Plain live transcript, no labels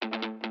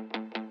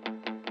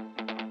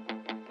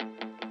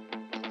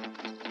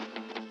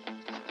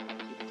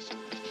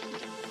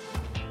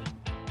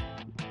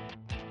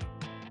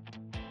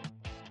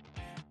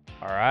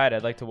All right,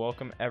 I'd like to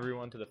welcome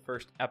everyone to the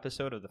first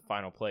episode of the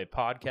Final Play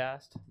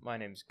podcast. My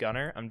name's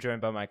Gunnar. I'm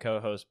joined by my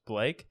co-host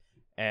Blake,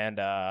 and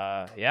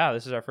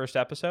this is our first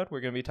episode.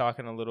 We're going to be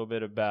talking a little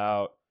bit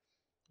about,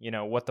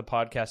 what the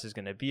podcast is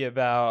going to be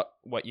about,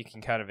 what you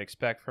can kind of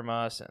expect from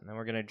us, and then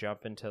we're going to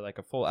jump into like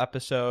a full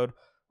episode.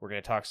 We're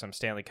going to talk some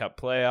Stanley Cup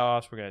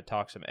playoffs. We're going to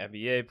talk some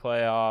NBA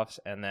playoffs,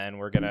 and then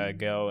we're going to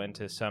go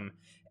into some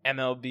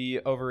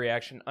MLB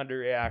overreaction,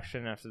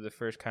 underreaction after the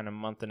first kind of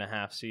month and a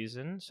half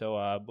season.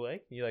 So,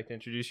 Blake, you like to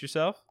introduce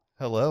yourself?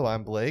 Hello,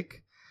 I'm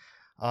Blake.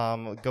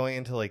 Going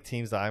into like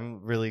teams that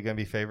I'm really going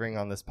to be favoring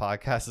on this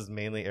podcast is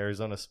mainly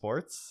Arizona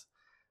sports.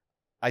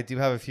 I do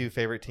have a few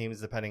favorite teams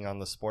depending on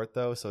the sport,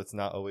 though, so it's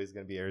not always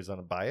going to be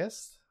Arizona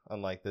biased,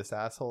 unlike this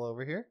asshole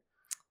over here.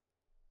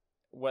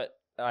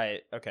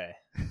 Okay.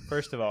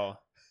 First of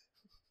all,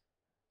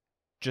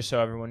 just so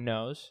everyone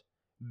knows,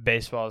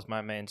 baseball is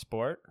my main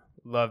sport.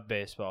 Love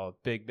baseball.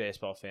 Big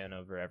baseball fan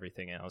over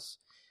everything else.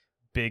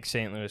 Big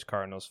St. Louis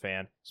Cardinals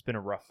fan. It's been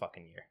a rough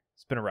fucking year.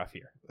 It's been a rough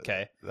year.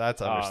 Okay.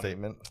 That's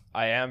understatement.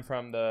 I am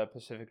from the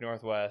Pacific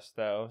Northwest,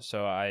 though,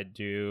 so I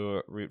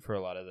do root for a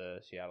lot of the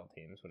Seattle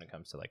teams when it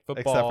comes to like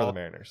football. Except for the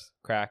Mariners.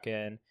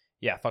 Kraken.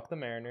 Yeah, fuck the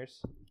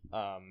Mariners.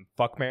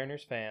 Fuck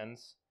Mariners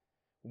fans.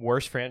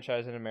 Worst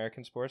franchise in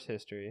American sports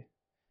history.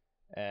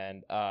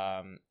 And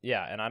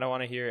and I don't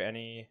want to hear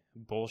any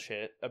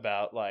bullshit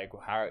about like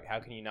how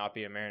can you not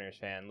be a Mariners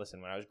fan?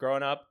 Listen, when I was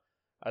growing up,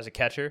 I was a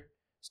catcher,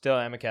 still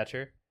am a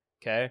catcher.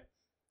 Okay,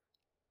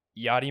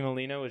 Yadi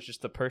Molina was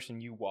just the person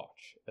you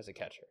watch as a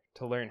catcher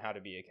to learn how to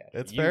be a catcher.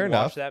 It's fair enough.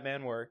 You watch that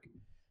man work.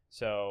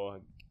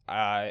 So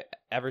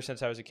ever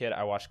since I was a kid,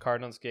 I watched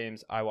Cardinals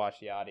games. I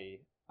watched Yadi.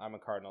 I'm a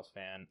Cardinals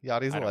fan.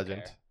 Yadi's a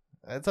legend.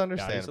 It's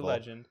understandable. Yadi's a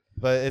legend.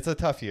 But it's a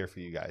tough year for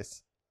you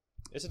guys.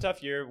 It's a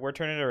tough year. We're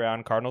turning it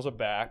around. Cardinals are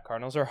back.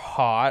 Cardinals are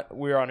hot.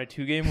 We're on a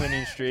 2-game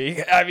winning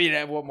streak. I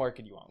mean, what more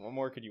could you want? What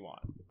more could you want?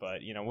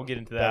 But, we'll get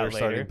into that Better later.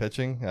 starting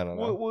pitching? I don't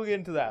know. We'll get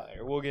into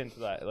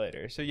that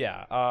later. So,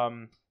 yeah.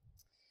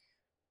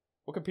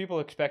 What can people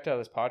expect out of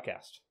this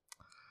podcast?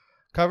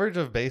 Coverage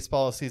of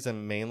baseball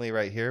season mainly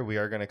right here. We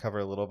are going to cover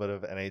a little bit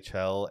of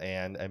NHL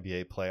and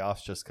NBA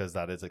playoffs just because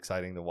that is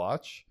exciting to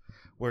watch.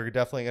 We're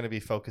definitely going to be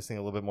focusing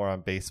a little bit more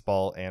on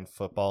baseball and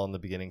football in the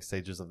beginning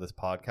stages of this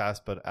podcast,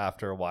 but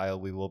after a while,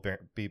 we will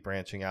be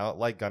branching out.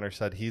 Like Gunnar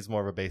said, he's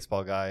more of a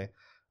baseball guy.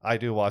 I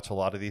do watch a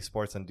lot of these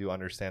sports and do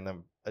understand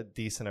them a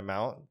decent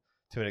amount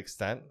to an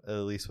extent, at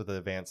least with the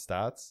advanced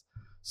stats.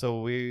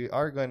 So we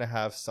are going to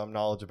have some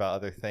knowledge about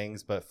other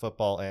things, but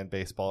football and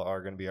baseball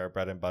are going to be our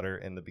bread and butter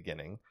in the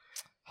beginning.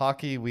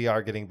 Hockey, we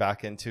are getting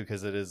back into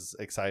because it is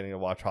exciting to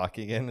watch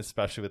hockey again,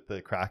 especially with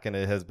the Kraken.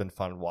 It has been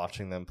fun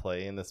watching them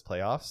play in this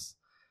playoffs.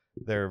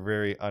 They're a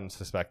very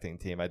unsuspecting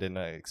team. I didn't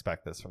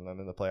expect this from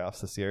them in the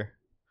playoffs this year.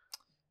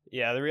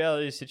 Yeah, the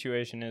reality of the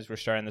situation is we're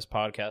starting this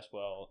podcast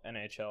while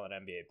NHL and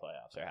NBA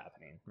playoffs are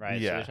happening, right?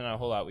 Yeah. So there's not a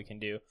whole lot we can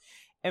do.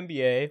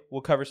 NBA,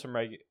 we'll cover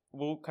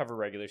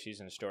regular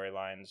season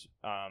storylines,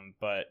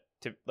 but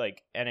to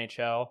like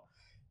NHL,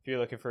 if you're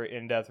looking for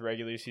in-depth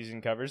regular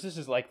season covers, this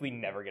is likely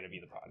never going to be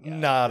the podcast.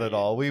 Not at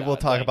all. We will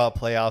talk about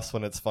playoffs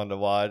when it's fun to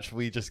watch.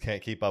 We just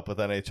can't keep up with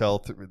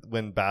NHL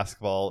when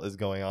basketball is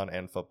going on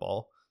and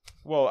football.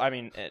 Well, I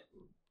mean,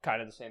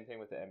 kind of the same thing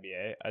with the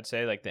NBA. I'd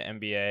say like the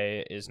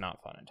NBA is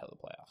not fun until the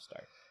playoffs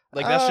start.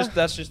 Like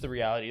that's just the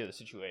reality of the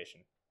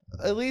situation.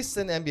 At least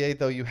in NBA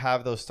though, you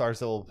have those stars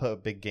that will put a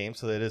big game,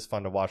 so it is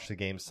fun to watch the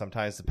games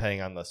sometimes,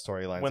 depending on the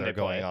storylines that are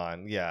going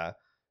on. Yeah,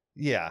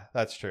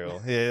 that's true.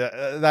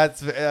 Yeah, that's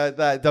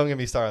that. Don't get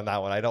me started on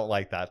that one. I don't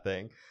like that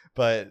thing.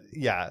 But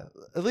yeah,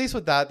 at least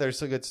with that, there's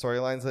some good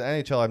storylines. The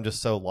NHL, I'm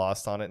just so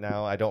lost on it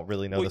now. I don't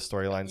really know the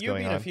storylines going on. You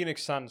being a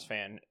Phoenix Suns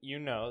fan, you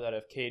know that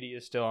if KD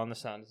is still on the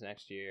Suns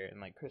next year and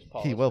like Chris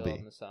Paul he is will still be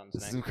on the Suns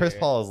next year. Chris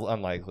Paul is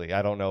unlikely.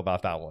 I don't know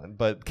about that one.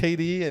 But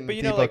KD and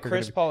But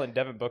Chris Paul and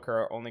Devin Booker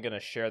are only going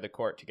to share the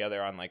court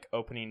together on like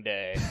opening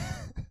day.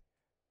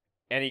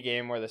 Any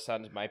game where the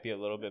Suns might be a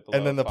little bit below,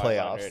 and then the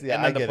playoffs.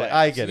 Yeah, I get it.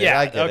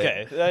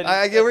 Okay.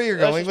 I get where you're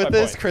going with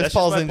this. Chris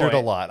Paul's injured a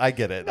lot. I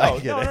get it.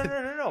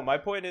 No. My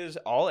point is,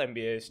 all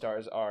NBA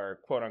stars are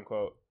quote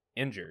unquote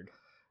injured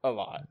a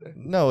lot.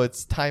 No,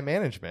 it's time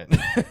management.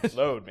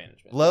 Load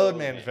management. Load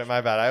management. My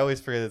bad. I always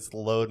forget it's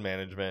load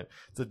management.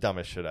 It's the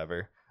dumbest shit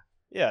ever.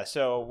 Yeah.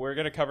 So we're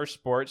gonna cover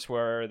sports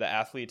where the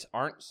athletes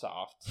aren't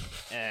soft,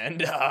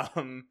 and we'll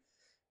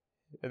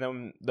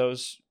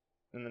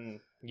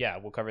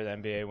cover the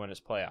NBA when it's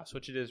playoffs,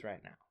 which it is right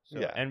now. So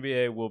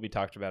NBA will be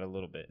talked about a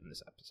little bit in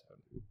this episode.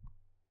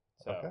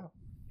 So, okay.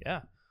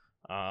 Yeah.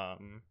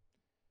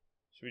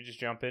 Should we just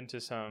jump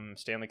into some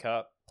Stanley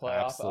Cup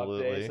playoff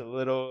Absolutely. updates? A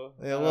little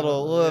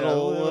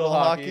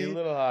hockey.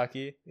 Little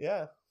hockey.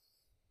 Yeah.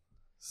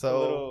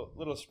 So a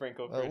little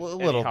sprinkle for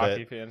any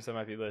hockey fans that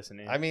might be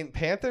listening. I mean,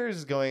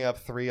 Panthers going up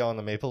 3 on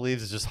the Maple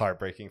Leafs is just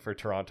heartbreaking for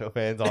Toronto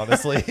fans,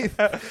 honestly.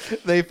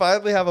 They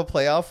finally have a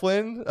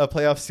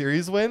playoff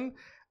series win,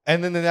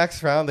 and then the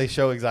next round they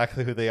show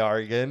exactly who they are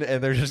again,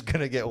 and they're just going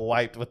to get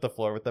wiped with the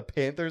floor with the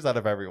Panthers out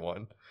of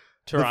everyone.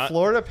 The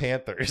Florida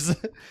Panthers.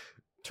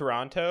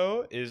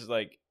 Toronto is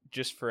like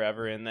just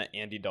forever in the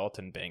Andy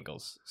Dalton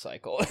Bengals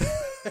cycle.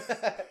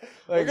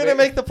 We're going to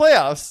make the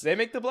playoffs. They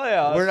make the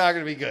playoffs. We're not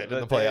going to be good in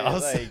the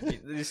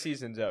playoffs. The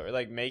season's over.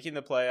 Like, making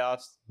the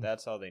playoffs,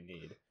 that's all they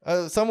need.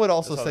 Some would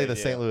also say the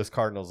St. Louis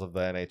Cardinals of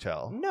the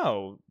NHL.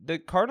 No, the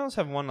Cardinals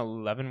have won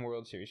 11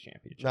 World Series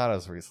championships. Not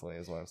as recently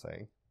is what I'm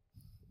saying.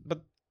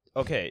 But,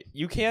 okay,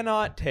 you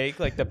cannot take,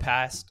 like, the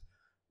past,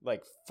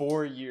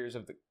 4 years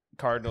of the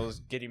Cardinals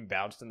getting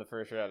bounced in the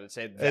first round and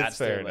say that's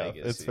their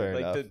legacy. It's fair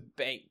enough.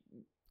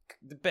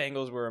 The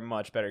Bengals were a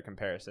much better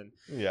comparison.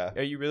 Yeah.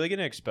 Are you really going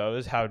to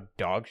expose how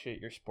dog shit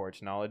your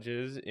sports knowledge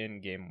is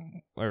in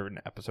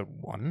episode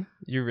 1?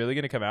 You're really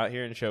going to come out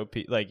here and show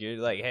you're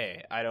like,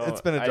 hey, I don't.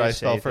 It's been a dry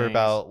spell for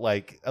about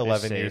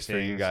 11 years for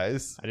you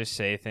guys. I just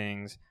say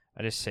things,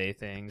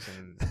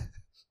 and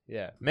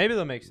yeah, maybe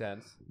they'll make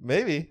sense.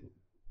 Maybe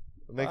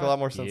make a lot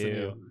more sense than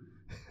you.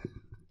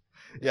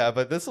 Yeah,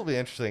 but this will be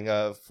interesting.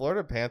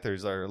 Florida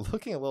Panthers are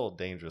looking a little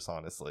dangerous,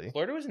 honestly.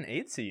 Florida was an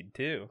 8 seed,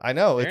 too. I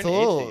know. It's a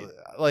little,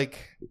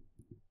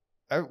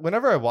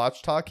 whenever I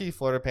watched hockey,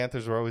 Florida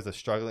Panthers were always a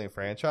struggling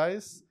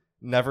franchise.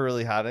 Never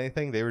really had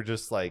anything. They were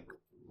just like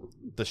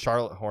the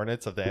Charlotte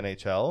Hornets of the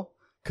NHL.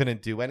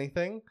 Couldn't do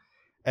anything.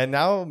 And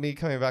now me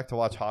coming back to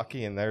watch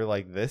hockey and they're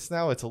like this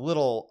now, it's a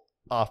little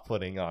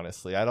off-putting,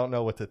 honestly. I don't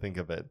know what to think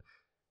of it.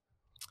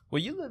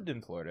 Well, you lived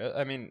in Florida.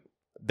 I mean...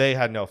 They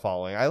had no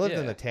following. I lived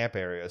in the Tampa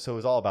area, so it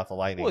was all about the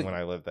Lightning when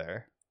I lived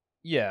there.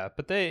 Yeah,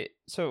 but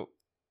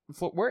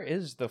where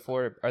is the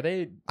Florida? Are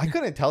they? I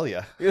couldn't tell you.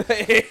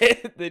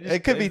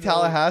 It could be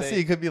Tallahassee.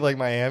 It could be like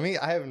Miami.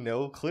 I have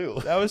no clue.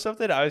 That was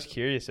something I was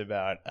curious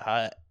about.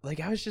 I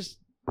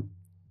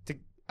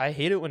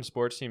hate it when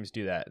sports teams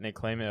do that and they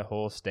claim a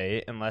whole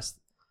state unless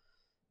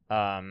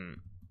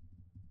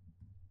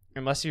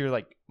you're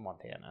like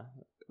Montana.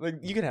 Like,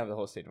 you can have the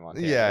whole state in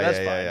Montana. Yeah, that's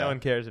fine. Yeah. No one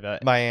cares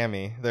about it.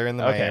 Miami. They're in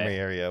the Miami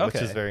area, which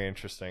is very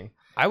interesting.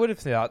 I would have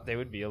thought they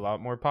would be a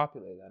lot more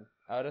popular then.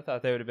 I would have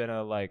thought they would have been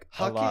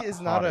Hockey is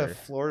not a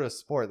Florida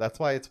sport. That's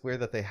why it's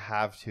weird that they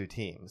have 2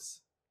 teams.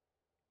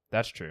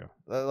 That's true.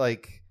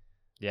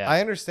 Yeah.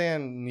 I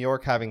understand New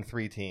York having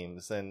 3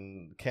 teams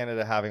and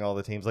Canada having all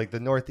the teams. Like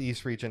the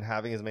Northeast region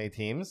having as many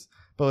teams.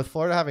 But with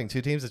Florida having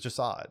 2 teams, it's just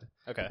odd.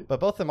 Okay. But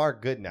both of them are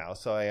good now,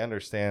 so I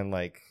understand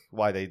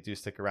why they do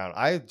stick around.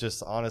 I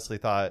just honestly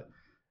thought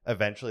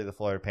eventually the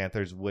Florida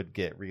Panthers would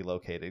get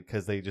relocated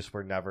because they just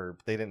were never,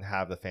 they didn't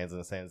have the fans in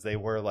the stands. They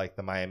were like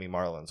the Miami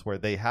Marlins where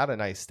they had a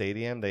nice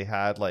stadium. They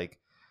had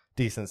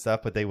decent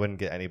stuff, but they wouldn't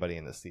get anybody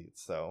in the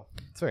seats. So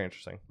it's very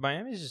interesting.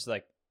 Miami's just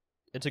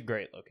it's a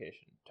great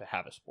location to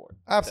have a sport.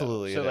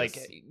 Absolutely. So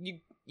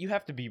you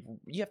have to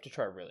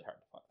try really hard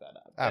to fuck that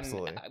up.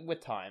 Absolutely. And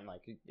with time,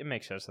 it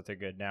makes sense that they're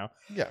good now.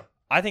 Yeah.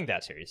 I think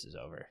that series is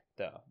over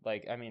though.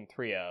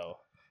 3-0.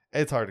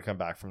 It's hard to come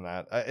back from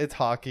that. It's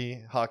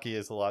hockey. Hockey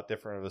is a lot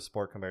different of a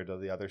sport compared to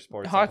the other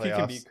sports. Hockey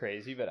can be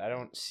crazy, but I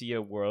don't see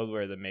a world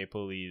where the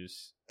Maple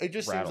Leafs. It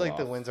just seems like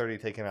the wind's already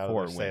taken out of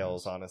their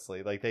sails.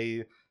 Honestly,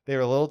 they were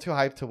a little too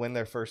hyped to win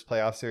their first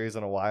playoff series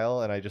in a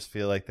while, and I just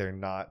feel like they're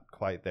not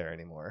quite there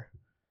anymore.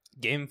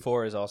 Game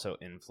 4 is also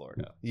in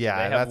Florida.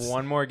 Yeah, they have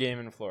one more game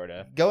in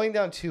Florida. Going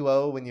down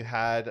 2-0 when you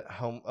had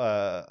home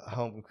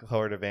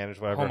court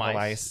advantage, whatever, home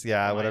ice,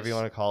 whatever you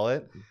want to call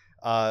it.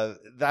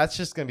 That's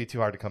just gonna be too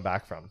hard to come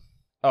back from.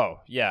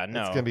 Oh yeah,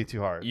 no, it's gonna be too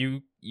hard.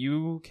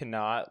 You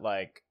cannot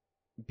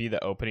be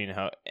the opening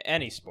host.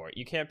 Any sport,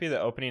 you can't be the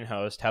opening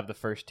host, have the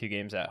first 2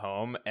 games at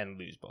home, and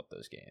lose both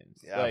those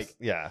games.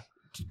 Yeah,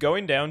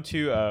 going down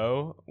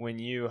 2-0 when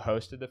you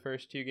hosted the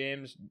first 2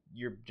 games,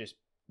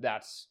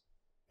 that's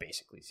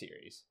basically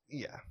series.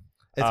 Yeah,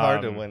 it's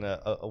hard to win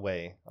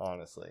away.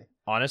 Honestly,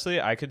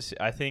 I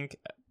think.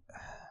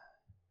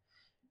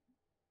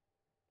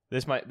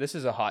 This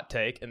is a hot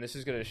take, and this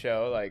is going to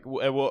show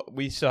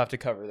we still have to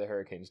cover the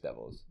Hurricanes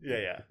Devils.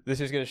 Yeah.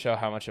 This is going to show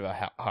how much of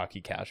a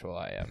hockey casual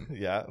I am.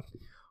 Yeah.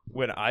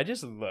 When I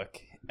just look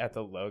at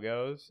the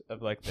logos of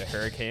the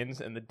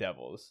Hurricanes and the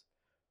Devils,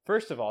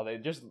 first of all, they're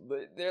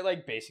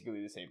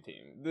basically the same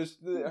team.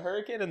 The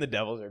Hurricane and the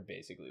Devils are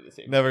basically the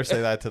same. Never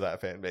say that to that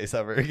fan base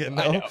ever again.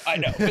 Though. I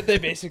know, but they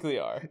basically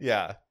are.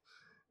 Yeah.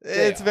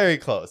 It's very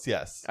close,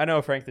 yes. I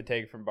know Frank the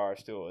Tank from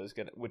Barstool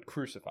would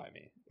crucify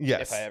me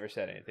if I ever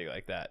said anything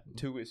like that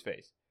to his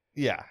face.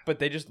 Yeah. But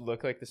they just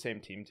look like the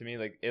same team to me.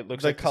 It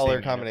looks the color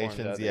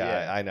combinations,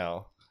 I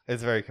know.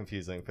 It's very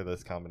confusing for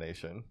this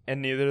combination.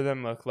 And neither of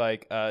them look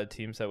like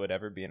teams that would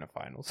ever be in a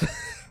finals.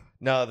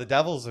 No, the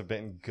Devils have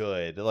been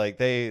good.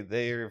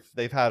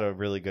 They've had a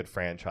really good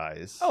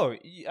franchise. Oh,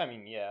 I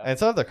mean, yeah. And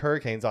some of the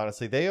Hurricanes,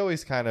 honestly, they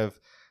always kind of,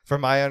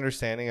 from my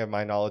understanding of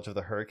my knowledge of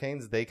the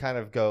Hurricanes, they kind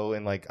of go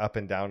in up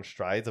and down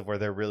strides of where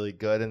they're really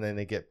good and then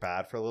they get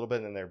bad for a little bit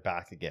and then they're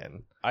back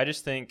again. I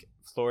just think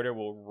Florida is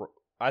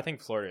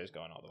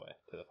going all the way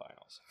to the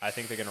finals. I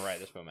think they're going to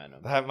ride this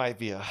momentum. That might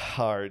be a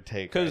hard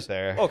take right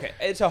there. Okay,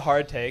 it's a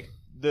hard take.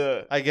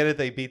 I get it.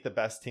 They beat the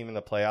best team in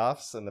the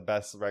playoffs and the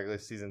best regular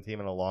season team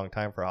in a long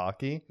time for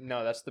hockey.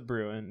 No, that's the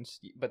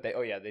Bruins. But they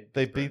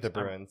beat the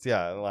Bruins.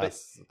 Yeah, in the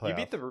last playoff. You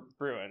beat the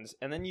Bruins,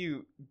 and then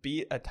you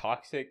beat a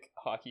toxic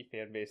hockey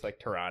fan base like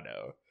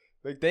Toronto.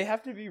 Like they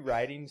have to be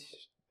riding.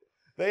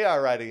 They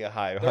are riding a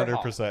high,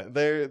 100%.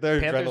 Their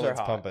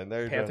adrenaline's pumping.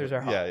 Panthers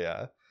are hot.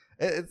 Yeah.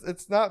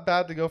 It's not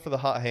bad to go for the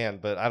hot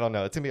hand, but I don't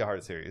know. It's gonna be a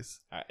hard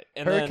series. All right.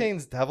 And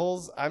Hurricanes,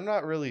 Devils. I'm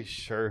not really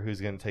sure who's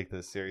gonna take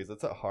this series.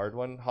 It's a hard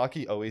one.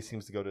 Hockey always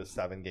seems to go to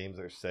 7 games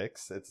or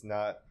 6. It's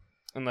not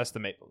unless the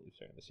Maple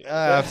Leafs are in the series.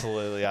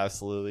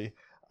 Absolutely.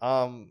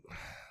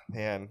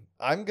 Man,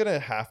 I'm gonna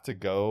have to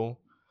go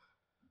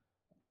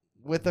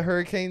with the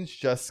Hurricanes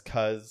just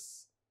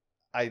because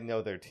I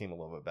know their team a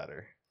little bit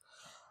better.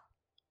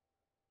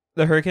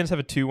 The Hurricanes have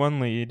a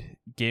 2-1 lead.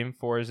 Game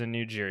 4 is in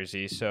New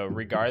Jersey, so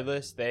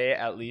regardless, they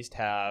at least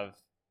have,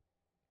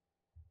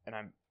 and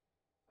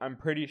I'm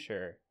pretty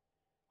sure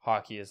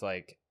hockey is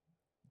like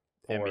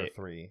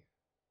 4-3.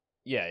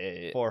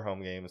 Yeah. 4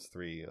 home games,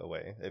 3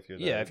 away. If you're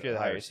the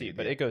higher seed,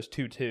 but it goes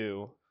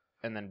 2-2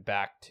 and then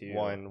back to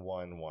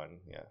 1-1-1.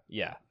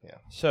 Yeah.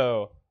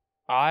 So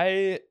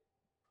I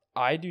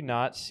do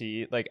not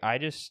see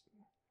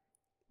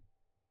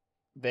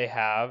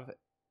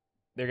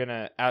they're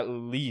gonna at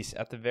least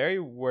at the very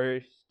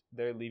worst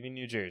they're leaving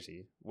New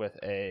Jersey with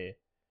a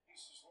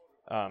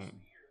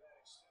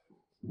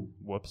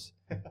whoops.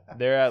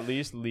 They're at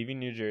least leaving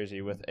New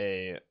Jersey with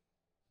a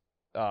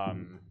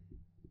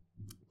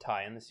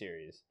tie in the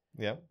series.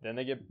 Yeah. Then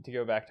they get to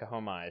go back to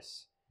home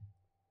ice,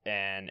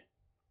 and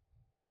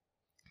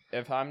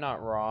if I'm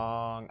not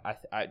wrong,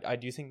 I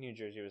do think New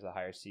Jersey was the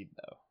higher seed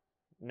though.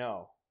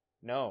 No.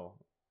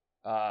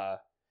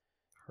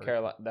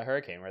 Carolina, the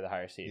Hurricane were the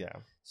higher seed. Yeah.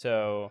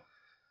 So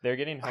they're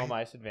getting home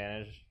ice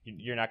advantage.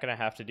 You're not going to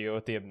have to deal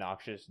with the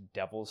obnoxious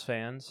Devils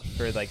fans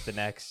for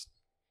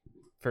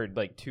for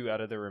 2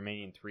 out of the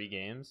remaining 3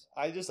 games.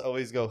 I just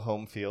always go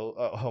home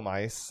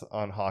ice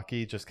on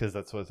hockey just because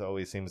that's what it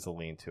always seems to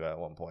lean to at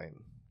one point.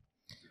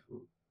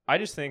 I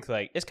just think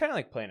it's kind of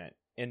like playing it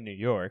in New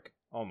York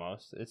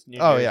almost. It's New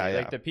Jersey. Yeah.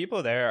 Like the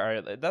people there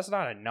are. That's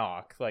not a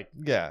knock.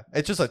 Yeah,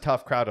 it's just a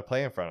tough crowd to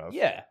play in front of.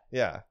 Yeah.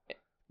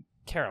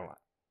 Carolina.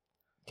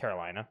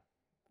 Carolina,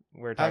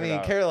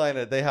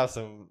 they have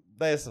some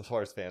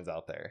sports fans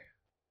out there.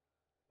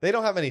 They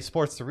don't have any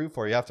sports to root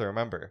for, you have to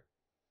remember.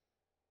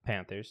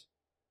 Panthers.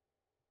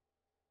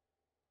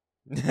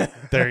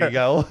 There you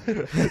go.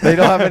 They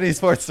don't have any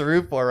sports to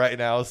root for right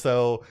now,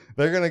 so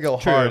they're going to go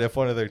hard if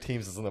one of their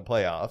teams is in the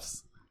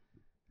playoffs.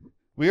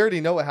 We already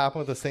know what happened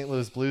with the St.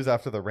 Louis Blues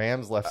after the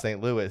Rams left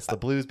St. Louis. The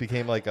Blues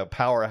became like a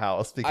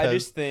powerhouse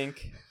because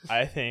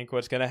I think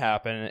what's going to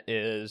happen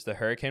is the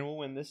Hurricane will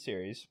win this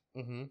series.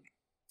 Mm-hmm.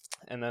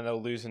 And then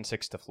they'll lose in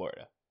 6 to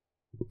Florida.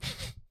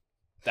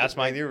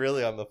 You're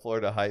really on the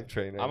Florida hype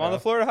train right I'm now. on the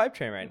Florida hype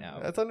train right now.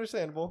 That's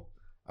understandable.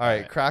 All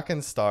right,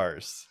 Kraken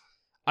Stars.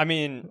 I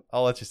mean,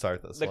 I'll let you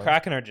start this. The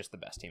Kraken are just the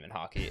best team in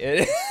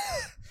hockey.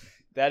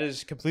 That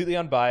is completely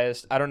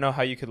unbiased. I don't know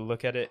how you could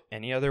look at it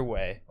any other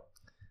way.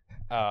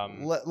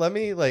 Let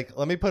me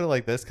put it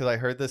like this, because I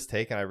heard this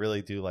take and I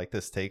really do like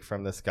this take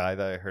from this guy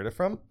that I heard it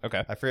from.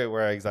 Okay. I forget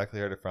where I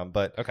exactly heard it from,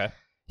 but okay.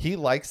 He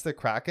likes the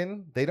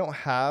Kraken. They don't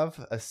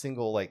have a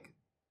single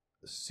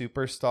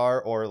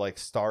superstar or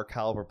star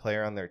caliber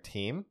player on their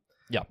team.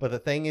 Yeah. But the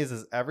thing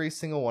is every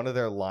single one of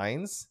their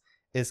lines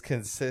is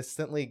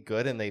consistently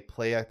good and they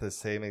play at the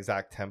same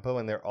exact tempo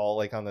and they're all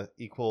on the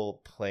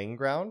equal playing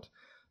ground.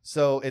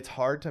 So it's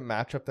hard to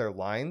match up their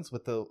lines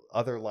with the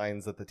other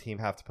lines that the team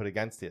have to put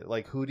against it.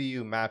 Who do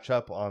you match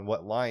up on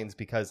what lines?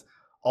 Because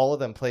all of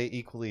them play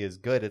equally as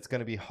good. It's going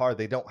to be hard.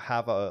 They don't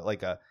have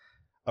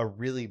a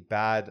really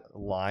bad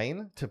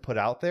line to put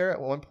out there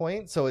at one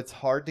point. So it's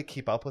hard to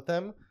keep up with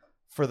them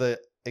for the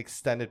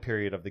extended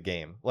period of the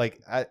game.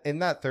 In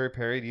that third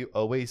period, you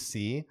always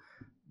see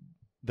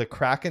the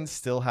Kraken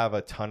still have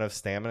a ton of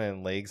stamina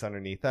and legs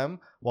underneath them,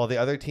 while the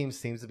other team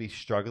seems to be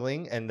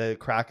struggling. And the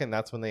Kraken,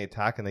 that's when they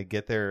attack and they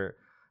get their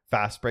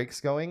fast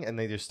breaks going and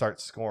they just start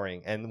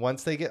scoring. And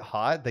once they get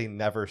hot, they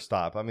never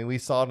stop. I mean, we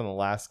saw it in the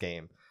last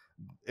game.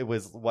 It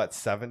was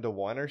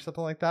 7-1 or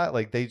something like that.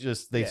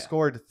 They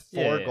scored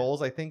 4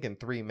 goals, I think, in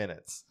 3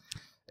 minutes.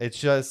 It's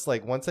just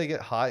once they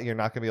get hot, you're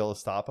not gonna be able to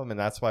stop them, and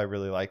that's what I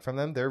really like from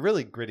them. They're a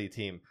really gritty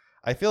team.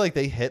 I feel like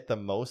they hit the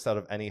most out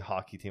of any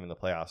hockey team in the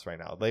playoffs right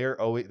now.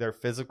 They're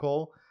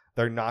physical.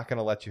 They're not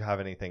gonna let you have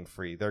anything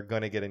free. They're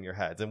gonna get in your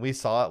heads, and we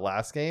saw it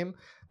last game.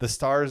 The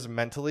Stars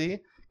mentally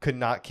could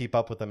not keep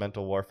up with the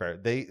mental warfare.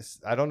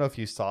 I don't know if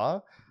you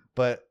saw,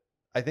 but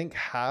I think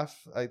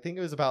it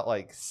was about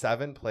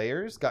 7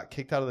 players got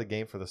kicked out of the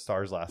game for the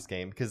Stars last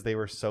game because they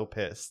were so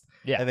pissed.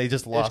 Yeah. And they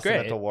just lost the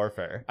mental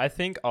warfare. I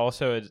think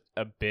also it's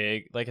a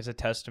big, it's a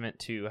testament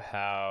to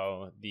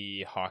how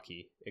the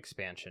hockey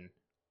expansion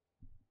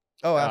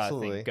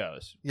absolutely thing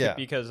goes. Yeah.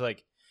 Because I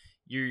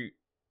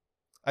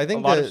think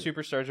a lot of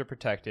superstars are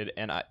protected.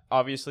 And I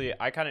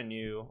kind of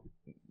knew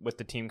with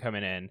the team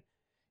coming in,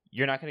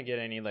 you're not going to get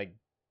any, like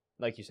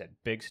you said,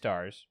 big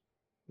stars.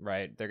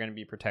 Right, they're going to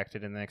be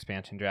protected in the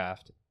expansion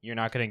draft. You're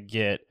not going to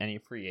get any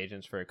free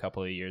agents for a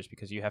couple of years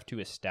because you have to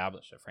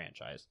establish a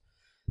franchise.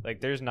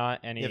 Like, there's not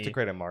any. You have to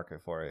create a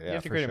market for it. Yeah, you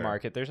have to create a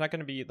market. There's not going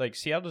to be like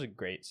Seattle's a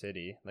great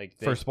city. Like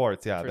for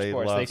sports, yeah, they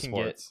love they can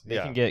sports. They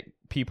can get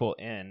people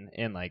in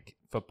like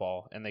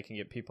football, and they can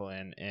get people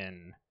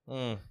in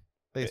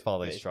baseball.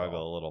 They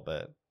struggle a little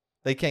bit.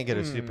 They can't get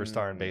a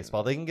superstar in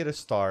baseball. They can get a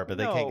star, but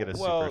they can't get a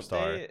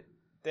superstar.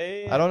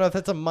 I don't know if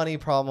it's a money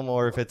problem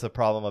or if it's a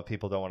problem of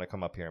people don't want to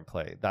come up here and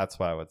play. That's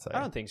what I would say. I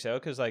don't think so,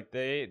 because like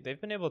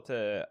they've been able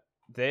to.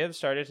 They have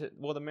started to.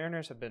 Well, the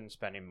Mariners have been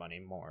spending money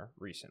more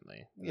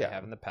recently than they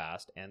have in the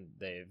past, and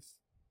they've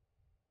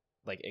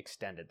like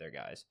extended their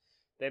guys.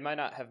 They might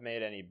not have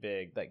made any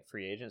big like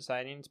free agent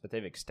signings, but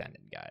they've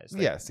extended guys.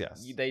 Like, yes.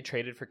 They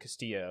traded for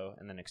Castillo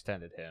and then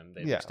extended him.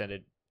 They've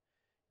extended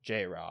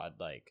J-Rod.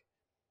 Like,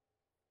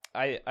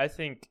 I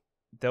think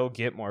they'll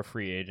get more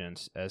free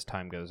agents as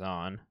time goes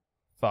on.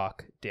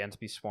 Fuck,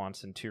 Dansby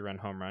Swanson 2-run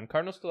home run.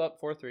 Cardinals still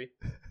up 4-3.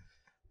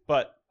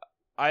 But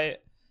I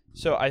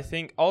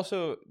think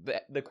also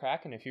the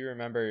Kraken, if you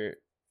remember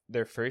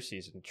their first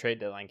season,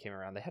 trade deadline came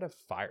around, they had a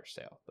fire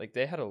sale. Like,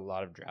 they had a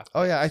lot of draft picks.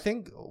 Oh, yeah. I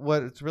think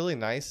what's really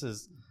nice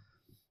is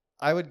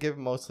I would give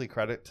mostly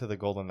credit to the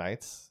Golden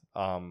Knights.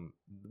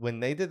 When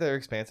they did their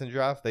expansion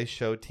draft, they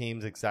showed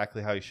teams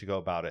exactly how you should go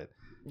about it.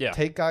 Yeah.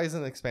 Take guys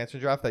in the expansion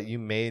draft that you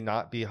may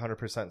not be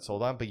 100%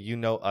 sold on, but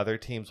other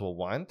teams will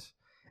want.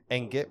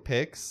 And get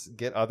picks,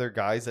 get other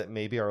guys that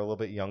maybe are a little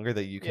bit younger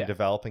that you can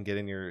develop and get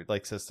in your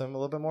like system a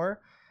little bit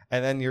more.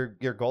 And then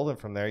you're golden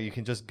from there. You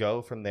can just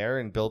go from there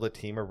and build a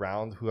team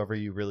around whoever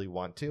you really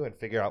want to and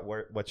figure out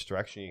which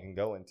direction you can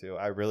go into.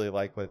 I really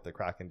like what the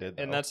Kraken did,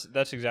 though. And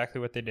that's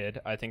exactly what they did.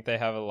 I think they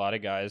have a lot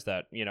of guys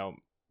that,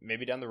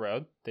 maybe down the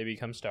road they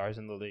become stars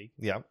in the league.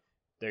 Yeah.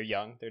 They're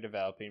young, they're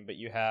developing, but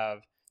you have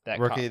that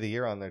rookie of the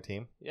year on their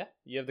team. Yeah.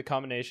 You have the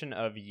combination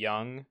of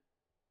young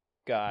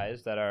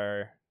guys that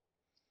are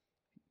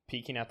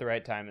peaking at the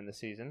right time in the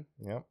season.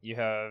 Yep. You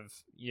have,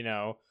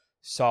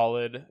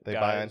 solid They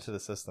guys, buy into the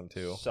system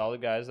too.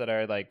 Solid guys that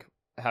are like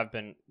have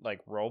been like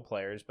role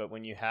players, but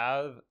when you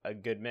have a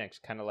good mix,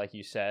 kind of like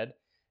you said,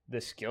 the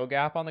skill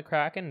gap on the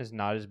Kraken is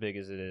not as big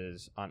as it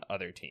is on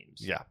other teams.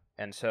 Yeah.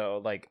 And so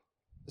like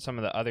some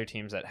of the other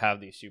teams that have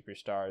these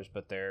superstars,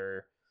 but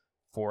their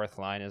fourth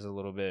line is a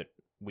little bit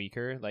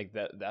weaker, like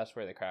that's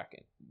where the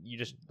Kraken, you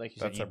just, like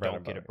you said, you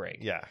don't get a break.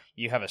 Yeah.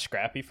 You have a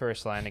scrappy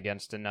first line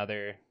against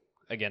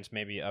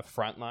maybe a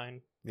front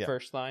line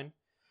first line,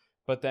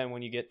 but then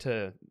when you get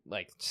to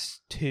like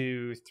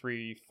 2,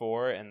 3,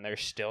 4 and they're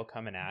still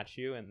coming at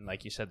you, and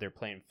like you said, they're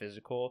playing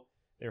physical,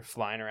 they're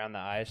flying around the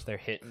ice, they're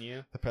hitting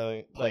you, they're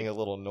probably playing a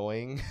little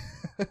annoying.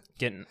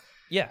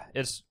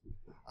 It's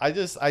I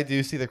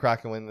do see the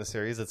Kraken win the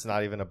series. It's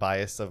not even a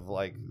bias of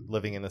like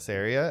living in this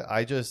area.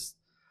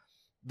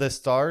 The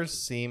Stars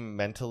seem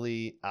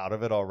mentally out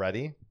of it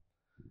already,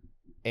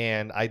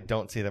 and I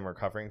don't see them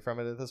recovering from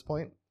it at this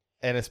point.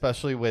 And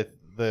especially with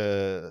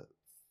the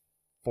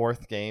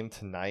fourth game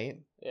tonight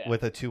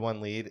with a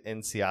 2-1 lead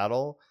in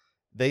Seattle,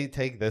 they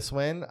take this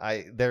win.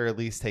 They're at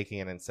least taking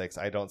it in 6.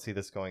 I don't see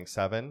this going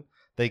 7.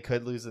 They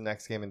could lose the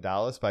next game in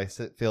Dallas, but I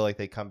feel like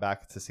they come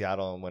back to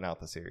Seattle and win out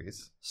the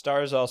series.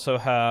 Stars also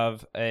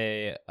have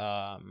a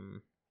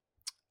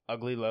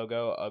ugly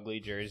logo, ugly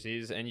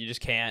jerseys, and you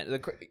just can't. The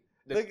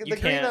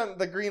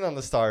green on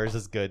the Stars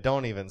is good.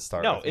 Don't even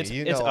start. No, it's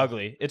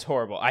ugly. It's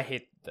horrible. I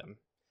hate them.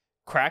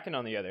 Kraken,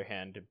 on the other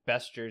hand,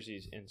 best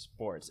jerseys in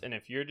sports. And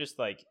if you're just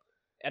like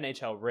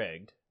NHL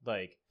rigged,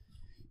 like,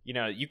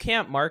 you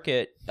can't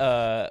market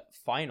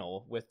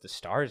final with the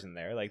Stars in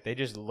there. Like, they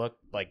just look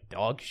like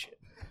dog shit.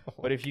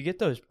 But if you get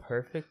those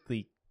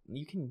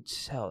you can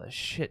sell a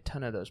shit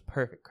ton of those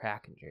perfect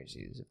Kraken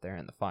jerseys if they're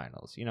in the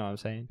finals. You know what I'm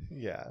saying?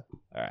 Yeah.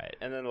 All right.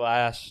 And then the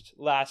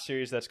last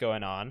series that's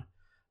going on,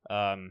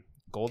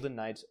 Golden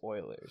Knights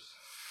Oilers.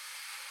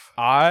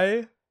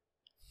 I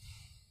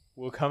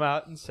will come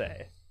out and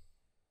say,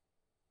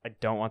 I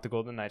don't want the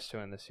Golden Knights to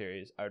win this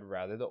series. I would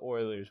rather the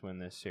Oilers win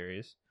this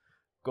series.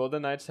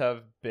 Golden Knights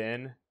have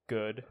been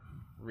good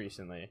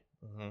recently.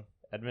 Mm-hmm.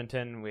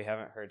 Edmonton, we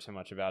haven't heard so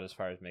much about as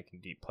far as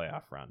making deep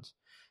playoff runs.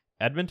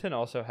 Edmonton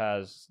also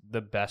has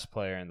the best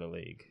player in the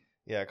league.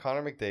 Yeah,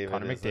 Connor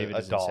McDavid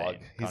is a dog.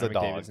 Insane. He's a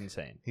dog. McDavid's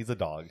insane. He's a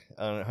dog,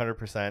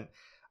 100%.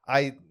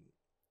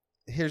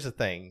 Here's the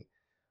thing.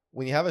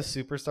 When you have a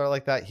superstar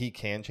like that, he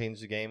can change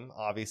the game.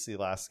 Obviously,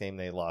 last game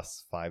they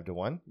lost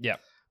 5-1. Yeah.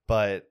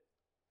 But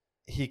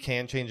he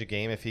can change a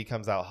game. If he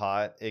comes out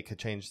hot, it could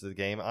change the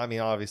game. I mean,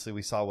 obviously,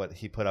 we saw what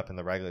he put up in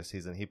the regular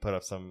season. He put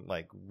up some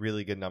like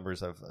really good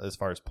numbers as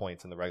far as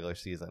points in the regular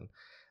season.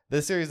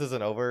 This series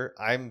isn't over.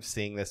 I'm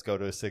seeing this go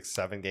to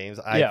 6-7 games.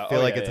 I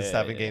feel like it's a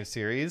 7-game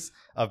series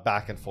of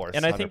back and forth.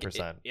 And 100%. I think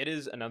it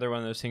is another one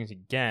of those things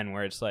again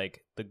where it's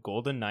like the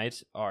Golden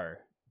Knights are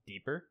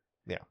deeper.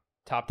 Yeah.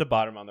 Top to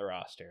bottom on the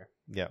roster.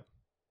 Yeah.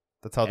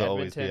 That's how they'll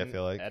always be, I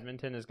feel like.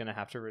 Edmonton is going to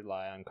have to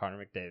rely on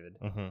Connor McDavid.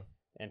 Mm-hmm.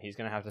 And he's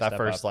going to have to that step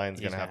first up. line's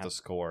going to have to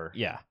score.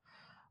 Yeah.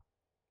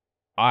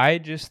 I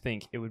just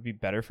think it would be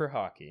better for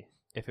hockey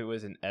if it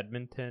was an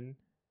Edmonton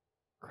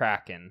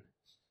Kraken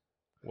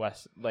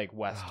West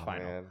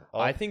final. Man.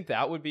 I think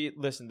that would be,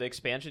 listen, the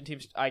expansion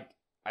teams,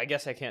 I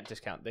guess I can't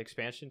discount the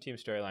expansion team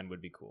storyline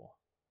would be cool.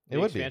 It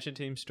would be. The expansion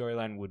team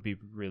storyline would be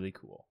really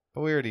cool.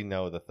 But we already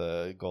know that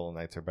the Golden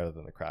Knights are better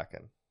than the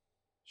Kraken.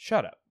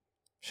 Shut up.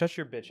 Shut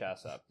your bitch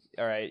ass up.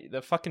 All right,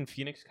 the fucking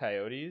Phoenix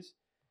Coyotes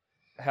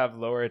have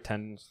lower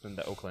attendance than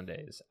the Oakland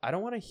A's. I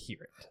don't want to hear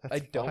it. I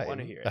don't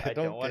want to hear it. I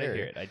don't want to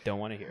hear it. I don't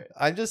want to hear it.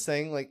 I'm just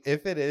saying, like,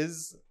 if it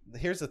is,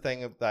 here's the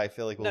thing that I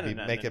feel like will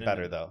make it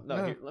better, though.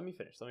 No, here, let me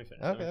finish.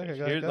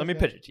 Okay, Let me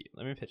pitch it to you.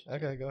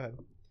 Okay, go ahead.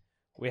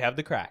 We have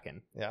the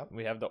Kraken. Yeah.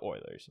 We have the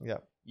Oilers. Yeah.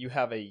 You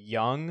have a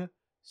young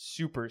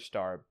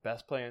superstar,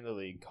 best player in the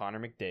league, Connor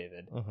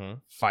McDavid,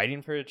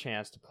 fighting for a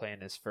chance to play in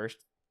his first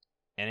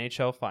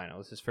NHL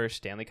finals, his first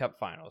Stanley Cup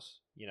finals.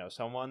 You know,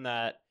 someone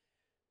that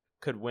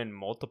could win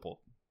multiple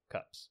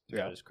cups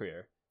throughout his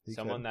career.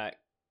 Someone that,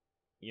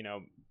 you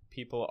know,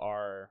 people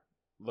are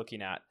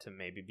looking at to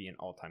maybe be an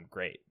all-time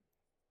great.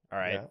 All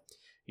right. Yeah.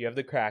 You have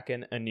the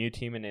Kraken, a new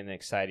team and an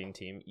exciting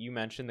team. You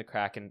mentioned the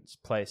Kraken's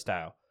play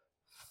style.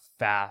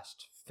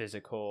 Fast,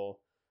 physical,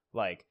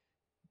 like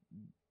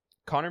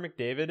Connor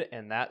McDavid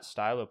and that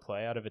style of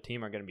play out of a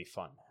team are going to be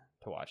fun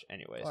to watch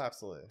anyways. Oh,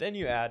 absolutely. Then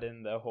you add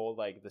in the whole,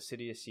 like, the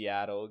city of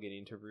Seattle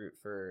getting to root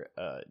for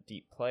a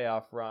deep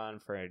playoff run,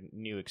 for a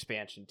new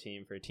expansion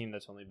team, for a team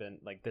that's only been,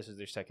 like, this is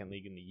their second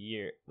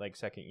year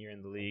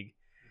in the league.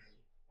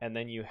 And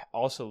then you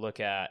also look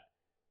at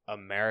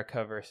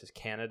America versus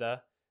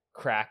Canada.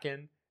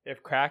 Kraken.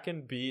 If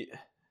Kraken beat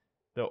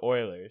the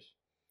Oilers,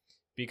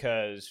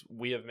 because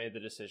we have made the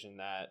decision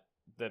that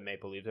the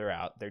Maple Leafs are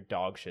out, they're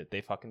dog shit,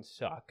 they fucking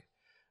suck.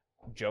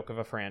 Joke of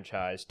a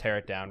franchise, tear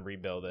it down,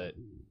 rebuild it,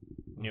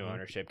 new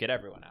ownership, get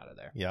everyone out of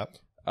there. Yep.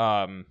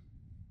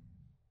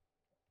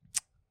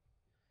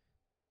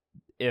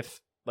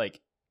 If,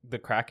 like, the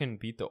Kraken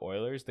beat the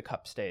Oilers, the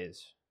cup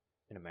stays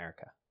in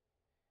America.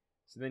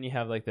 So then you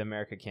have, like, the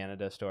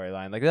America-Canada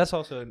storyline. Like, that's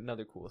also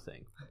another cool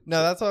thing.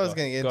 No, that's what I was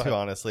going to get into,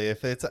 honestly.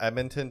 If it's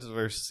Edmonton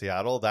versus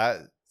Seattle, that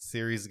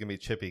series is going to be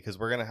chippy because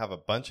we're going to have a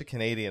bunch of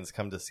Canadians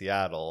come to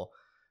Seattle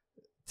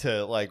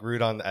to, like,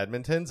 root on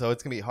Edmonton. So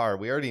it's going to be hard.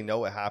 We already know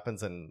what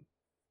happens in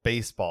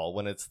baseball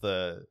when it's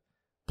the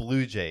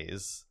Blue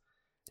Jays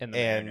and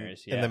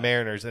the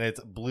Mariners, and it's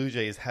Blue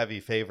Jays heavy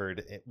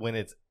favored when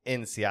it's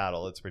in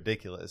Seattle. It's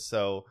ridiculous.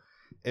 So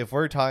if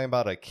we're talking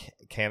about a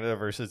Canada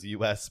versus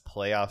US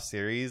playoff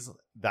series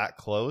that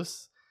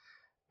close,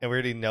 and we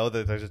already know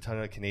that there's a ton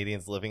of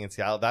Canadians living in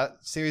Seattle, that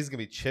series is going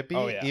to be chippy.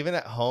 Oh, yeah. Even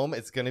at home,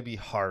 it's going to be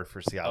hard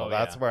for Seattle.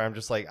 That's where I'm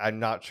just like, I'm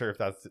not sure if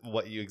that's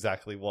what you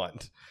exactly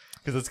want.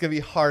 Because it's going to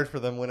be hard for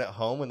them when at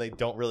home when they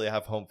don't really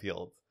have home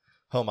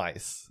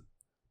ice.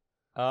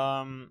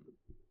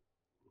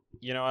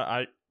 You know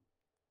what?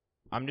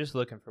 I'm just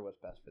looking for what's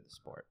best for the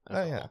sport.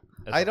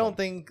 I don't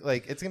think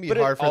like it's gonna be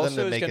hard for them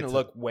to make it. It's gonna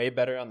look way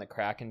better on the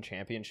Kraken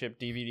Championship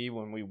DVD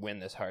when we win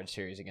this hard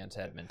series against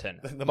Edmonton.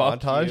 The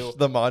montage.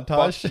 The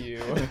montage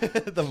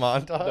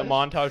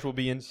will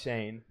be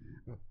insane.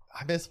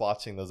 I miss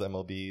watching those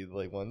MLB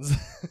like ones.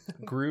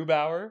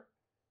 Grubauer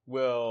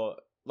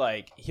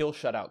he'll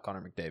shut out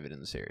Connor McDavid in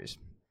the series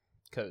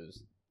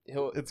because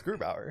it's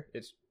Grubauer.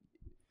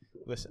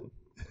 Listen,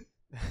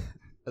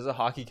 as a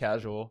hockey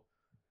casual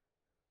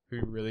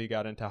who really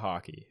got into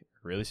hockey,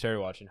 really started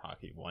watching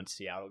hockey once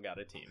Seattle got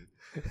a team,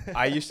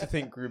 I used to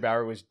think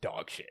Grubauer was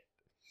dog shit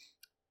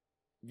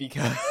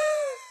because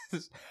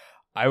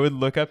I would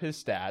look up his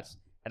stats,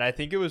 and I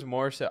think it was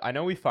more so. I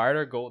know we fired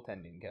our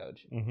goaltending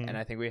coach, and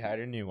I think we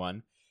hired a new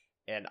one,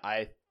 and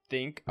I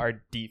think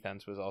our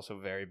defense was also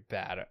very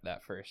bad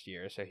that first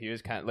year. So he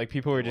was kind of like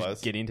people were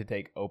just getting to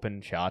take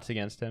open shots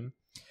against him,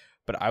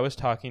 but I was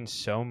talking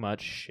so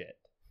much shit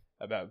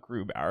about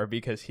Grubauer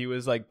because he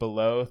was like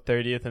below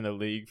 30th in the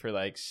league for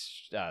like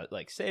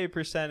save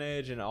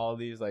percentage and all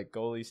these like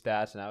goalie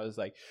stats, and I was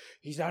like,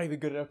 he's not even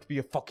good enough to be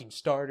a fucking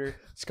starter.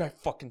 This guy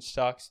fucking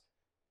sucks.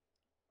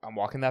 I'm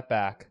walking that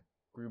back.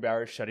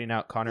 Grubauer shutting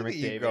out Connor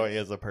McDavid. Growing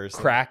as a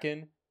person.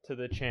 Kraken to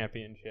the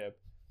championship.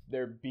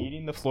 They're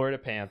beating the Florida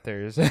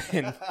Panthers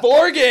in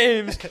 4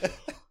 games.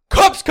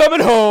 Cup's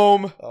coming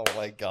home. Oh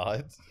my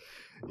god.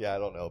 Yeah, I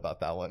don't know about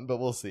that one, but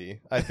we'll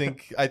see. I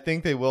think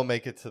they will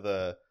make it to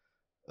the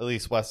at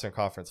least Western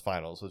Conference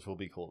Finals, which will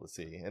be cool to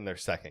see in their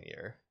second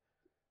year.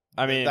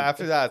 I mean,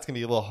 after that, it's gonna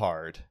be a little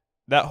hard.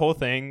 That whole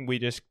thing, we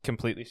just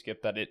completely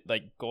skipped that.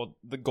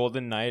 The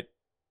Golden Knight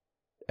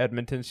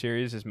Edmonton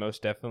series is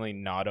most definitely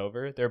not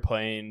over. They're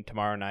playing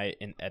tomorrow night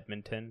in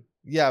Edmonton.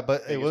 Yeah,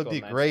 but it would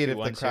be great if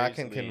the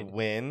Kraken can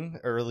win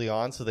early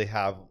on, so they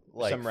have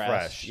some fresh.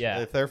 Rest.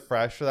 Yeah, if they're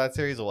fresh for that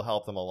series, it will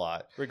help them a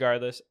lot.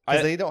 Regardless,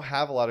 because they don't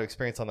have a lot of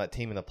experience on that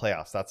team in the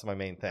playoffs. That's my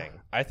main thing.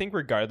 I think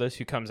regardless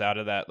who comes out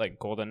of that like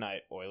Golden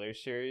Knight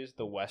Oilers series,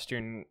 the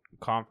Western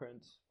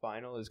Conference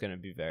Final is going to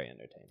be very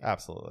entertaining.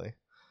 Absolutely.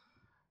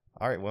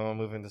 All right, well, we'll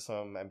move into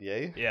some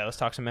NBA. Yeah, let's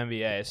talk some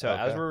NBA. So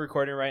as we're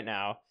recording right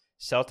now,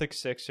 Celtics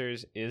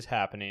Sixers is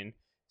happening.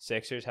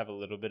 Sixers have a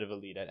little bit of a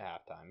lead at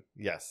halftime.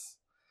 Yes.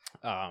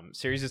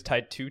 Series is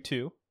tied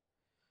 2-2,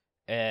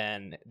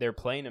 and they're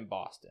playing in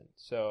Boston.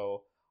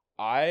 So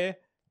I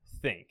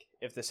think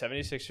if the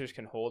 76ers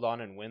can hold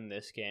on and win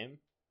this game,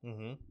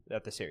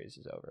 that the series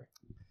is over.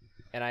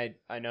 And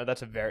I know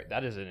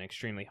that is an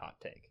extremely hot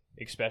take,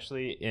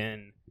 especially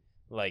in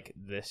like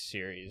this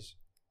series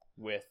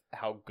with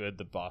how good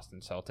the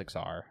Boston Celtics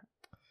are.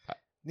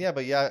 Yeah,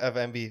 but yeah, of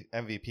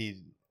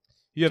MVP.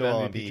 You have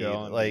Joel MVP Embiid.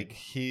 Joel Embiid. Like,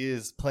 he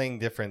is playing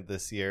different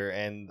this year,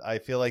 and I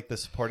feel like the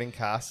supporting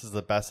cast is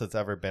the best that's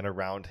ever been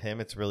around him.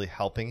 It's really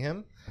helping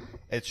him.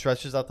 It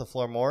stretches out the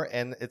floor more,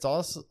 and it's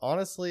also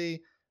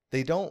honestly,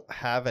 they don't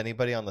have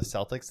anybody on the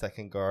Celtics that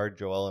can guard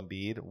Joel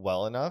Embiid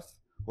well enough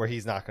where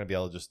he's not going to be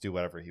able to just do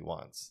whatever he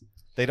wants.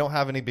 They don't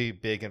have anybody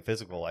big and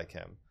physical like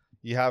him.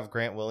 You have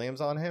Grant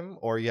Williams on him,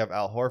 or you have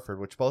Al Horford,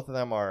 which both of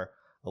them are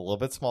a little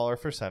bit smaller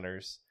for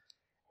centers.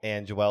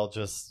 And Joel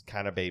just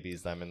kind of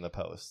babies them in the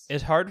post.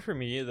 It's hard for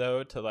me,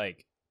 though, to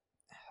like,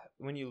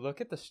 when you look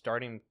at the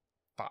starting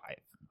five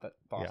that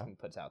Boston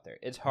puts out there,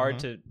 it's hard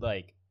to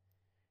like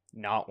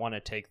not want to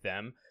take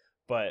them.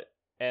 But,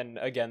 and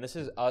again, this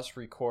is us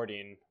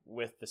recording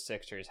with the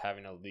Sixers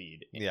having a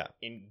lead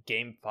in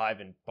game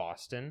 5 in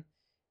Boston.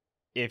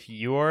 If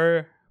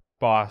you're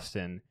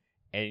Boston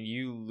and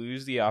you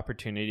lose the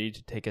opportunity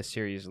to take a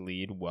series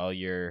lead while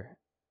you're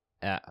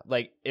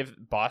like, if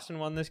Boston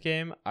won this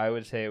game, I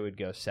would say it would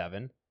go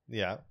 7.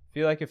 Yeah. I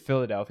feel like if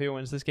Philadelphia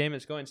wins this game,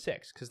 it's going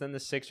 6, because then the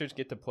Sixers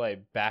get to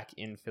play back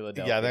in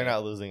Philadelphia. Yeah, they're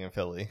not losing in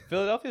Philly.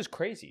 Philadelphia's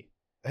crazy.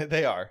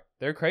 They are.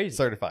 They're crazy.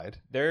 Certified.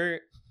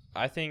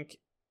 I think,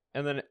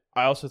 and then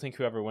I also think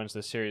whoever wins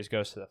this series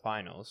goes to the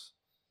finals.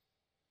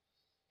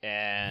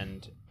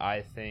 And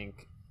I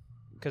think,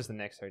 because the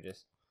Knicks are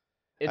just...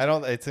 It's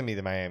going to be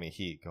the Miami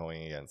Heat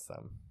going against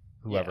them.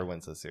 Whoever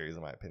wins this series,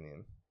 in my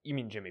opinion. You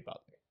mean Jimmy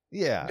Butler?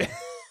 Yeah.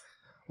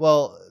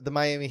 Well, the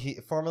Miami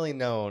Heat, formerly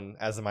known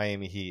as the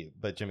Miami Heat,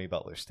 but Jimmy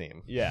Butler's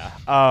team. Yeah.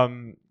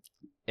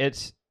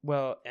 It's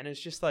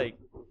just like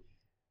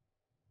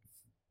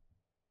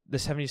the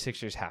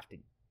 76ers have to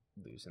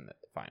lose in the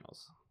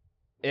finals.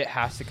 It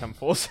has to come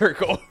full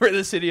circle for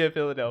the city of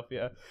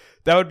Philadelphia.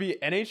 That would be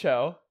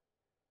NHL.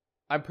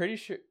 I'm pretty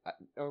sure,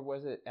 or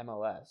was it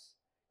MLS?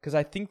 Because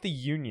I think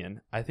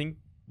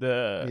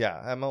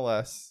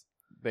MLS.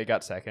 They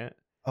got second.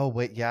 Oh,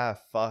 wait, yeah,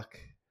 fuck.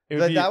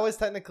 That was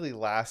technically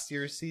last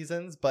year's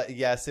seasons, but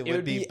yes, it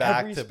would be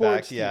back to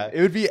back. Team. Yeah, it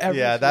would be every.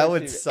 Yeah, that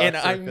would suck for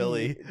and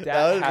Philly.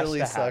 That would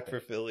really suck for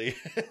Philly.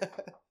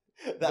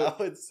 That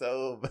would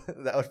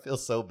feel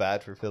so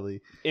bad for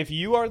Philly. If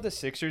you are the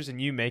Sixers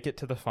and you make it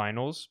to the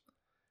finals,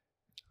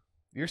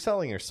 you're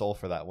selling your soul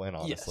for that win.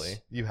 Honestly,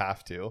 yes. You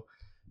have to.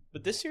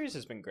 But this series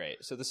has been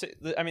great. So the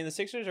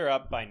Sixers are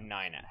up by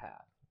 9 at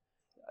half.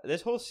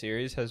 This whole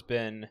series has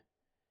been.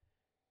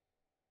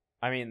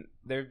 I mean,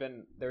 there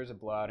was a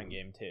blowout in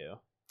game 2.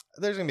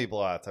 There's gonna be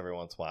blowouts every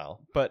once in a while,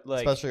 but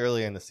like especially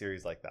early in the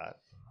series like that.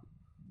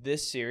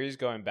 This series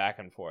going back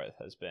and forth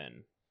has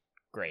been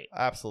great.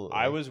 Absolutely.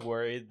 I was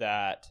worried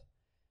that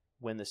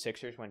when the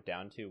Sixers went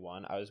down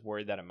 2-1, I was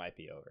worried that it might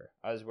be over.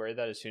 I was worried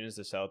that as soon as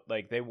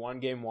they won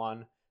game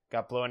 1,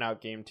 got blown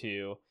out game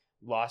 2,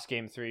 lost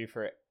game 3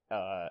 for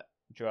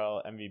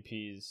Joel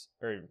Embiid's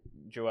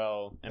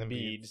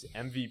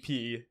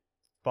MVP.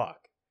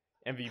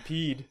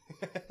 MVP'd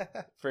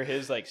for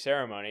his like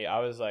ceremony.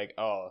 I was like,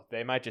 oh,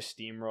 they might just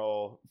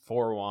steamroll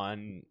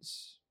 4-1,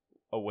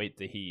 await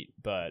the Heat.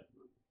 But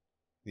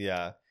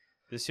yeah,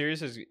 the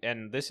series is,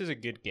 and this is a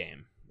good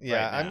game.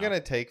 Yeah, right I'm gonna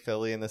take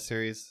Philly in this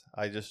series.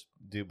 I just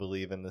do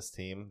believe in this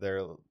team.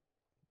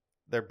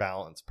 They're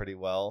balanced pretty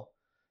well.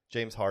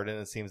 James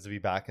Harden seems to be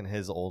back in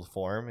his old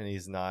form, and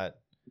he's not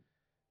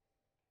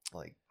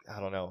like, I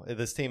don't know.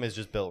 This team is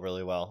just built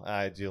really well.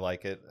 I do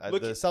like it. The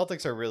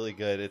Celtics are really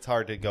good. It's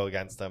hard to go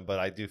against them, but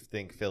I do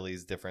think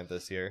Philly's different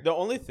this year. The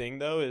only thing,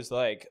 though, is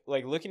like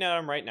looking at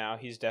him right now,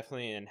 he's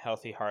definitely in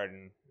healthy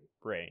Harden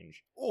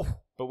range. Oh,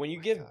 but when you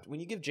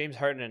give James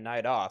Harden a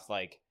night off,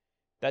 like,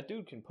 that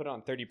dude can put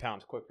on 30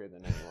 pounds quicker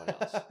than anyone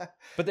else.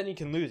 But then he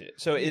can lose it.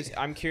 So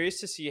I'm curious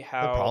to see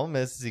how... The problem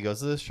is he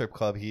goes to the strip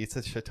club, he eats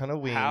a shit ton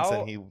of wings,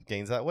 and he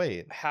gains that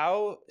weight.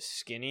 How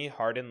skinny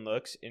Harden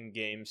looks in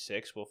Game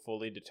 6 will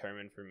fully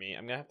determine for me.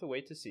 I'm going to have to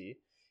wait to see.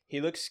 He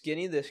looks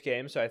skinny this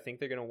game, so I think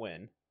they're going to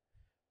win.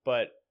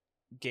 But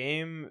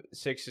Game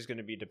 6 is going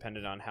to be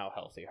dependent on how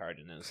healthy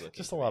Harden is looking.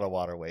 Just a lot of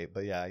water weight,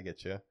 but yeah, I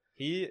get you.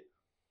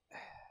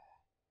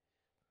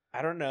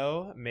 I don't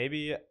know,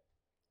 maybe...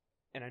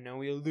 And I know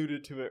we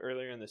alluded to it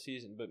earlier in the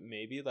season, but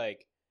maybe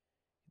like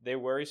they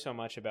worry so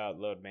much about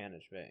load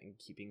management and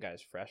keeping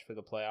guys fresh for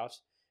the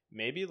playoffs.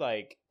 Maybe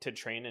like to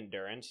train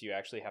endurance, you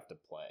actually have to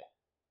play.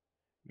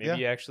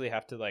 Maybe you actually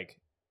have to like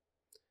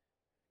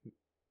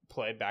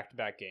play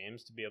back-to-back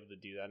games to be able to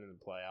do that in the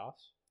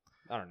playoffs.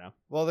 I don't know.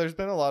 Well, there's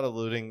been a lot of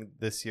alluding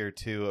this year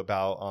too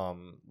about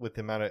with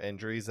the amount of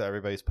injuries that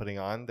everybody's putting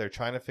on. They're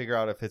trying to figure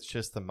out if it's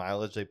just the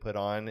mileage they put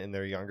on in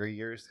their younger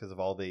years because of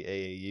all the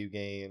AAU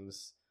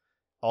games.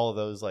 All of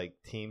those like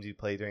teams you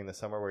play during the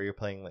summer where you're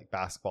playing like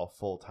basketball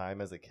full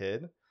time as a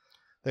kid.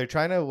 They're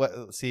trying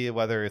to see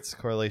whether it's a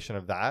correlation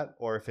of that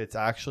or if it's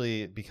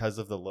actually because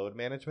of the load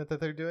management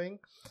that they're doing,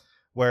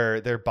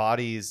 where their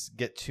bodies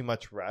get too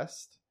much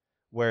rest,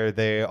 where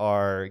they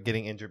are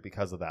getting injured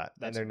because of that.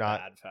 That's and they're not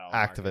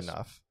active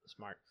enough.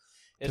 Smart.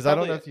 Because I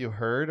don't know if you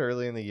heard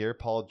early in the year,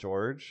 Paul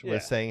George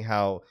was saying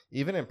how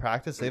even in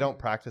practice, they don't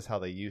practice how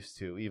they used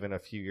to even a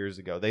few years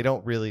ago. They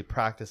don't really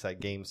practice at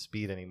game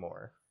speed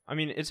anymore. I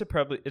mean, it's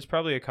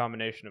probably a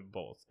combination of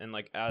both. And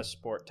like as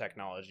sport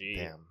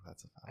technology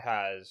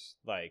has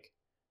like,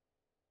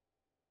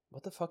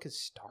 what the fuck is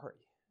Starry?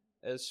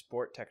 As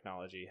sport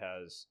technology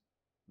has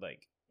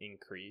like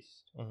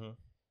increased,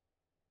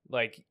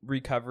 like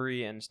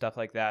recovery and stuff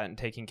like that, and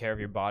taking care of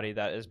your body,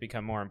 that has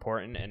become more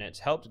important, and it's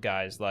helped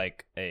guys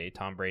like a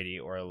Tom Brady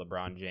or a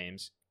LeBron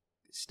James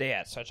stay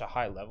at such a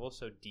high level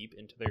so deep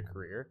into their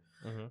career.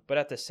 But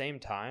at the same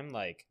time,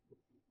 like,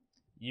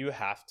 you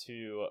have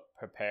to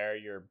prepare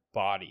your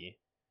body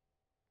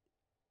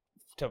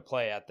to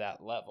play at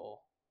that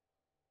level,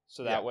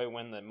 so that way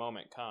when the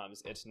moment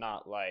comes, it's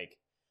not like,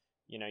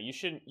 you know, you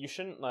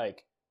shouldn't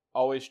like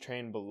always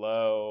train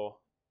below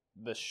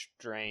the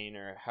strain,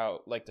 or how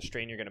like the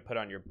strain you're going to put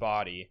on your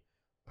body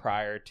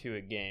prior to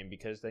a game,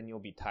 because then you'll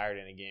be tired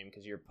in a game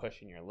because you're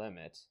pushing your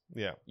limits.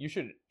 You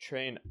should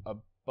train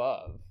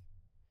above,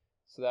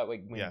 so that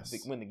way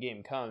when the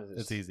game comes,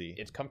 it's easy,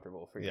 it's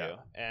comfortable for you.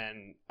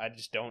 And I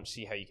just don't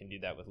see how you can do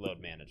that with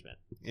load management.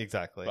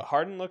 Exactly. But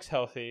Harden looks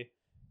healthy.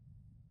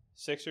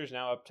 Sixers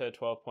now up to a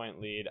 12-point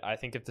lead. I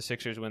think if the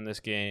Sixers win this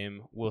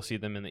game, we'll see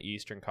them in the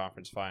Eastern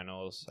Conference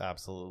Finals.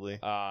 Absolutely.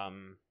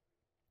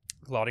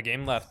 A lot of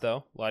game left,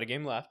 though. A lot of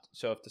game left.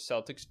 So if the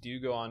Celtics do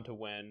go on to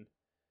win,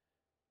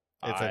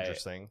 it's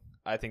interesting.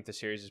 I think the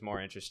series is more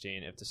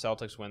interesting. If the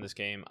Celtics win this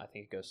game, I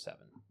think it goes 7.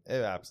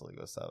 It absolutely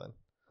goes 7.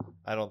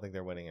 I don't think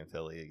they're winning in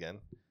Philly again.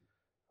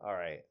 All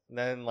right. And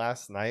then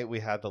last night we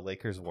had the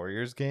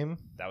Lakers-Warriors game.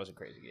 That was a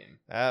crazy game.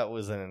 That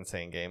was an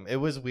insane game. It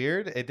was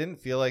weird. It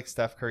didn't feel like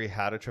Steph Curry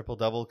had a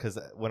triple-double, because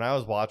when I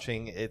was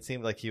watching, it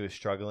seemed like he was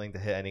struggling to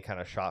hit any kind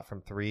of shot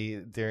from three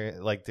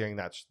during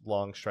that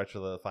long stretch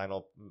of the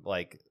final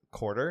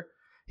quarter.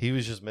 He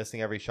was just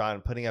missing every shot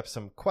and putting up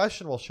some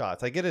questionable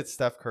shots. I get it's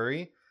Steph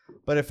Curry,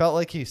 but it felt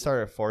like he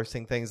started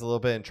forcing things a little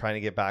bit and trying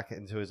to get back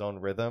into his own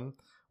rhythm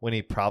when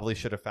he probably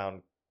should have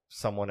found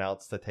someone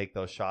else to take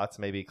those shots,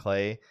 maybe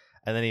Clay.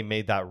 And then he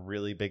made that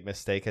really big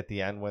mistake at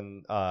the end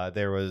when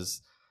there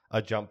was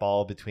a jump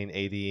ball between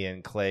AD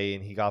and Clay,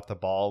 and he got the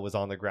ball, was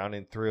on the ground,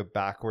 and threw it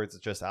backwards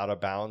just out of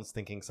bounds,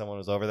 thinking someone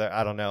was over there.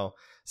 I don't know.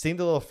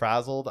 Seemed a little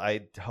frazzled.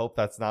 I hope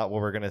that's not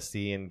what we're going to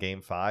see in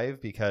Game 5,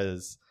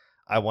 because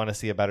I want to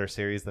see a better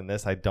series than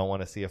this. I don't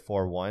want to see a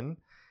 4-1.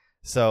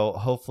 So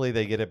hopefully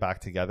they get it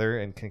back together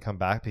and can come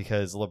back,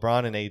 because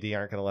LeBron and AD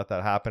aren't going to let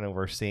that happen. And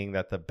we're seeing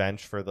that the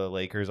bench for the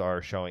Lakers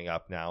are showing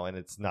up now, and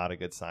it's not a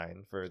good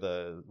sign for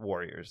the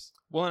Warriors.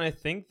 Well, and I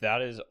think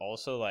that is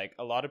also like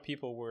a lot of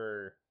people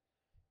were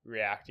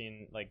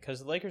reacting, like,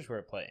 because the Lakers were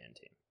a play-in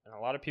team, and a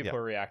lot of people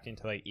were reacting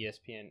to like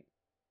ESPN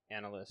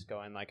analysts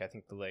going like, I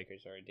think the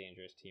Lakers are a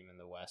dangerous team in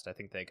the West. I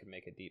think they could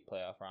make a deep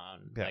playoff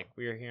run. Like,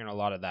 we were hearing a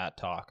lot of that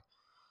talk.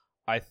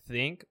 I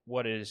think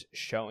what is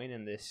showing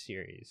in this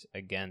series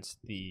against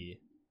the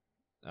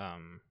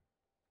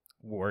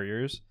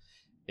Warriors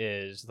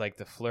is like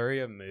the flurry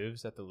of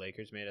moves that the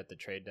Lakers made at the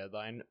trade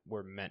deadline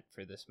were meant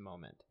for this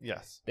moment.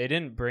 Yes. They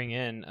didn't bring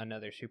in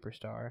another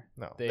superstar.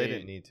 No, they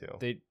didn't need to.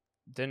 They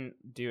didn't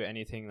do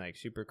anything like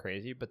super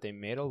crazy, but they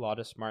made a lot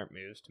of smart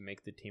moves to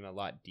make the team a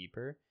lot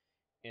deeper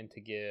and to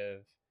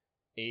give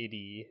AD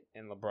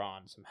and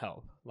LeBron some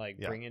help. Like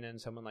bringing in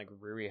someone like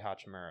Rui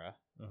Hachimura.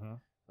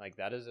 Like,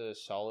 that is a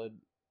solid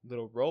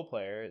little role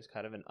player. It's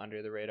kind of an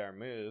under-the-radar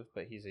move,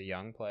 but he's a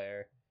young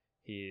player.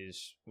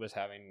 Was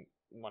having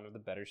one of the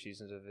better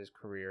seasons of his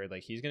career.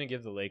 Like, he's going to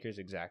give the Lakers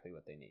exactly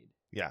what they need.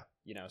 Yeah.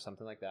 You know,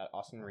 something like that.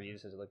 Austin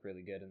Reeves has looked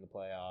really good in the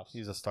playoffs.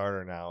 He's a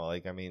starter now.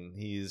 Like, I mean,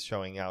 he's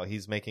showing out.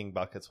 He's making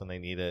buckets when they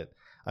need it.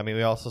 I mean,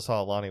 we also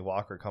saw Lonnie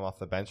Walker come off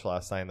the bench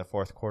last night in the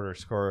fourth quarter,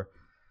 score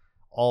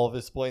all of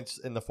his points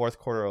in the fourth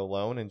quarter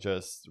alone, and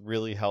just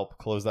really help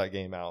close that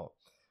game out.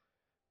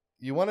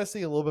 You want to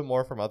see a little bit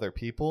more from other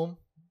people,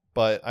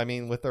 but I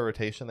mean, with the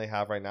rotation they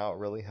have right now, it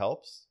really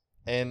helps.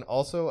 And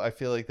also, I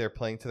feel like they're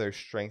playing to their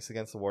strengths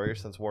against the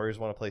Warriors, since Warriors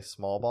want to play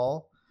small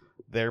ball.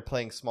 They're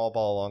playing small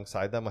ball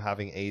alongside them,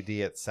 having AD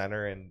at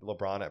center and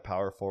LeBron at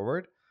power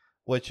forward,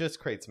 which just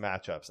creates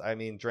matchups. I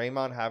mean,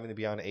 Draymond having to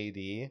be on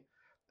AD,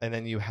 and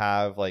then you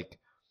have like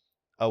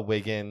a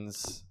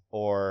Wiggins,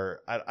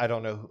 or I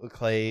don't know,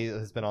 Clay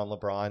has been on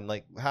LeBron.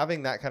 Like,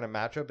 having that kind of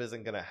matchup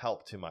isn't going to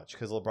help too much,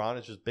 because LeBron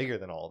is just bigger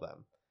than all of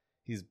them.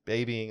 He's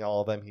babying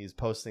all of them. He's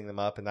posting them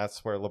up, and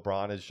that's where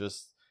LeBron is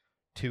just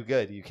too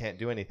good. You can't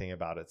do anything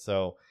about it.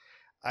 So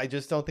I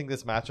just don't think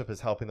this matchup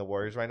is helping the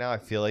Warriors right now. I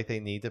feel like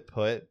they need to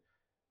put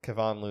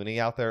Kevon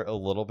Looney out there a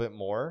little bit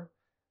more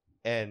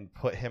and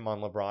put him on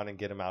LeBron and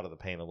get him out of the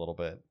paint a little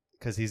bit,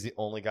 because he's the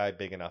only guy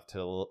big enough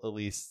to at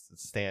least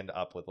stand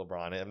up with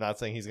LeBron. I'm not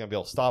saying he's going to be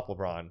able to stop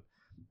LeBron,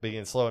 but you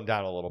can slow him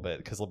down a little bit,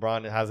 because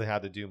LeBron hasn't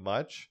had to do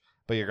much,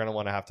 but you're going to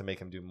want to have to make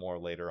him do more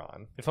later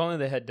on. If only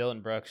they had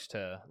Dylan Brooks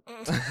to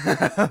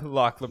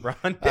lock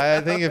LeBron down.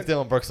 I think if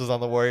Dylan Brooks was on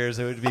the Warriors,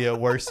 it would be a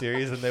worse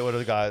series, and they would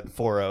have got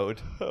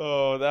 4-0'd.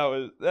 Oh,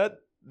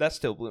 that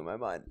still blew my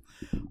mind.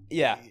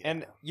 Yeah,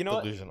 and you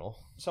know delusional.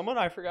 Someone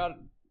I forgot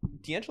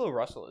D'Angelo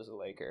Russell is a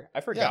Laker.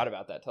 I forgot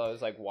about that till I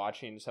was like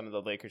watching some of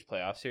the Lakers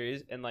playoff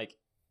series, and like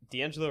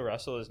D'Angelo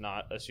Russell is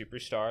not a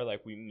superstar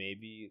like we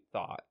maybe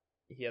thought.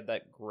 He had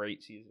that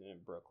great season in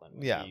Brooklyn.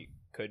 Yeah. He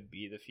could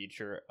be the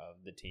future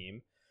of the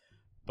team.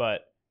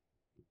 But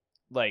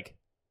like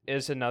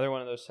it's another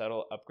one of those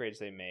subtle upgrades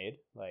they made.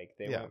 Like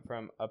they went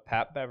from a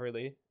Pat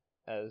Beverly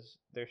as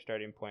their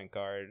starting point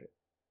guard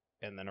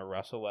and then a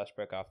Russell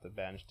Westbrook off the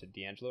bench to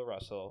D'Angelo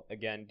Russell.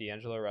 Again,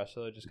 D'Angelo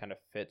Russell just kind of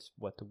fits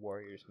what the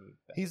Warriors need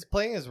better. He's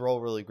playing his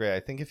role really great.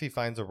 I think if he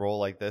finds a role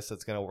like this,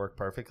 it's going to work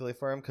perfectly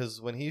for him,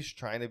 because when he's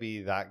trying to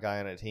be that guy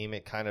on a team,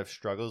 it kind of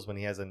struggles when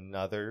he has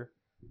another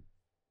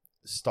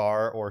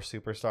star or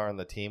superstar on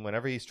the team.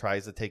 Whenever he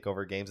tries to take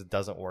over games, it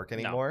doesn't work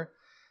anymore. No.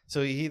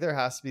 So he either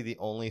has to be the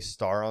only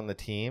star on the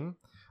team,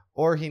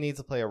 or he needs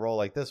to play a role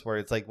like this where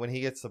it's like when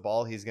he gets the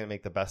ball, he's going to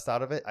make the best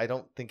out of it. I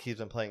don't think he's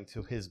been playing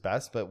to his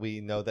best, but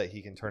we know that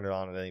he can turn it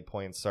on at any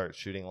point and start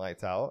shooting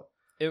lights out.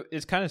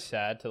 It's kind of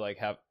sad to like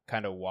have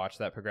kind of watch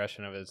that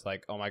progression of it's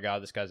like, oh my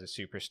God, this guy's a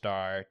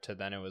superstar, to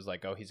then it was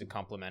like, oh, he's a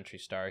complimentary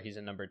star. He's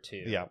a number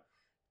 2. Yeah.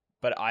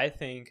 But I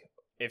think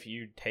if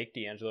you take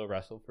D'Angelo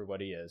Russell for what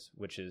he is,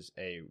 which is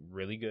a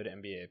really good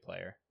NBA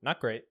player, not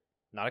great,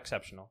 not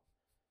exceptional,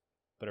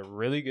 but a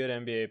really good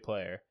NBA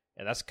player,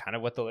 and that's kind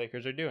of what the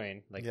Lakers are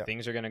doing. Like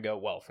things are going to go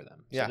well for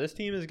them. So this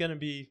team is going to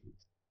be,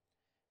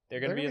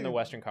 they're going to be in the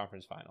Western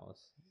Conference Finals.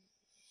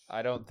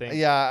 I don't think.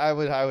 Yeah, I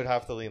would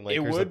have to lean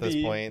Lakers at this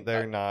point.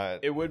 They're not.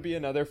 It would be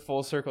another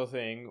full circle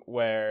thing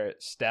where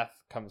Steph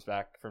comes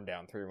back from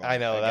down 3-1. I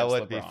know, that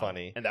would LeBron, be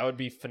funny. And that would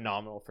be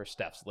phenomenal for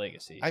Steph's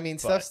legacy. I mean,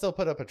 Steph still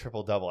put up a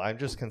triple-double. I'm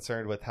just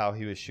concerned with how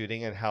he was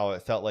shooting and how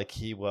it felt like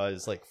he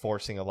was like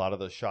forcing a lot of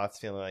those shots,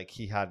 feeling like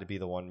he had to be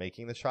the one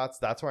making the shots.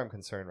 That's where I'm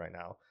concerned right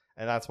now.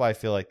 And that's why I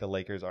feel like the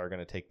Lakers are going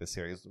to take this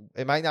series.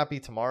 It might not be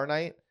tomorrow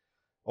night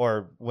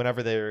or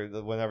whenever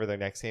their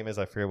next game is.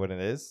 I forget what it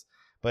is.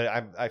 But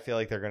I feel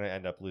like they're going to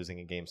end up losing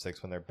in Game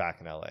 6 when they're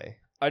back in LA.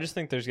 I just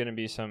think there's going to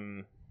be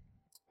some...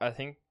 I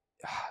think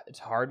it's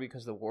hard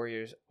because the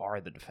Warriors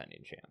are the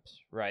defending champs,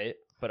 right?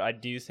 But I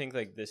do think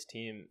like this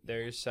team,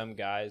 there's some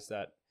guys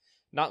that...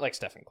 Not like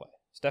Steph and Clay.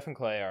 Steph and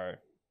Clay are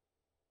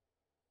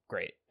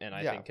great, and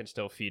I think can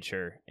still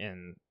feature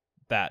in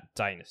that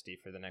dynasty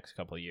for the next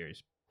couple of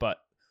years. But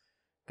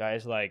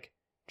guys like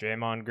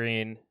Draymond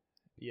Green,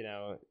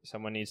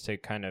 someone needs to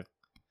kind of...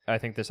 I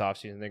think this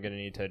offseason they're going to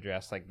need to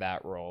address like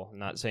that role. I'm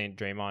not saying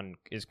Draymond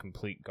is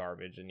complete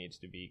garbage and needs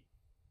to be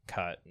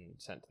cut and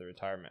sent to the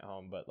retirement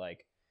home, but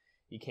like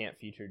you can't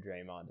feature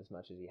Draymond as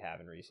much as you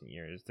have in recent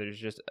years. There's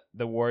just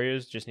the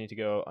Warriors just need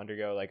to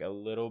undergo like a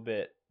little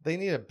bit. They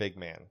need a big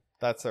man.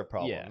 That's their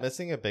problem. Yeah.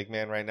 Missing a big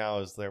man right now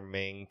is their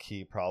main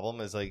key problem.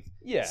 Is like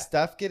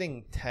Steph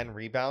getting 10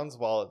 rebounds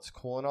while it's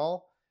cool and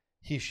all.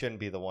 He shouldn't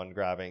be the one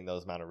grabbing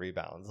those amount of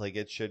rebounds. Like,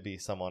 it should be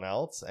someone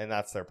else, and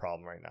that's their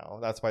problem right now.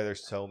 That's why they're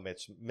so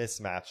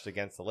mismatched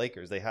against the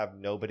Lakers. They have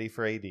nobody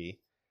for AD.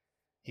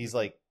 He's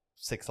like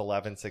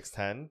 6'11",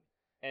 6'10".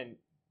 And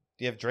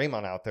you have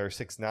Draymond out there,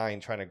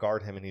 6'9", trying to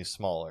guard him, and he's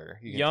smaller.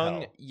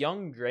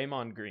 Young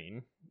Draymond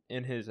Green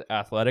in his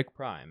athletic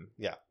prime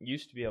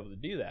used to be able to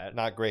do that.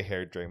 Not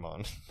gray-haired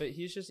Draymond. But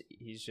he's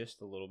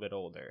just a little bit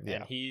older. Yeah.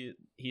 And he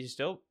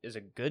still is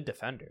a good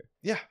defender.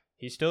 Yeah.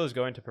 He still is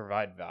going to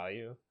provide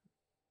value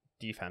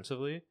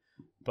defensively,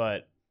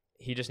 but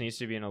he just needs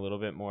to be in a little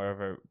bit more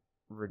of a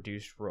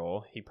reduced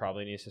role. He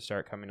probably needs to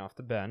start coming off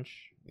the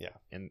bench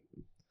in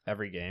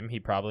every game. He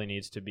probably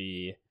needs to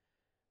be,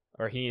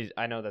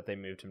 I know that they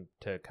moved him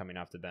to coming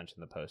off the bench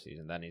in the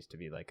postseason. That needs to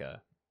be like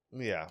a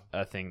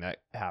thing that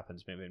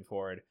happens moving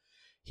forward.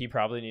 He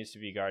probably needs to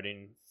be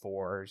guarding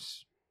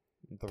 4s,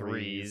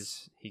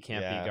 3s. He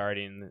can't be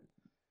guarding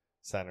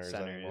centers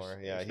anymore.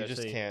 Yeah, he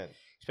just can't.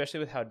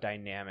 Especially with how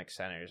dynamic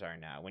centers are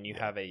now. When you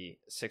have a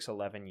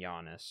 6'11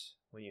 Giannis,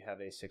 when you have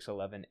a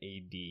 6'11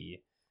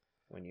 AD,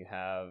 when you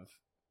have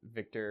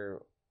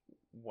Victor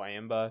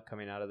Wembanyama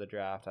coming out of the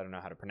draft. I don't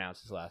know how to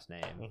pronounce his last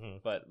name,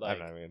 but like, I'm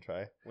not even going to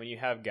try. When you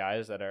have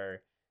guys that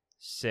are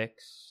 6'10",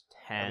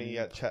 I mean, you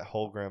got Chet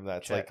Holmgren,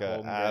 that's like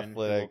an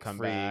athletic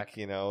freak, back.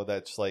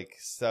 That's like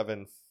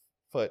 7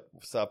 foot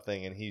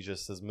something, and he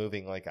just is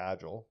moving like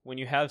agile. When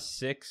you have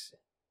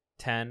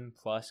 6'10"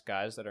 plus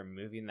guys that are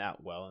moving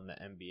that well in the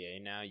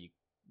NBA now,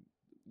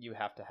 you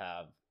have to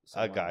have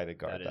a guy to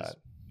guard that. Is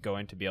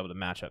going to be able to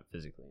match up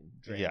physically.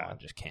 Draymond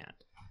just can't.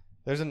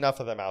 There's enough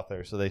of them out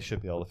there, so they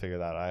should be able to figure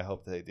that out. I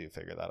hope they do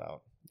figure that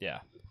out. Yeah.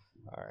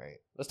 All right.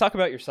 Let's talk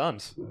about your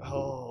Suns.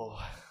 Oh,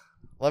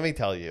 let me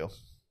tell you.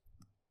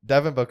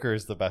 Devin Booker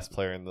is the best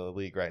player in the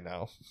league right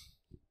now.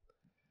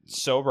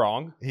 So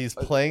wrong. He's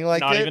playing like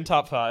Not it. even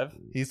top 5.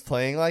 He's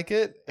playing like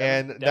it,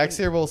 and next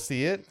year we'll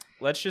see it.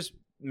 Let's just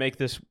make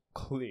this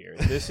clear.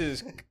 This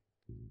is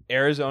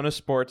Arizona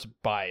sports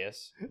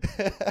bias,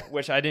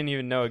 which I didn't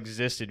even know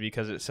existed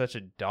because it's such a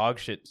dog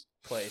shit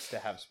place to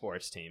have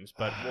sports teams.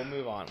 But we'll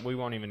move on. We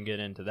won't even get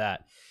into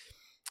that.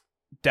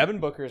 Devin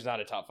Booker is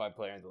not a top 5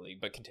 player in the league,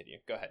 but continue.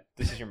 Go ahead.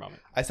 This is your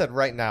moment. I said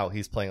right now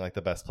he's playing like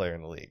the best player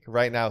in the league.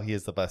 Right now he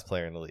is the best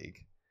player in the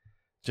league.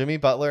 Jimmy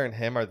Butler and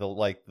him are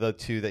the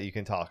two that you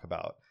can talk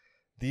about.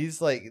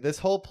 this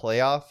whole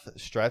playoff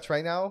stretch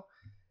right now,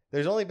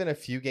 there's only been a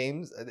few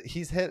games.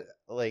 He's hit,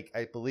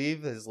 I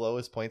believe his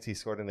lowest points he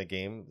scored in a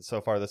game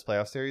so far this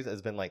playoff series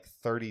has been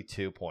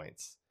 32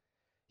 points.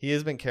 He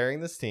has been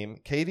carrying this team.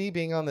 KD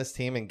being on this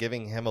team and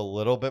giving him a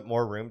little bit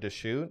more room to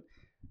shoot,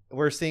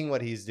 we're seeing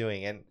what he's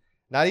doing. And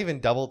not even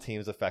double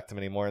teams affect him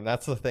anymore. And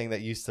that's the thing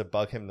that used to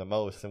bug him the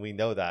most. And we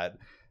know that.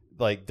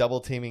 Double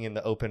teaming in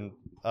the open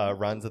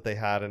runs that they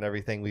had and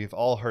everything. We've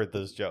all heard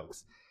those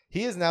jokes.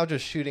 He is now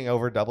just shooting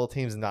over double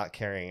teams, not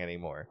carrying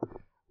anymore.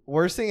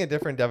 We're seeing a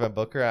different Devin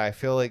Booker. I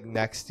feel like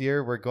next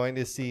year we're going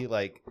to see,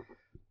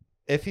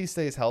 if he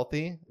stays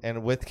healthy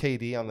and with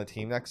KD on the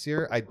team next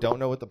year, I don't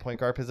know what the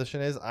point guard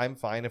position is. I'm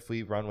fine if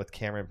we run with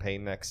Cameron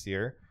Payne next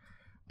year.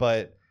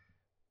 But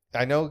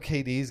I know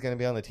KD is going to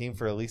be on the team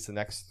for at least the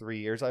next 3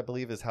 years, I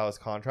believe, is how his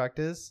contract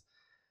is.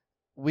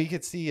 We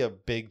could see a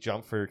big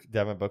jump for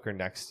Devin Booker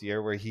next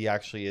year where he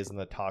actually is in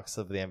the talks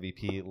of the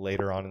MVP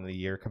later on in the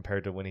year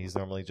compared to when he's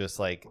normally just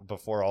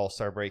before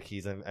All-Star break,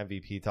 he's in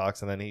MVP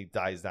talks and then he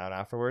dies down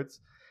afterwards.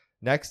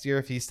 Next year,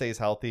 if he stays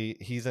healthy,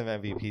 he's in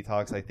MVP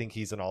talks. I think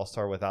he's an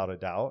all-star without a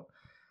doubt.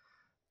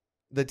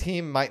 The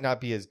team might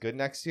not be as good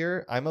next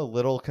year. I'm a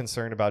little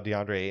concerned about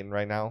DeAndre Ayton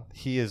right now.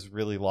 He is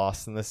really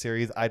lost in this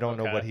series. I don't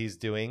know what he's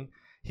doing.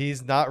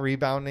 He's not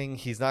rebounding.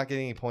 He's not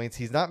getting any points.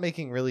 He's not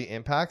making really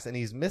impacts, and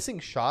he's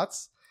missing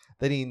shots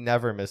that he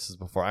never misses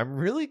before. I'm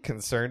really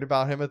concerned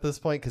about him at this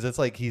point because it's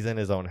he's in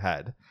his own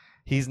head.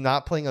 He's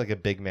not playing like a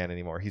big man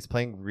anymore. He's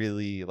playing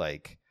really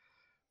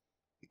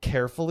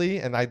carefully,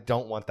 and I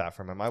don't want that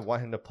from him. I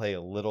want him to play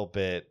a little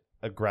bit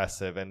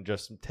aggressive and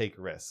just take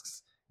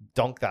risks.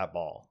 Dunk that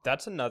ball.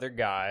 That's another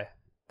guy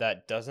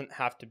that doesn't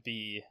have to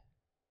be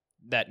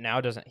that now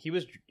doesn't. He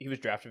was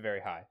drafted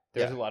very high.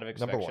 There's a lot of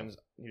expectations.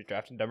 He was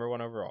drafted number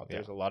 1 overall.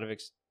 There's a lot of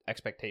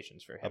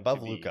expectations for him above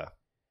to be Luka,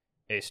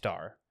 a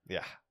star.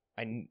 Yeah,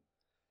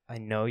 I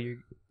know you're.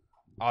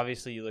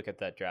 Obviously, you look at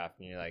that draft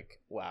and you're like,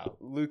 wow,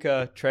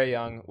 Luka, Trae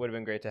Young would have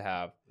been great to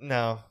have.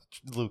 No,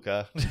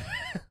 Luka.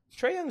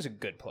 Trae Young's a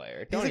good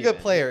player. He's a good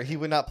player. He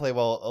would not play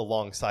well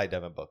alongside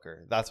Devin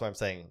Booker. That's why I'm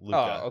saying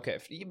Luka. Oh, okay.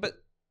 But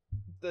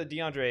the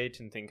DeAndre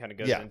Ayton thing kind of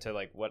goes into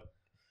what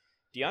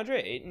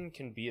DeAndre Ayton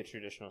can be a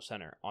traditional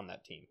center on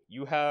that team.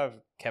 You have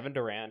Kevin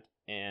Durant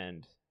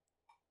and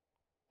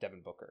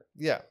Devin Booker.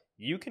 Yeah.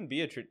 You can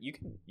be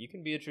you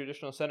can be a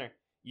traditional center.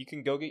 You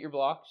can go get your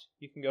blocks.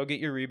 You can go get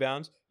your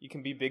rebounds. You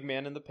can be big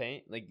man in the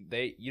paint.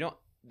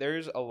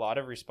 There's a lot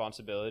of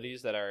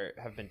responsibilities that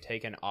have been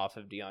taken off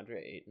of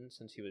DeAndre Ayton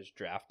since he was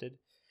drafted,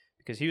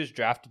 because he was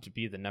drafted to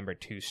be the number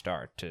 2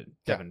 star to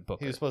Devin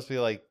Booker. He was supposed to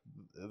be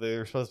they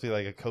were supposed to be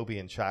like a Kobe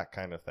and Shaq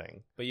kind of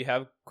thing. But you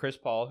have Chris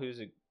Paul, who's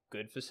a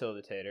good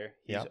facilitator.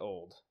 He's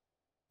old.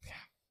 Yeah,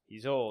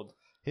 he's old.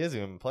 He hasn't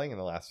even been playing in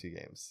the last few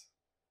games.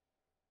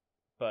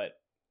 But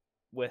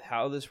with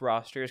how this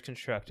roster is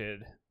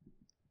constructed,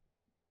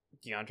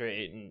 DeAndre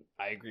Ayton,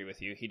 I agree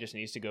with you. He just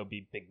needs to go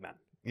be big man.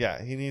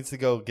 Yeah, he needs to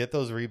go get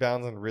those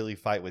rebounds and really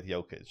fight with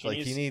Jokic.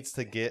 He needs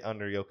to get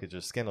under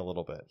Jokic's skin a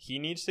little bit. He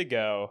needs to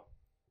go,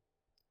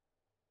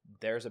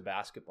 there's a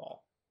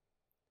basketball.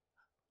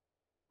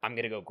 I'm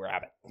going to go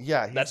grab it.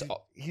 Yeah,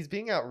 he's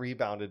being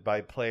out-rebounded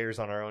by players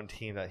on our own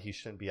team that he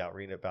shouldn't be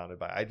out-rebounded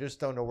by. I just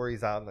don't know where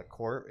he's out on the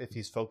court, if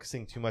he's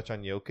focusing too much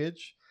on Jokic.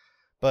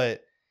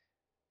 But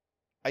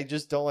I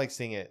just don't like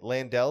seeing it.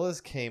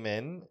 Landelas came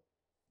in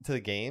to the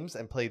games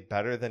and played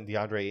better than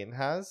DeAndre Ayton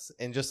has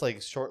in just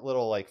short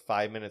little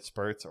 5-minute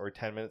spurts or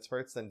 10-minute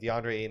spurts than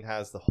DeAndre Ayton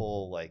has the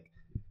whole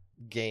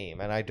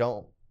game, and I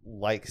don't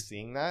like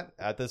seeing that.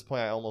 At this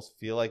point, I almost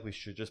feel like we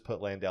should just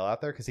put Landale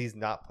out there because he's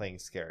not playing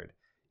scared.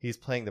 He's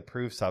playing to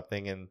prove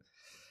something, and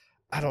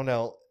I don't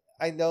know.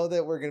 I know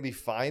that we're going to be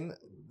fine.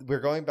 We're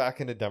going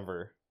back into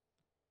Denver,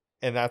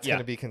 and that's going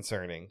to be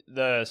concerning.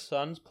 The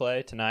Suns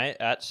play tonight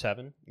at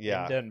 7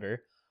 in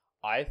Denver.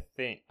 I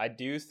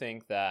do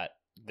think that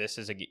this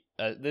is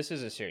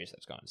a series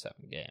that's going 7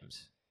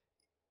 games.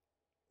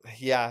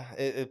 Yeah,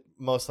 it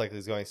most likely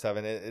is going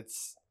 7.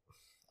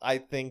 I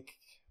think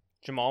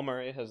Jamal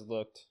Murray has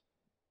looked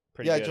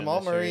pretty good. Yeah,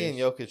 Jamal Murray and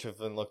Jokic have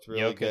looked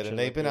really good, and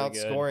they've been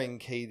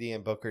outscoring KD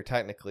and Booker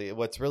technically.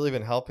 What's really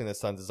been helping the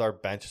Suns is our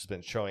bench has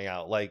been showing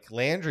out.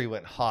 Landry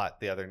went hot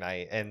the other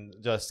night and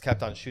just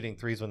kept on shooting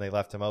threes when they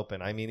left him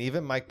open. I mean,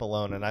 even Mike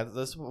Malone, and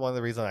this is one of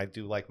the reasons I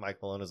do like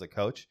Mike Malone as a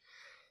coach.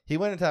 He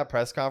went into that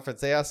press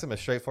conference. They asked him a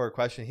straightforward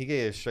question. He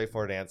gave a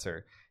straightforward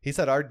answer. He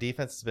said, our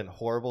defense has been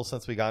horrible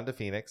since we got into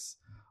Phoenix.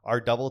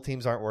 Our double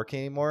teams aren't working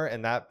anymore.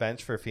 And that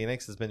bench for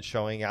Phoenix has been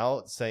showing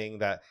out, saying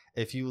that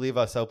if you leave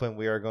us open,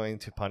 we are going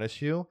to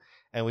punish you.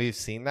 And we've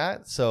seen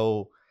that.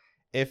 So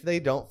if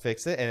they don't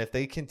fix it, and if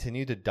they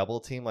continue to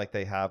double team like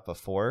they have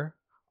before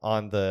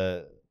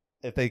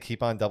if they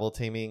keep on double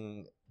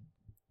teaming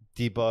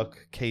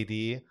D-Book,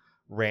 KD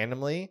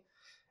randomly,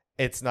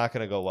 it's not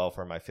going to go well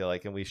for him, I feel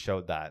like. And we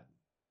showed that.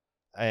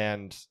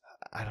 And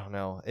I don't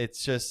know.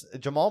 It's just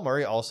Jamal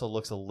Murray also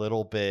looks a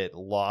little bit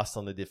lost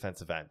on the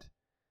defensive end.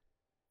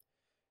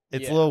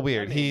 It's a little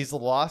weird. He's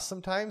lost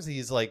sometimes.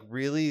 He's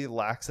really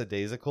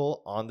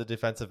lackadaisical on the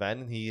defensive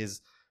end, and he is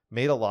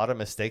made a lot of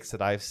mistakes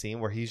that I've seen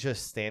where he's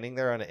just standing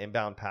there on an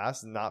inbound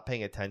pass, not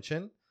paying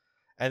attention.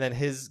 And then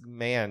his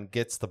man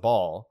gets the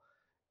ball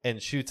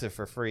and shoots it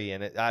for free.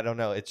 And I don't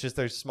know. It's just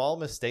there's small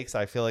mistakes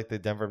I feel like the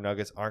Denver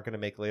Nuggets aren't going to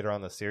make later on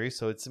in the series.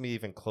 So it's going to be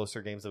even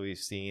closer games that we've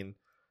seen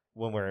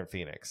when we're in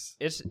Phoenix.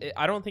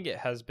 I don't think it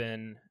has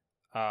been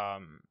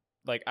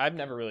like I've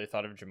never really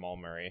thought of Jamal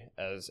Murray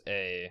as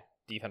a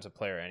defensive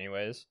player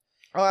anyways.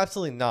 Oh,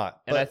 absolutely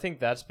not. And I think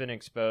that's been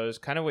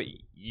exposed. Kind of what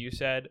you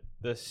said.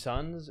 The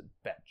Suns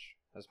bench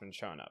has been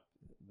showing up.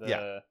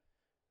 The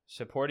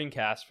supporting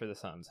cast for the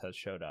Suns has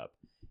showed up.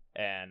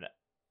 And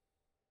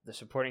the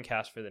supporting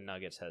cast for the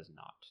Nuggets has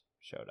not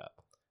showed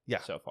up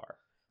so far.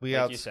 We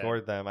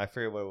outscored them. I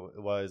forget what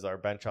it was. Our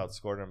bench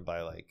outscored them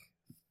by like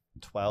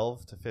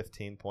 12 to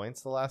 15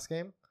 points the last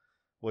game,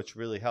 which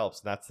really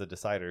helps. And that's the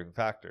deciding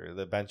factor.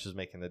 The bench is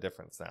making the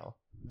difference now.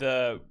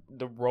 The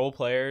role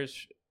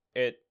players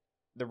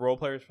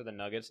for the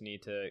Nuggets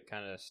need to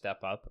kind of step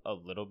up a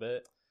little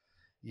bit.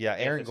 Yeah,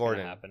 Aaron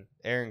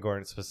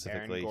Gordon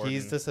specifically.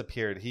 He's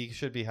disappeared. He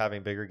should be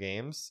having bigger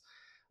games.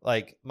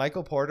 Like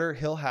Michael Porter,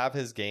 he'll have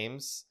his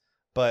games,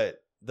 but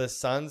the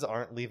Suns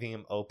aren't leaving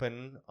him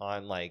open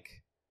on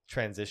like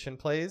transition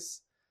plays.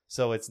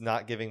 So it's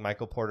not giving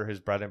Michael Porter his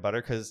bread and butter,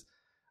 because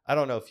I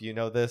don't know if you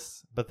know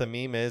this, but the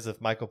meme is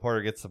if Michael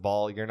Porter gets the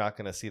ball, you're not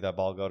going to see that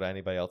ball go to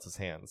anybody else's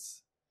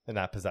hands in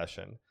that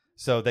possession.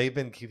 So they've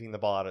been keeping the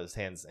ball out of his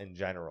hands in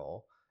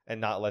general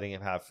and not letting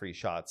him have free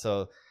shots.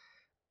 So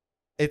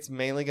it's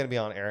mainly going to be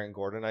on Aaron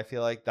Gordon. I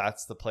feel like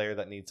that's the player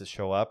that needs to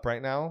show up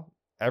right now.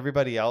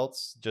 Everybody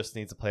else just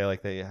needs to play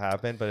like they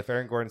have been. But if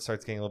Aaron Gordon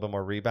starts getting a little bit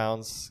more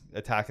rebounds,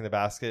 attacking the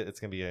basket, it's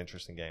going to be an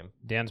interesting game.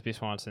 Dansby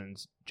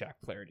Swanson's Jack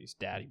Flaherty's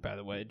daddy, by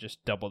the way,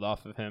 just doubled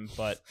off of him.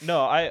 But no,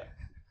 I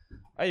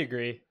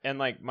agree. And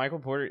like Michael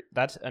Porter,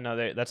 that's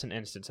an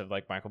instance of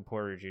like Michael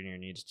Porter Jr.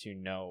 needs to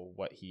know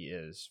what he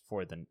is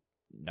for the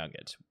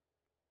Nuggets.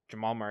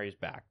 Jamal Murray's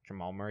back.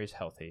 Jamal Murray's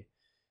healthy.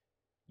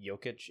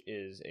 Jokic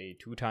is a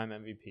 2-time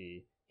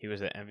MVP. He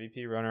was an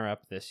MVP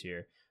runner-up this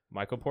year.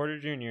 Michael Porter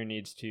Jr.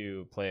 needs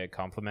to play a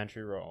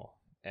complimentary role.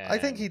 I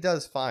think he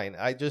does fine.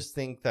 I just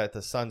think that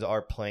the Suns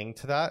are playing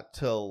to that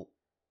to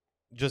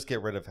just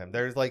get rid of him.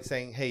 They're like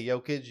saying, hey,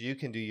 Jokic, you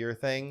can do your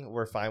thing.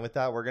 We're fine with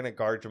that. We're going to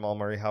guard Jamal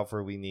Murray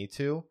however we need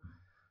to.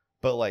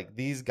 But like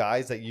these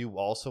guys that you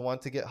also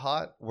want to get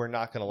hot, we're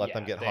not going to let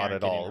them get hot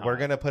at all. We're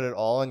going to put it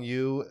all on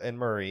you and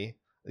Murray.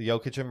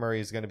 Jokic and Murray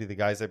is going to be the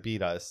guys that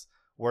beat us.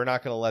 We're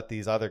not going to let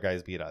these other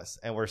guys beat us.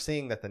 And we're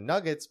seeing that the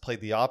Nuggets played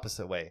the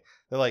opposite way.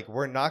 They're like,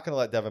 we're not going to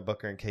let Devin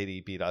Booker and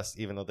KD beat us,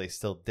 even though they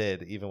still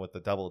did, even with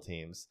the double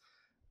teams.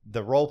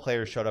 The role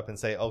players showed up and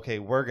say, okay,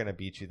 we're going to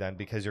beat you then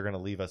because you're going to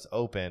leave us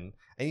open.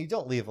 And you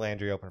don't leave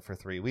Landry open for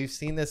three. We've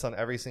seen this on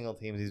every single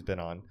team he's been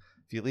on.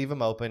 If you leave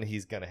him open,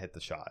 he's going to hit the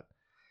shot.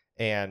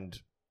 And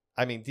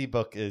I mean,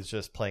 D-Book is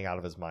just playing out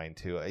of his mind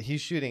too.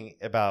 He's shooting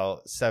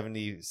about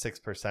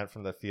 76%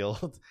 from the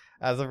field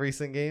as of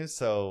recent games.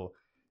 So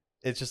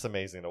it's just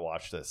amazing to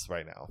watch this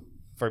right now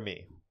for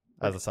me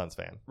as a Suns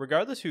fan.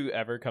 Regardless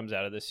whoever comes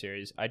out of this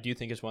series, I do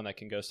think it's one that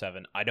can go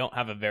 7. I don't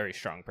have a very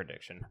strong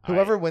prediction.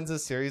 Whoever wins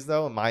this series,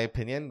 though, in my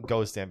opinion,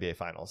 goes to NBA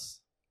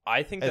Finals.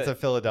 I think it's a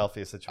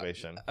Philadelphia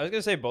situation. I was going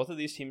to say both of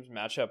these teams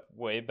match up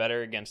way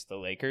better against the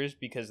Lakers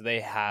because they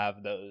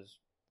have those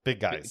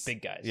big guys.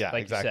 Big guys. Yeah,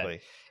 like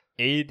exactly.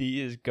 AD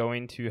is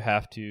going to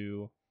have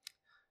to...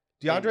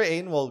 DeAndre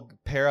Ayton will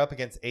pair up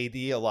against AD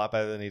a lot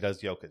better than he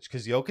does Jokic,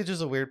 because Jokic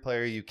is a weird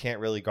player. You can't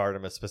really guard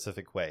him a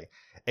specific way.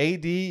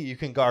 AD, you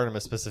can guard him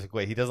a specific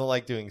way. He doesn't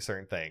like doing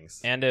certain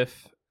things. And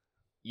if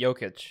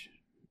Jokic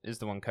is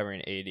the one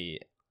covering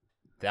AD,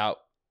 that,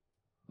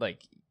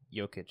 like,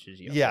 Jokic is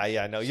Jokic.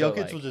 Yeah, no, so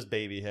Jokic will just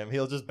baby him.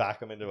 He'll just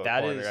back him into a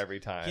corner every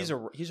time. He's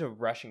a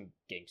Russian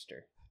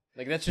gangster.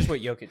 Like, that's just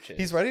what Jokic is.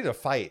 He's ready to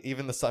fight,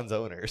 even the Suns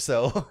owner,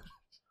 so...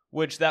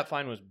 Which, that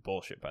fine was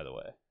bullshit, by the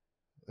way.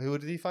 Who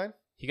did he fine?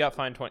 He got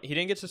fined He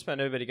didn't get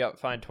suspended, but he got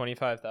fined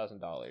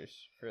 $25,000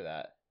 for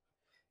that.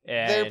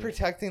 And they're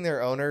protecting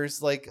their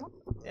owners. Like,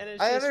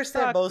 I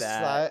understand both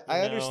sides.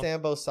 I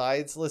understand both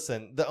sides.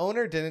 Listen, the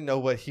owner didn't know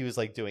what he was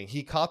like doing.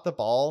 He caught the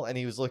ball and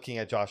he was looking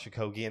at Josh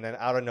Okogie, and then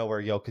out of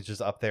nowhere, Jokic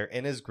is up there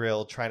in his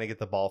grill trying to get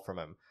the ball from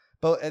him.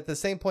 But at the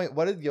same point,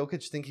 what did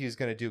Jokic think he was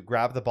going to do?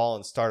 Grab the ball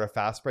and start a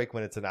fast break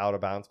when it's an out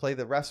of bounds play?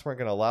 The refs weren't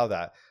going to allow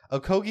that.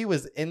 Okogie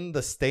was in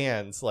the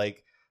stands,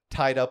 like,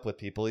 tied up with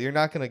people. You're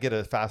not going to get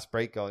a fast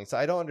break going. So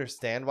I don't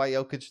understand why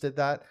Jokic did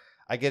that.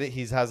 I get it.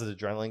 He has his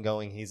adrenaline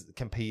going. He's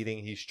competing.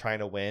 He's trying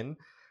to win.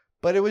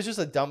 But it was just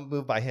a dumb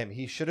move by him.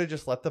 He should have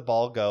just let the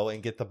ball go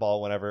and get the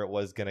ball whenever it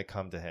was going to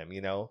come to him.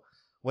 You know,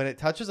 when it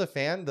touches a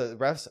fan, the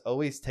refs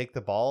always take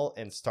the ball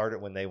and start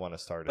it when they want to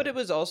start it. But it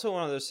was also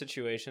one of those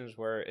situations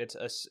where it's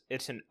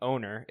an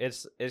owner.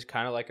 It's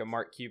kind of like a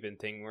Mark Cuban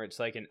thing where it's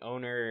like an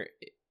owner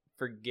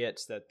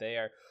forgets that they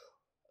are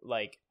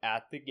like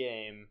at the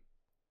game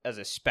as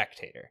a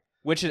spectator.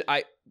 Which is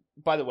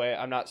by the way,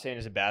 I'm not saying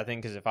it's a bad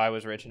thing, because if I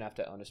was rich enough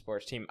to own a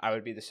sports team, I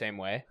would be the same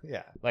way.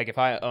 Yeah. Like if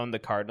I owned the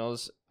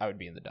Cardinals, I would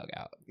be in the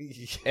dugout.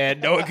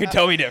 And no one could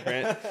tell me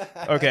different.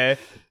 Okay.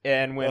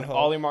 And when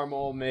Ollie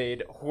Marmol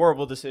made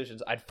horrible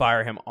decisions, I'd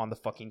fire him on the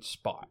fucking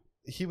spot.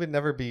 He would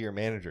never be your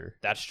manager.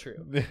 That's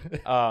true.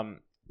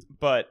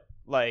 But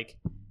like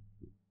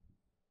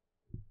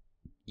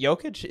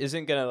Jokic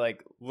isn't gonna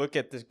like look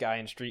at this guy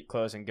in street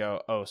clothes and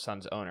go, "Oh,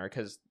 Suns owner,"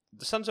 because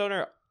the Suns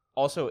owner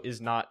also is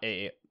not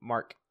a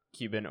Mark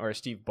Cuban or a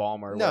Steve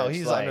Ballmer. No,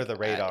 he's like, under the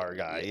radar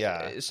guy.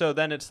 Yeah. So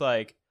then it's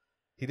like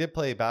he did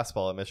play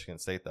basketball at Michigan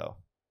State though.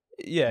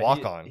 Yeah,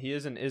 walk on. He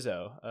is an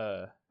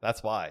Izzo.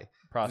 That's why.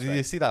 Prospect. Did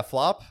you see that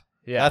flop?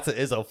 Yeah, that's an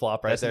Izzo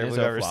flop right there. We've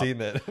ever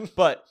seen it.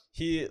 But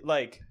he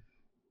like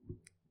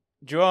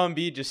Joel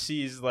Embiid just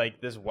sees like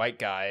this white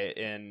guy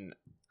in.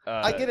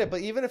 I get it,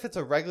 but even if it's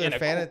a regular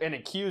fan in a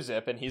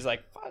Q-zip, and he's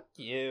like, "Fuck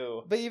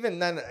you." But even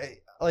then,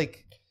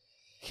 like,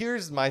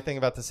 here's my thing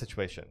about the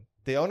situation: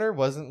 the owner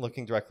wasn't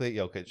looking directly at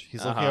Jokic;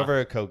 he's looking over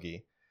at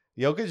Kogi.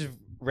 Jokic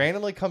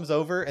randomly comes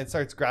over and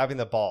starts grabbing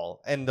the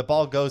ball, and the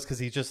ball goes because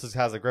he just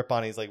has a grip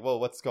on it. He's like, "Whoa,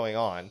 what's going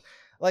on?"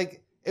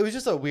 Like, it was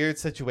just a weird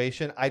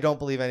situation. I don't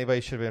believe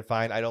anybody should have been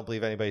fined. I don't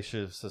believe anybody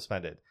should have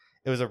suspended.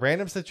 It was a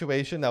random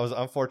situation that was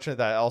unfortunate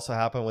that also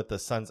happened with the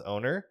Suns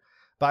owner.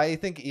 But I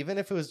think even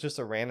if it was just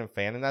a random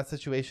fan in that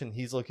situation,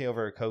 he's looking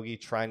over at Kogi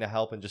trying to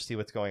help and just see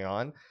what's going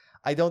on.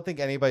 I don't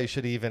think anybody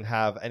should even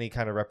have any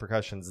kind of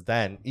repercussions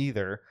then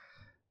either.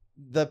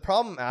 The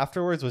problem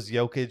afterwards was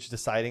Jokic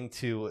deciding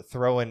to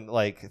throw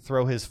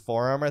his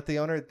forearm at the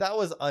owner. That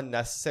was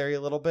unnecessary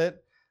a little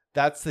bit.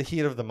 That's the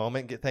heat of the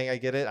moment thing. I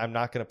get it. I'm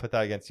not going to put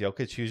that against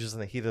Jokic. He was just in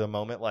the heat of the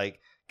moment.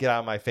 Like, get out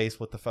of my face.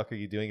 What the fuck are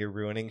you doing? You're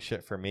ruining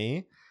shit for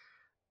me.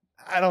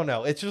 I don't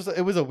know. It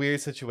was a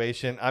weird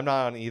situation. I'm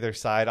not on either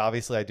side.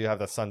 Obviously, I do have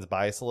the Suns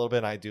bias a little bit,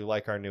 and I do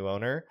like our new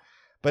owner.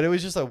 But it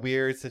was just a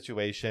weird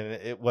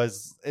situation.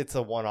 It's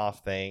a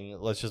one-off thing.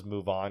 Let's just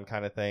move on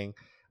kind of thing.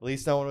 At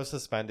least no one was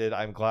suspended.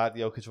 I'm glad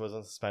Jokic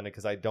wasn't suspended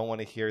because I don't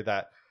want to hear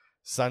that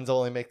Suns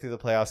only make through the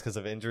playoffs because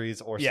of injuries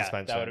or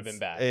suspensions. That would have been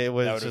bad. It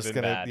was just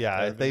going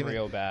to, if they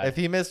real bad. If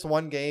he missed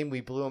one game,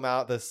 we blew him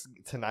out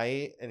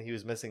tonight, and he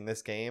was missing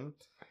this game.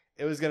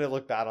 It was going to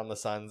look bad on the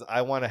Suns.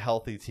 I want a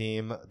healthy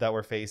team that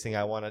we're facing.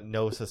 I want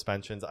no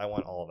suspensions. I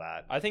want all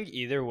that. I think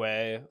either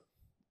way,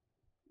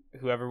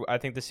 I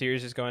think the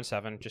series is going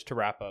 7, just to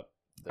wrap up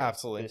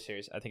Absolutely. the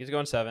series. I think it's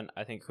going 7.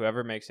 I think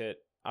whoever makes it,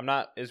 I'm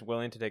not as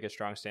willing to take a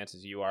strong stance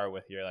as you are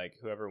with your, like,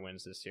 whoever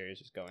wins this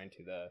series is going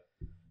to the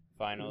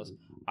finals.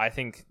 I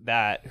think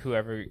that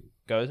whoever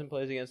goes and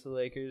plays against the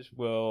Lakers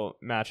will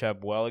match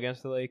up well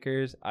against the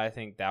Lakers. I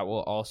think that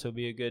will also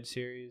be a good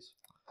series,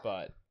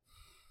 but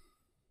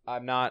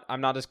I'm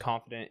not as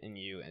confident in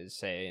you as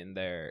say in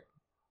there.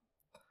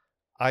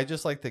 I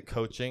just like the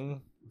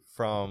coaching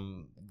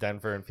from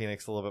Denver and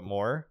Phoenix a little bit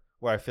more,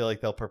 where I feel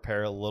like they'll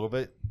prepare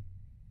a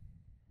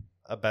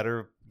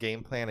better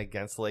game plan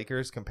against the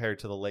Lakers compared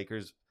to the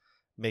Lakers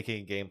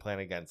making a game plan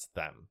against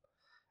them.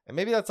 And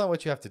maybe that's not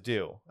what you have to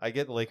do. I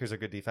get the Lakers are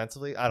good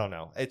defensively. I don't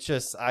know. It's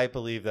just I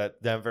believe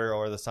that Denver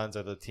or the Suns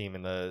are the team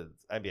in the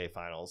NBA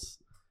Finals.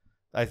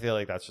 I feel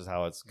like that's just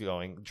how it's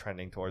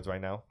trending towards right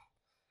now.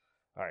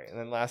 All right, and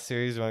then last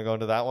series, you want to go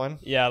into that one?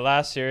 Yeah,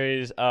 last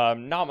series.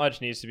 Not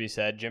much needs to be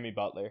said. Jimmy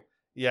Butler.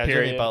 Yeah,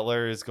 period. Jimmy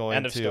Butler is going to...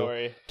 End of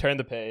story. Turn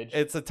the page.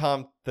 It's a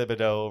Tom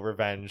Thibodeau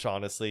revenge,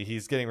 honestly.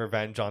 He's getting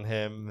revenge on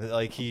him.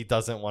 Like, he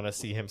doesn't want to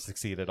see him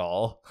succeed at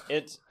all.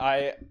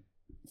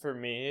 For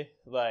me,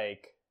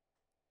 like,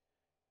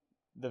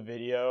 the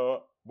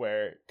video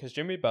where... Because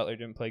Jimmy Butler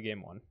didn't play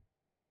game 1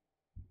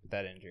 with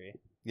that injury.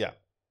 Yeah.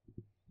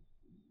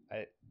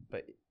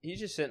 But he's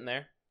just sitting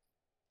there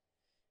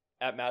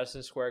at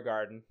Madison Square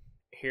Garden,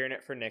 hearing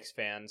it for Knicks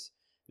fans.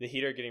 The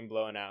Heat are getting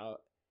blown out,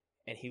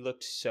 and he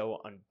looked so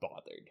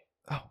unbothered.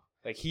 Oh,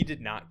 like he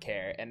did not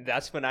care, and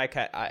that's when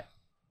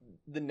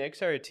the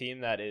Knicks are a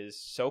team that is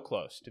so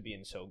close to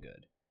being so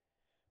good,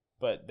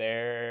 but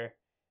they're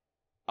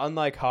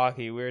unlike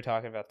hockey. We were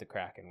talking about the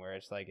Kraken, where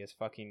it's like it's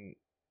fucking,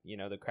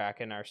 the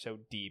Kraken are so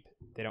deep,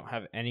 they don't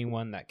have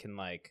anyone that can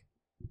like.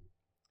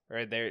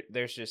 Right they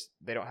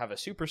don't have a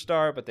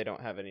superstar, but they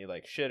don't have any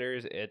like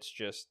shitters. It's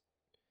just.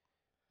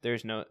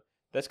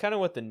 That's kind of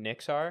what the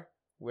Knicks are,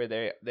 where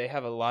they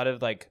have a lot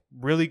of like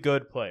really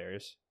good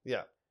players.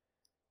 Yeah.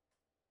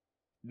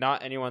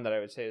 Not anyone that I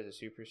would say is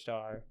a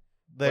superstar.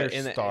 They're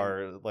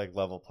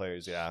level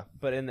players, yeah.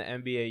 But in the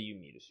NBA, you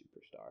need a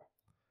superstar.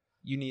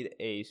 You need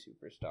a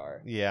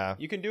superstar. Yeah.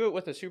 You can do it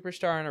with a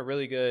superstar and a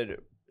really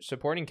good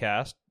supporting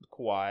cast.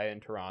 Kawhi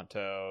in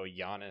Toronto,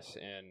 Giannis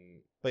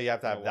in But you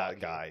have to have Milwaukee.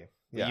 that guy.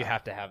 Yeah. You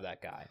have to have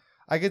that guy.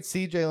 I could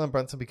see Jalen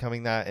Brunson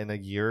becoming that in a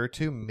year or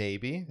two,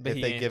 maybe, but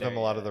if they give him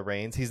a lot of the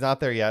reins. He's not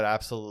there yet,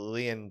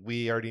 absolutely, and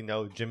we already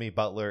know Jimmy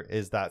Butler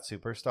is that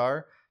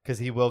superstar because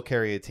he will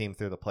carry a team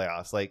through the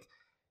playoffs. Like,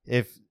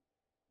 if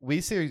we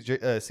see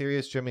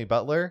serious Jimmy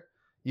Butler,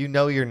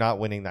 you're not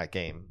winning that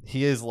game.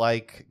 He is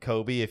like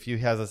Kobe. If he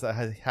has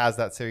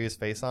that serious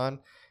face on,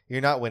 you're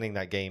not winning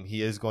that game.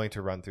 He is going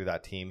to run through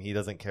that team. He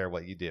doesn't care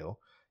what you do.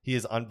 He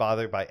is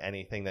unbothered by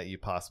anything that you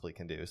possibly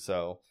can do.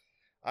 So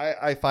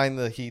I find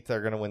the Heat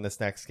are going to win this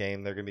next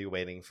game. They're going to be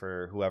waiting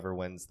for whoever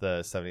wins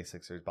the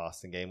 76ers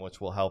Boston game, which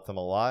will help them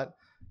a lot.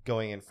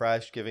 Going in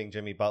fresh, giving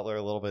Jimmy Butler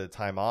a little bit of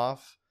time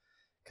off.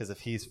 Because if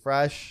he's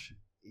fresh,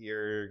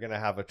 you're going to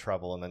have a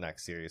trouble in the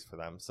next series for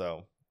them.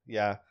 So,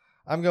 yeah,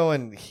 I'm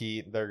going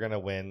Heat. They're going to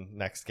win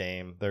next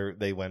game.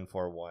 They win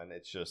 4-1.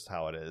 It's just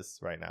how it is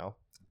right now.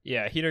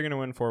 Yeah, Heat are going to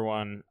win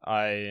 4-1.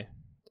 I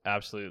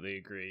absolutely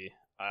agree.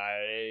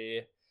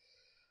 I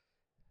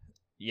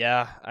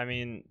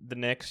mean, the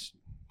Knicks,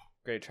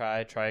 great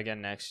try. Try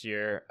again next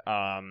year.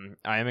 I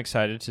am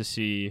excited to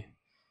see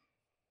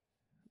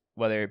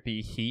whether it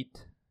be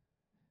Heat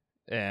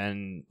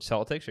and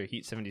Celtics or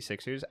Heat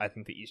 76ers. I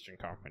think the Eastern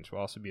Conference will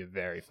also be a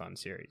very fun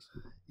series.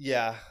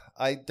 Yeah,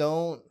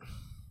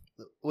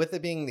 with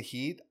it being the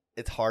Heat,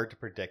 it's hard to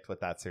predict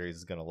what that series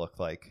is going to look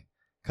like.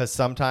 Because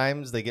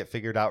sometimes they get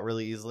figured out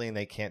really easily and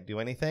they can't do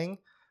anything.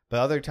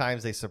 But other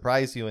times they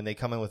surprise you and they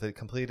come in with a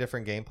completely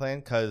different game plan.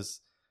 Because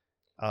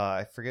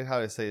I forget how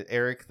to say it.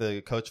 Eric,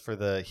 the coach for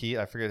the Heat,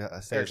 I forget how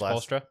to say his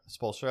last name.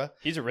 Spoelstra.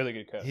 He's a really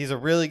good coach. He's a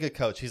really good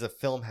coach. He's a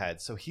film head.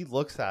 So he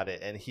looks at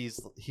it and he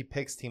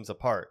picks teams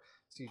apart.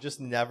 So you just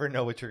never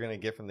know what you're going to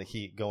get from the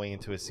Heat going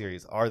into a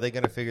series. Are they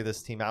going to figure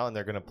this team out and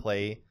they're going to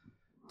play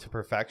to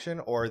perfection,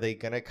 or are they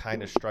going to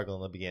kind of struggle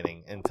in the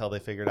beginning until they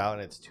figure it out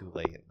and it's too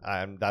late?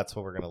 That's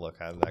what we're going to look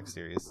at in the next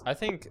series. I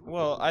think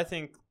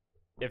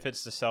if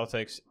it's the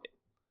Celtics,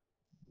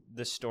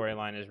 the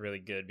storyline is really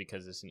good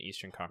because it's an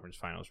Eastern Conference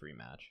Finals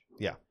rematch.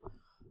 Yeah.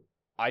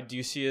 I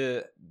do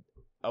see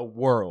a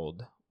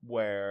world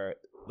where,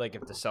 like,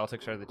 if the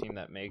Celtics are the team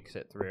that makes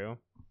it through,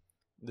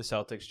 the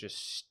Celtics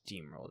just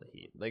steamroll the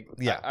Heat. Like,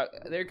 yeah,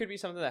 there could be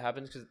something that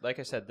happens because, like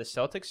I said, the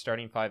Celtics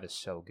starting five is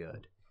so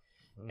good.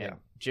 Yeah. And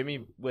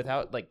Jimmy,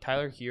 without, like,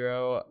 Tyler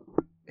Hero,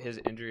 his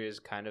injury is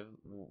kind of,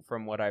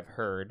 from what I've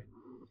heard,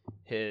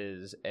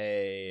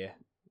 he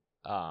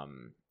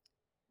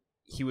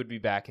would be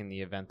back in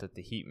the event that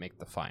the Heat make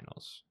the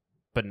finals,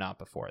 but not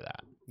before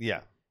that. Yeah.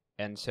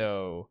 And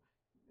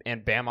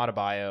Bam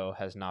Adebayo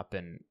has not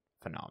been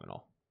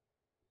phenomenal.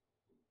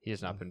 He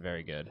has not been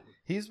very good.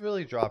 He's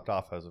really dropped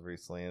off as of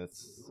recently, and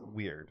it's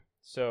weird.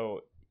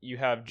 So you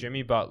have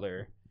Jimmy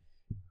Butler,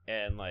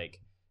 and,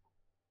 like,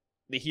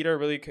 the Heat are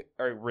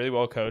really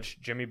well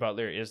coached. Jimmy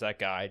Butler is that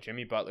guy.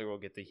 Jimmy Butler will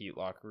get the Heat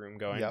locker room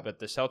going, but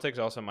the Celtics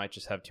also might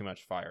just have too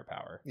much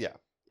firepower. Yeah.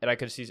 And I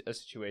could see a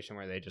situation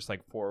where they just,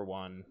 like,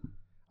 4-1.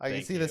 I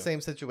can see the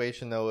same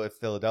situation, though, if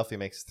Philadelphia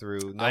makes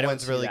through. No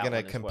one's really going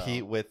to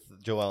compete with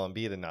Joel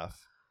Embiid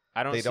enough.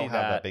 They don't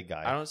have that big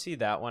guy. I don't see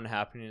that one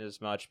happening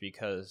as much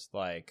because,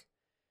 like,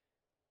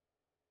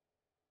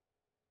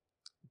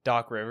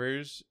 Doc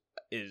Rivers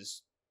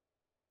is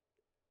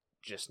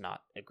just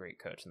not a great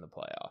coach in the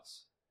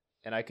playoffs.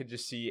 And I could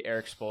just see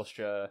Eric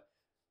Spoelstra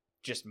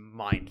just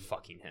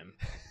mind-fucking him.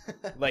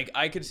 Like,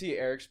 I could see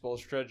Eric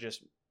Spoelstra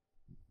just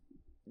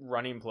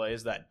running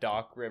plays that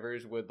Doc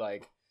Rivers would,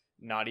 like,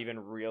 not even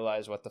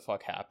realize what the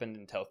fuck happened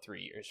until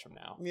 3 years from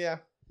now. Yeah,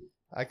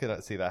 I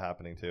could see that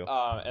happening too.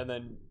 And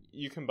then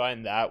you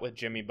combine that with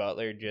Jimmy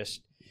Butler.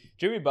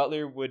 Jimmy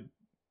Butler would.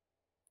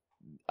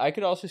 I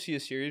could also see a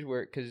series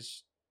where,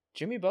 because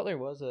Jimmy Butler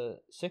was a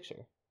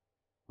Sixer,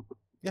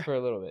 for a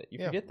little bit.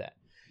 You forget that.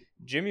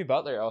 Jimmy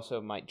Butler also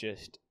might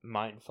just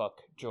mind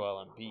fuck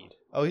Joel Embiid.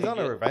 Oh, he's on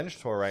a revenge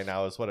tour right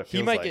now, is what it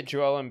feels like. He might get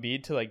Joel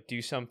Embiid to, like,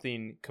 do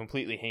something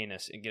completely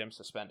heinous and get him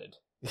suspended.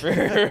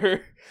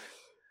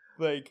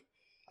 Like,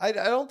 I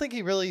don't think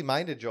he really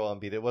minded Joel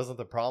Embiid. It wasn't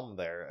the problem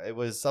there. It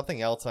was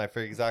something else, and I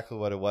forget exactly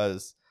what it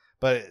was.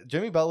 But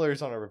Jimmy Butler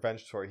is on a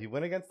revenge tour. He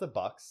went against the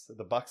Bucks.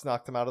 The Bucks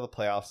knocked him out of the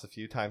playoffs a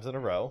few times in a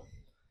row.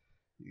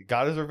 He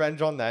got his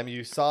revenge on them.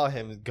 You saw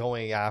him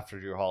going after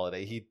Drew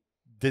Holiday. He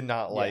did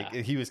not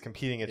he was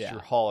competing against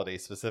Drew Holiday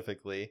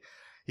specifically.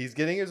 He's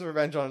getting his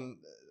revenge on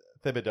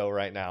Thibodeau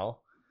right now.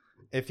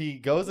 If he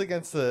goes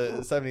against the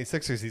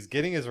 76ers, he's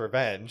getting his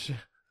revenge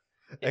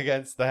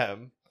against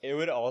them. It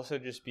would also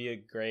just be a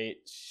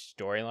great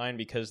storyline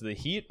because the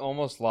Heat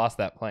almost lost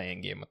that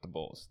playing game with the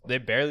Bulls. They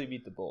barely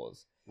beat the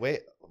Bulls. Wait,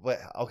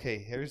 okay,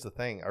 here's the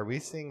thing. Are we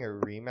seeing a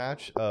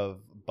rematch of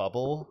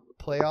bubble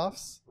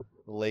playoffs?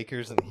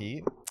 Lakers and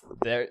Heat?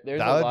 That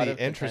would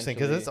be interesting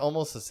because it's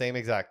almost the same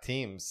exact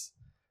teams.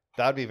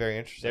 That would be very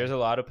interesting. There's a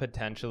lot of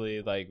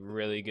potentially, like,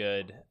 really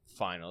good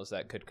finals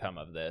that could come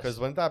of this. Because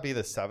wouldn't that be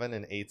the 7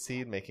 and 8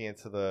 seed making it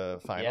to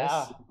the finals?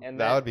 Yeah, and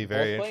that would be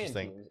very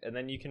interesting. Teams. And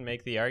then you can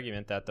make the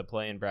argument that the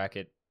play-in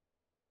bracket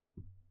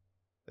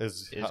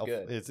is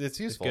good. It's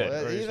useful.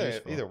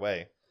 Either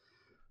way.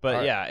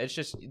 But it's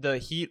just the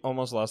Heat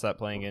almost lost that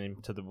playing game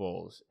to the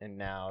Bulls, and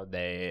now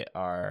they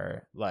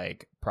are,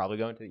 like, probably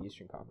going to the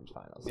Eastern Conference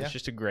Finals. Yeah. It's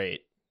just a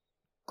great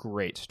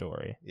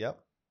story. Yep.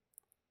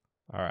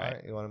 All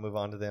right. You want to move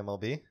on to the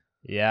MLB?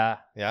 Yeah.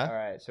 Yeah. All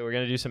right. So we're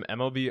gonna do some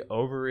MLB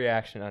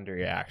overreaction,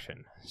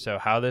 underreaction. So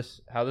how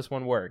this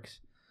one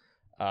works?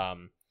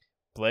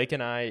 Blake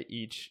and I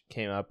each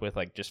came up with,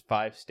 like, just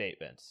 5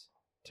 statements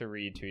to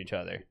read to each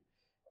other,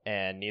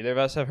 and neither of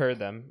us have heard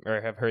them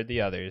or have heard the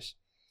others.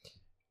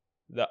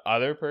 The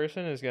other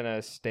person is going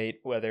to state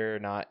whether or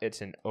not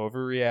it's an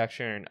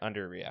overreaction or an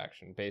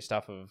underreaction based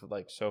off of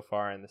like so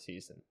far in the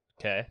season.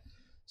 Okay.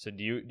 So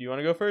do you want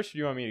to go first or do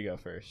you want me to go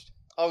first?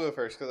 I'll go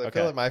first because I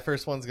feel like my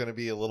first one's going to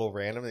be a little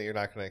random that you're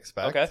not going to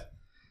expect. Okay.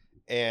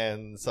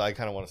 And so I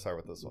kind of want to start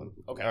with this one.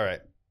 Okay. All right.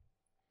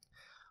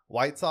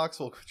 White Sox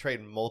will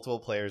trade multiple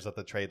players at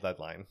the trade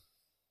deadline.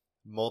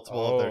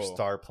 Multiple of their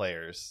star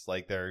players.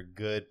 Like, they're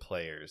good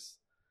players.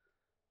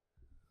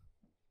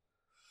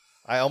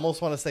 I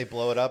almost want to say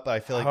blow it up, but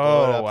I feel like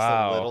blow it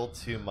up's a little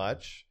too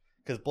much.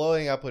 Because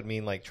blowing up would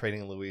mean, like,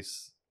 trading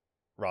Luis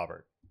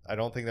Robert. I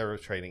don't think they're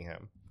trading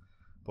him.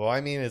 But what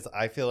I mean is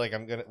I feel like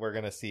we're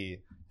going to see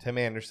Tim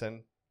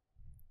Anderson,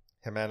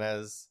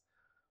 Jimenez,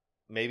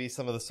 maybe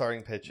some of the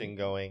starting pitching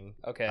going.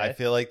 Okay. I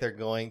feel like they're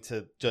going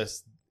to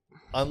just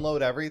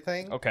unload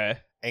everything. Okay.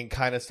 And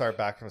kind of start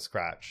back from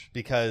scratch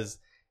because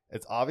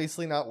it's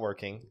obviously not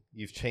working.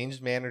 You've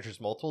changed managers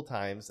multiple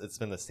times. It's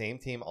been the same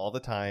team all the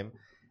time,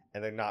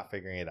 and they're not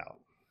figuring it out.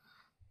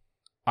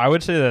 I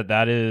would say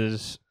that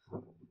is...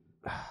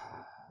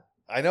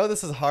 I know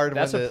this is hard.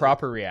 That's a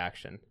proper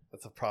reaction.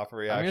 That's a proper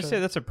reaction? I'm going to say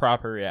that's a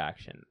proper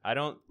reaction. I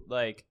don't,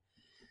 like...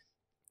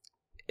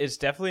 It's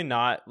definitely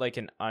not, like,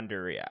 an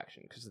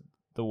underreaction, because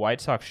the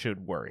White Sox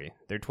should worry.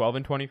 They're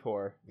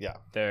 12-24. Yeah.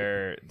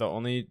 They're the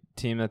only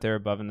team that they're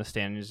above in the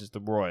standings is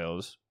the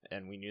Royals,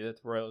 and we knew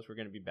that the Royals were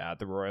going to be bad.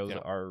 The Royals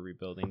are a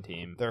rebuilding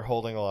team. They're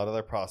holding a lot of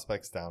their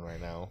prospects down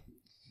right now.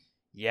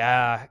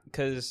 Yeah,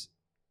 because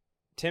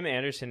Tim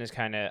Anderson is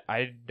kind of,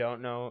 I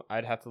don't know,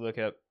 I'd have to look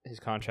up his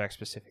contract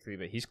specifically,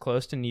 but he's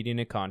close to needing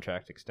a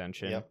contract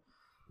extension. Yep.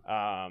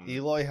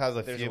 Eloy has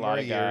a few more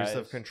years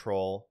of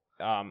control.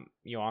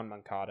 Yohan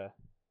Moncada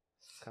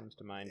comes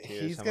to mind too.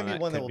 He's going to be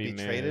one that will be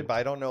traded, but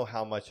I don't know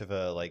how much of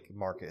a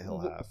market he'll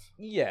have.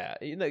 Yeah,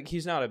 like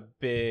he's not a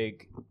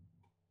big...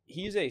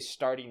 He's a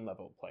starting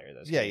level player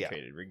that's getting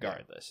traded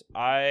regardless.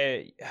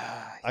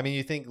 Yeah. I mean,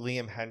 you think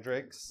Liam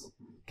Hendricks,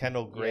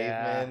 Kendall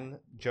Graveman,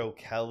 Joe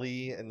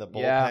Kelly in the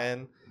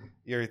bullpen.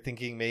 You're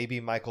thinking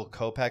maybe Michael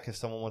Kopech if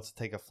someone wants to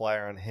take a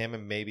flyer on him,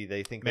 and maybe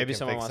they think maybe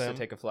someone wants to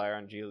take a flyer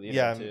on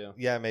Giolito too.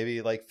 Yeah,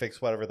 maybe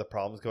fix whatever the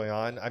problem's going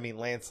on. I mean,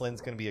 Lance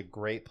Lynn's going to be a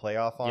great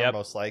playoff arm,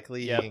 most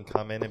likely. He can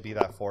come in and be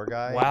that 4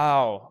 guy.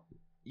 Wow.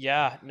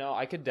 Yeah, no,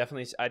 I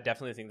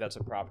definitely think that's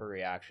a proper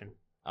reaction.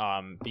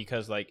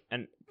 Because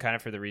and kind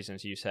of for the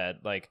reasons you said,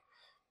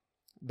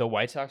 the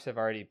White Sox have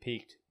already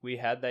peaked. We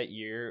had that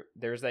year.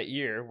 There's that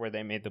year where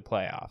they made the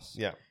playoffs.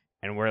 Yeah.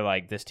 And we're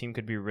like, this team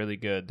could be really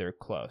good. They're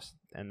close.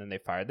 And then they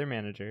fired their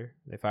manager.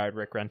 They fired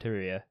Rick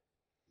Renteria.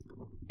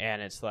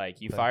 And it's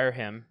like, you fire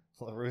him.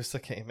 La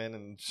Russa came in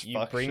and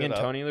you bring in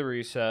Tony La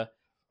Russa,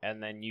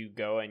 and then you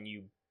go and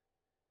you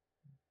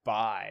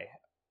buy.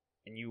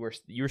 And you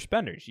were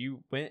spenders.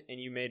 You went and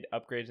you made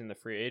upgrades in the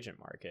free agent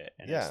market.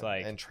 And it's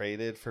and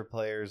traded for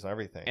players and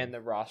everything. And the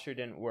roster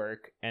didn't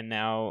work. And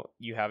now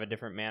you have a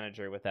different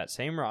manager with that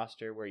same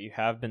roster where you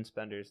have been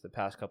spenders the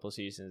past couple of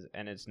seasons,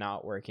 and it's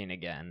not working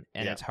again.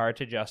 And it's hard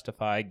to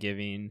justify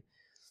giving.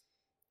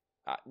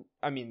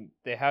 I mean,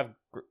 they have,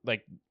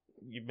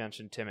 you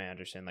mentioned Tim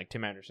Anderson.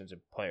 Tim Anderson's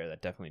a player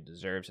that definitely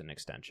deserves an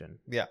extension.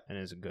 Yeah. And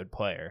is a good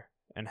player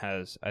and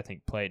has, I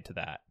think, played to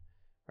that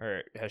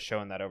or has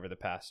shown that over the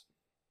past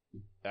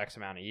X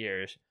amount of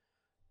years.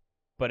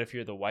 But if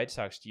you're the White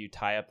Sox, do you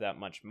tie up that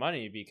much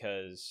money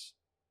because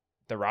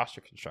the roster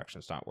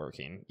construction's not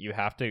working? You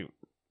have to.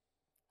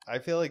 I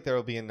feel like there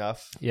will be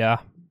enough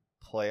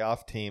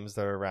playoff teams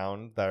that are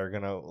around that are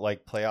gonna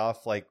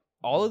playoff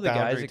all of the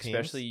guys teams.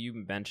 Especially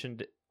you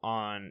mentioned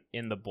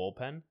in the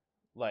bullpen,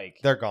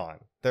 they're gone.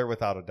 They're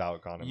without a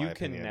doubt gone. You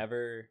can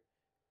never.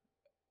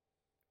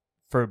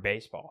 For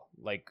baseball,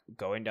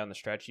 going down the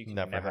stretch, you can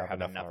never have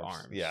enough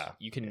arms. Yeah.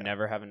 You can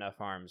never have enough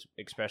arms,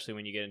 especially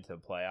when you get into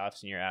the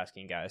playoffs and you're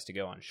asking guys to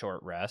go on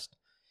short rest.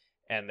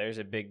 And there's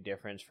a big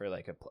difference for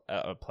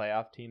a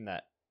playoff team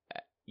that,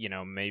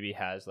 maybe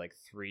has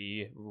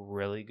 3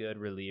 really good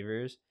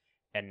relievers.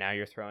 And now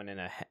you're throwing in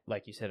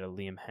like you said, a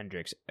Liam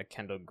Hendricks, a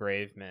Kendall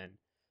Graveman,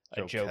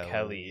 a Joe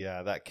Kelly.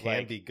 Yeah, that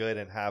can be good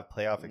and have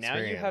playoff experience. Now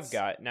you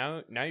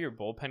have now your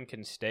bullpen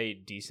can stay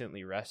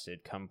decently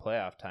rested come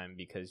playoff time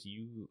because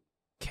you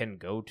can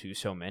go to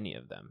so many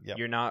of them. Yep.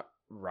 You're not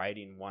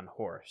riding one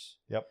horse.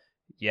 Yep.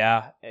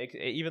 Yeah.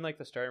 Even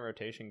the starting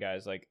rotation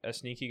guys, a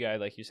sneaky guy,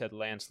 like you said,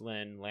 Lance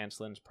Lynn. Lance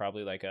Lynn's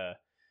probably a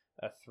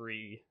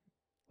 3.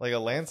 A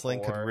Lance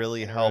Lynn could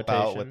really help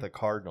out with the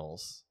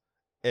Cardinals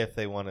if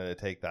they wanted to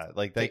take that.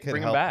 They could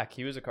bring help. Him back.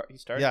 He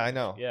started. Yeah, I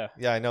know. Yeah,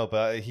 I know.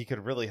 But he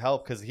could really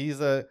help because he's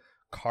a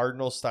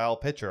Cardinal style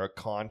pitcher, a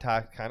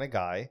contact kind of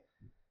guy.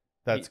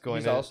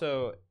 He's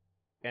also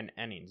an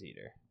innings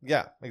eater.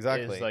 Yeah,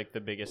 exactly. Is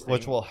the biggest thing.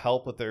 Which will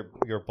help with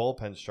your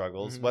bullpen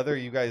struggles. Mm-hmm. Whether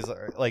you guys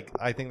are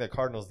I think the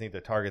Cardinals need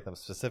to target them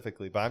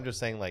specifically, but I'm just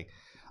saying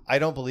I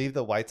don't believe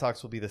the White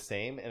Sox will be the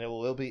same, and it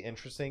will be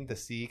interesting to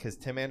see because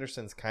Tim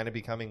Anderson's kind of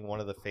becoming one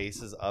of the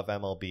faces of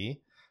MLB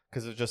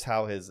because of just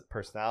how his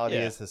personality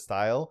is, his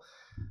style.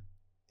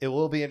 It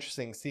will be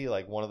interesting to see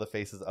one of the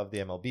faces of the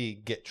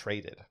MLB get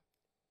traded.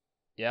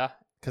 Yeah.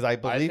 Because I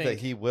believe that think-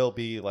 he will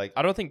be like.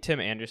 I don't think Tim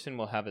Anderson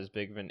will have as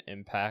big of an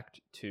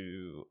impact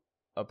to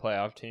a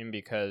playoff team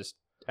because,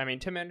 I mean,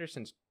 Tim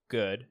Anderson's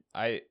good.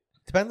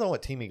 Depends on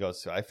what team he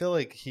goes to. I feel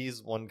like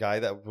he's one guy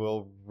that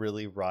will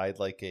really ride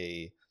like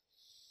I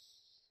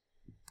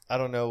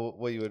don't know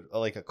what you would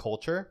like a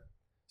culture.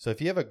 So if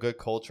you have a good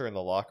culture in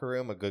the locker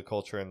room, a good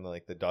culture in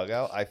like the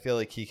dugout, I feel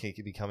like he can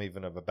become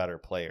even of a better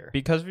player.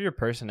 Because of your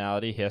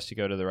personality, he has to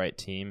go to the right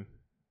team.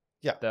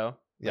 Yeah. Though,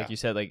 like Yeah. you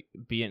said, like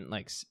being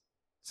like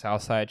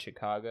Southside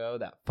Chicago,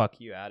 that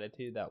fuck you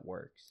attitude, that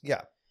works.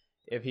 Yeah.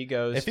 If he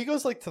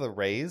goes like to the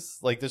Rays,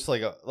 like just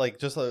like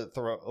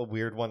a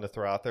weird one to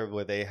throw out there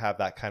where they have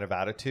that kind of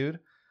attitude,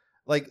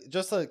 like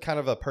just a kind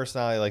of a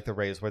personality like the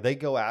Rays where they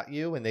go at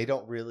you and they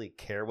don't really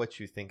care what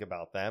you think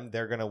about them.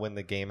 They're gonna win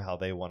the game how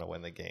they want to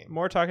win the game.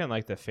 more talking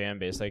like the fan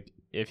base, like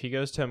if he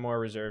goes to a more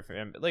reserved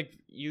fan, like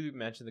you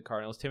mentioned the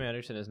Cardinals, Tim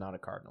Anderson is not a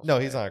Cardinals. No,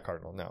 player. he's not a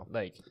Cardinal. No,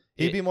 Like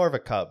he'd be more of a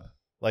Cub.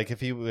 Like if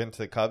he went to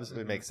the Cubs, it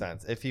would make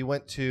sense. If he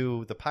went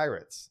to the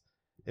Pirates,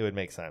 it would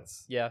make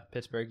sense. Yeah,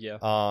 Pittsburgh. Yeah.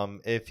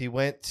 If he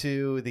went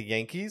to the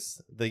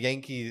Yankees, the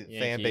Yankee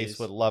fan base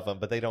would love him,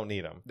 but they don't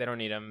need him. They don't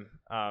need him.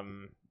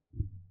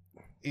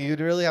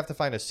 You'd really have to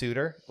find a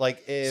suitor.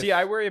 Like if See,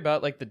 I worry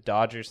about like the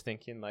Dodgers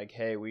thinking like,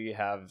 hey, we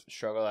have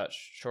struggled at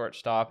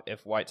shortstop.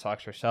 If White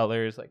Sox are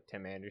sellers, like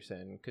Tim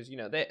Anderson, because you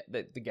know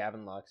the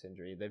Gavin Lux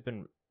injury, they've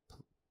been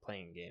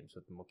playing games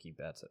with Mookie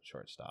Betts at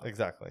shortstop.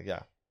 exactly,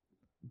 yeah.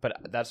 But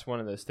that's one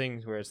of those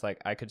things where it's like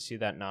I could see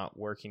that not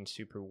working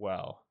super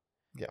well.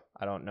 Yeah.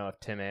 I don't know if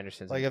Tim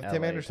Anderson's Like an if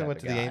Tim LA Anderson type went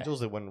of to the guy.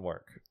 Angels, it wouldn't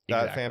work. That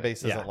Exactly. fan base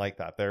isn't Yeah. like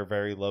that. They're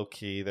very low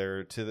key.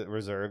 They're to the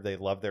reserve. They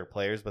love their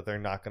players, but they're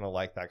not going to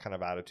like that kind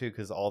of attitude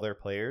because all their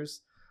players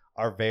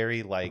are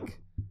very like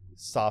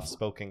soft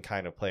spoken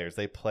kind of players.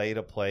 They play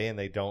to play and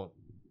they don't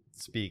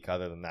speak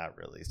other than that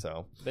really.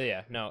 So But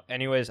yeah, no.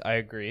 Anyways, I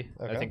agree.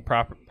 Okay. I think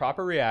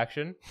proper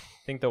reaction. I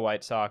think the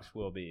White Sox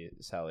will be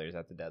sellers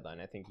at the deadline.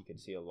 I think you could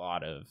see a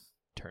lot of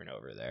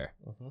turnover there.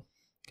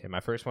 Okay,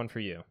 my first one for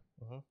you.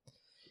 Mhm.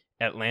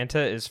 Atlanta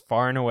is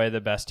far and away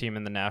the best team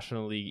in the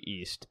National League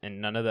East,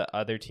 and none of the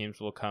other teams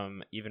will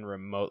come even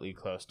remotely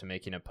close to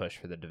making a push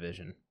for the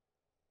division.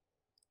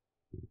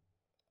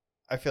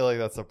 I feel like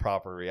that's a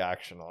proper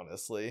reaction,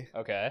 honestly.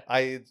 Okay.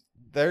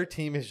 Their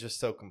team is just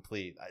so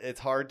complete.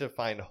 It's hard to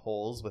find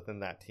holes within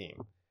that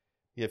team.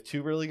 You have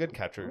two really good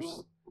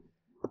catchers.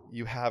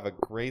 You have a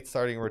great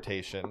starting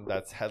rotation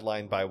that's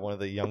headlined by one of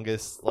the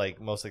youngest,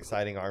 like most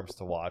exciting arms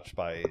to watch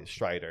by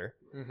Strider.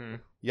 Mm-hmm.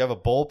 You have a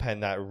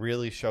bullpen that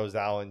really shows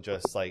out and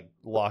just like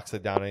locks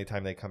it down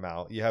anytime they come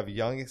out. You have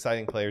young,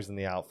 exciting players in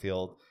the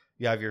outfield.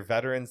 You have your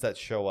veterans that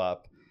show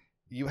up.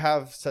 You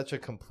have such a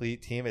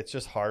complete team. It's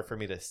just hard for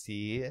me to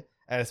see.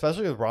 And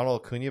especially with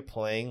Ronald Acuna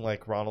playing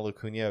like Ronald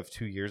Acuna of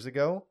 2 years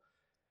ago,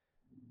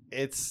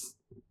 it's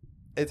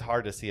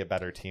hard to see a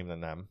better team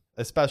than them,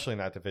 especially in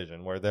that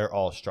division where they're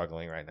all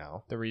struggling right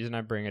now. The reason I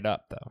bring it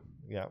up, though,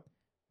 Yeah.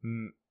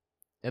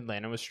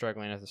 Atlanta was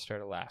struggling at the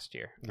start of last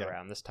year. Yeah.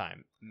 Around this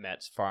time,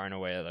 Mets far and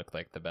away looked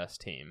like the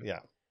best team. Yeah.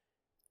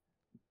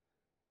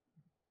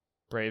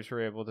 Braves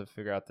were able to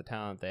figure out the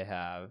talent they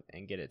have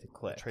and get it to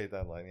click. Trade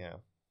deadline, yeah.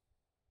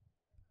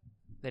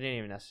 They didn't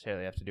even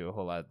necessarily have to do a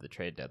whole lot of the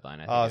trade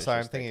deadline. I think Oh, it was sorry.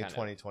 I'm just they thinking kinda-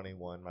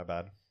 2021. My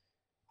bad.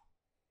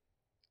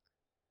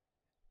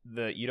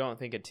 You don't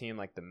think a team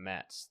like the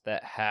Mets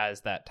that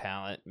has that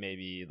talent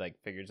maybe like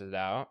figures it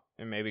out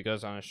and maybe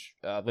goes on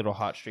a little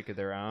hot streak of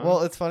their own?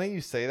 Well, it's funny you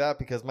say that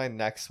because my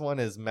next one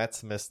is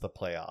Mets missed the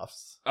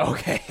playoffs.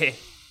 Okay.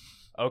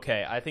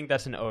 Okay, I think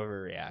that's an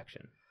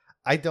overreaction.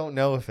 I don't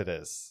know if it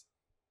is.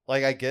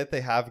 Like, I get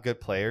they have good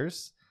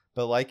players,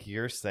 but like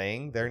you're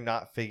saying, they're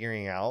not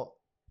figuring out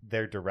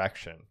their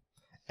direction.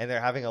 And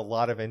they're having a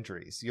lot of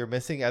injuries. You're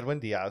missing Edwin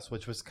Diaz,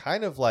 which was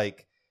kind of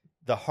like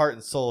the heart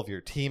and soul of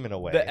your team in a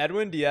way. The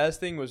Edwin Diaz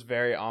thing was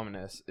very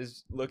ominous.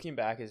 Looking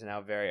back is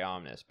now very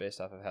ominous based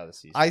off of how the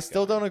season. I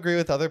still don't agree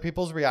with other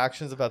people's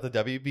reactions about the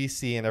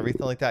WBC and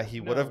everything like that. He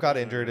would have got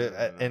injured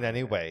in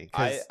any way.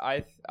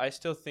 I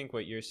still think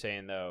what you're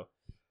saying though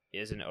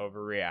is an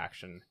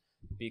overreaction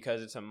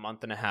because it's a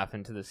month and a half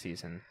into the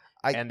season,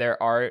 and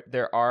there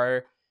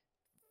are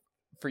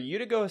for you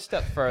to go a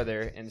step further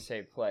and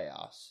say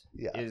playoffs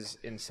is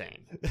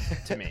insane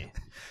to me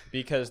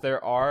because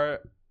there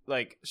are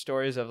like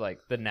stories of like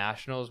the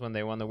Nationals when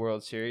they won the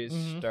World Series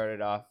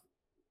started off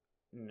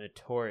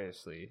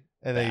notoriously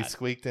and bad. they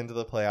squeaked into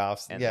the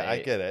playoffs. And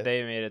I get it.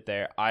 They made it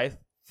there. I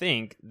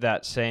think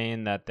that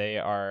saying that they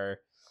are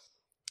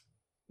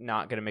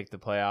not going to make the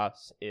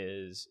playoffs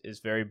is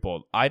very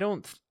bold. I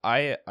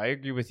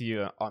agree with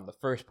you on the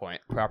first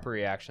point, proper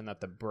reaction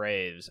that the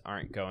Braves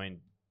aren't going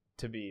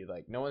to be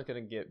like no one's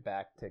going to get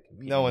back to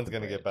competing. No one's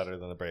going to get better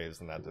than the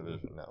Braves in that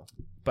division, no.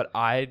 But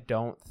I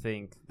don't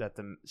think that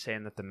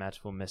saying that the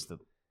Mets will miss the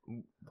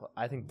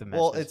I think the Mets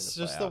Well, missing it's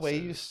the just the playoffs way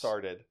you is-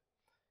 started.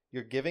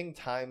 You're giving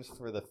times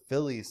for the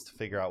Phillies to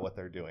figure out what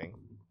they're doing.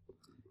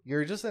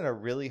 You're just in a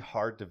really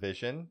hard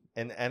division,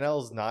 and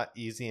NL's not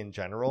easy in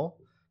general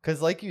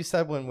Because like you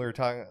said when we were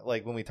talking,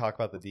 like when we talk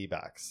about the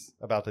D-backs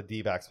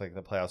making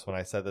the playoffs, when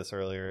I said this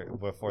earlier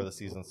before the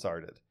season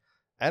started,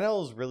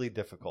 NL is really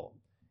difficult.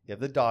 You have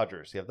the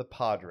Dodgers, you have the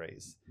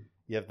Padres,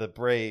 you have the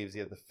Braves,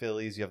 you have the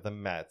Phillies, you have the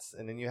Mets,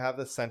 and then you have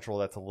the Central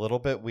that's a little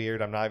bit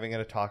weird. I'm not even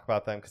going to talk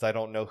about them because I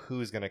don't know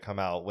who's going to come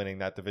out winning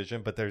that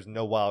division, but there's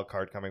no wild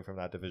card coming from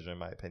that division in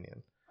my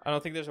opinion. I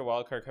don't think there's a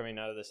wild card coming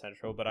out of the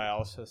Central, but I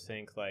also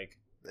think like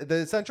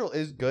the Central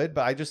is good,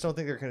 but I just don't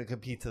think they're going to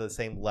compete to the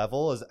same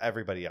level as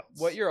everybody else.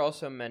 What you're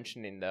also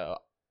mentioning, though,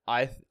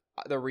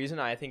 the reason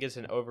I think it's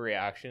an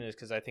overreaction is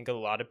because I think a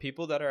lot of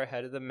people that are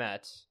ahead of the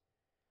Mets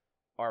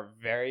are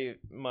very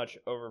much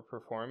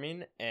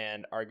overperforming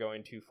and are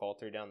going to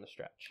falter down the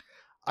stretch.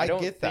 I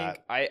get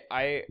that.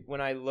 I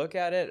when I look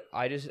at it,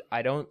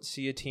 I don't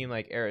see a team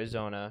like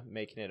Arizona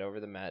making it over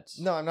the Mets.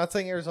 No, I'm not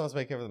saying Arizona's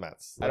making it over the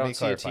Mets. I don't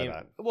see a team.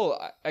 That. Well,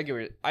 I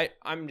get what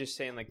I'm just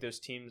saying. Like those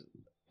teams,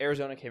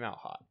 Arizona came out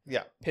hot.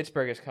 Yeah,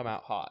 Pittsburgh has come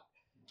out hot.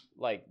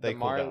 Like the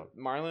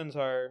Marlins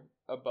are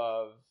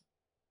above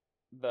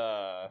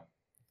the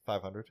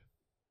 500.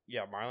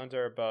 Yeah, Marlins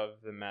are above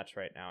the Mets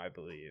right now, I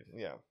believe.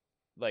 Yeah.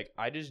 Like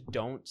I just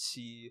don't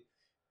see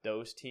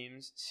those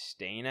teams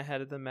staying ahead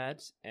of the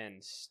Mets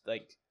and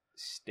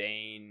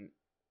staying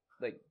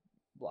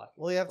blocking.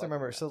 Well, you have to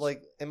remember. So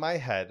like in my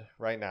head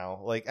right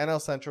now, like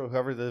NL Central,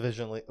 whoever the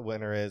division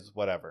winner is,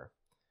 whatever.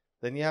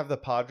 Then you have the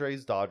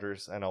Padres,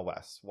 Dodgers, NL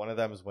West. One of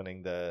them is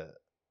winning the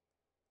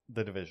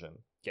division.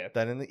 Yep.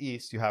 Then in the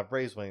East, you have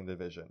Braves winning the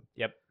division.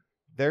 Yep.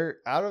 They're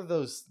out of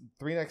those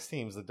three next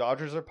teams. The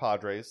Dodgers or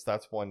Padres.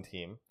 That's one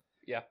team.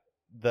 Yeah.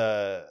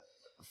 The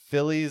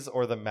Phillies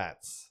or the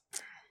Mets.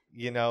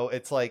 You know,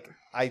 it's like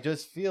I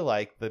just feel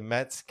like the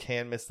Mets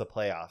can miss the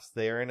playoffs.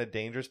 They are in a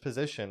dangerous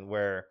position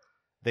where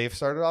they've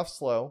started off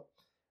slow.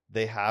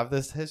 They have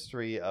this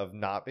history of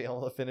not being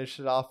able to finish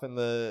it off in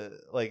the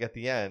at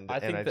the end. I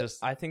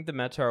think the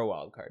Mets are a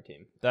wild card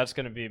team. That's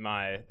gonna be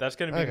my.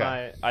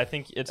 I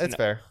think it's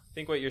fair. I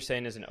think what you're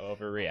saying is an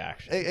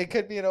overreaction. It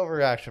could be an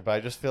overreaction, but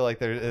I just feel like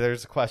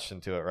there's a question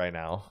to it right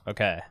now.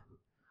 Okay.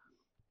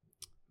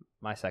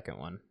 My second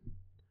one.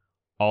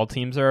 All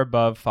teams are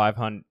above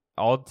 500.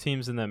 All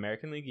teams in the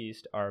American League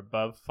East are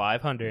above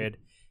 500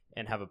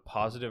 and have a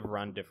positive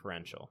run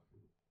differential.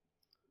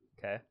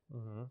 Okay.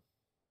 Mm-hmm.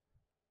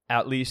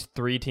 At least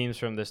 3 teams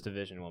from this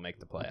division will make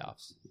the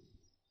playoffs.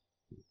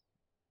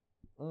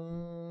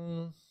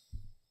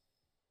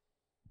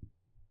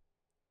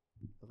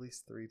 At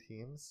least 3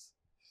 teams?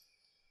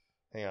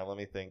 Hang on, let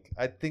me think.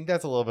 I think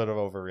that's a little bit of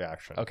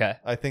overreaction. Okay.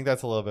 I think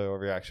that's a little bit of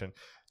overreaction.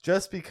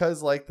 Just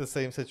because, like the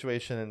same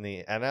situation in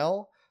the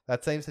NL,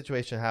 that same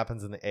situation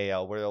happens in the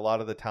AL, where a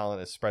lot of the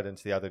talent is spread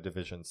into the other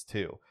divisions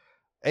too.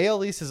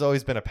 AL East has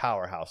always been a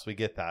powerhouse. We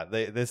get that.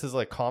 This is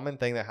a common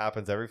thing that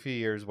happens every few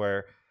years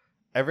where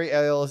every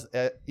AL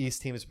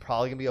East team is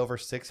probably going to be over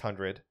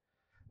 600.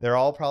 They're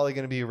all probably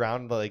going to be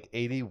around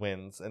 80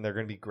 wins, and they're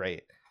going to be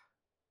great.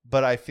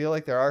 But I feel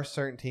like there are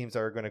certain teams that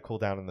are going to cool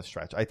down in the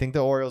stretch. I think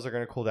the Orioles are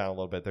going to cool down a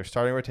little bit. Their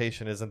starting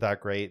rotation isn't that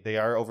great. They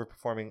are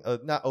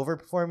overperforming. Not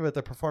overperforming, but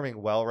they're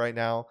performing well right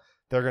now.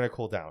 They're going to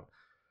cool down.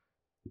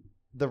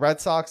 The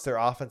Red Sox, their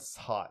offense is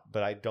hot,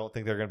 but I don't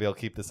think they're going to be able to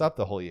keep this up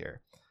the whole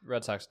year.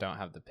 Red Sox don't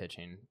have the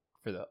pitching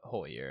for the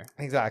whole year.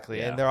 Exactly.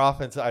 Yeah. And their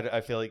offense,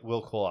 I feel like,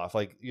 will cool off.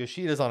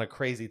 Yoshida's on a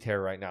crazy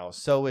tear right now.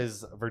 So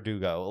is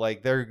Verdugo.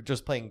 They're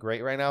just playing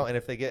great right now. And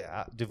if they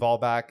get Duvall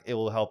back, it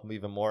will help them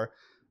even more.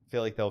 I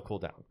feel like they'll cool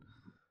down.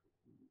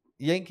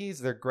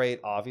 Yankees, they're great,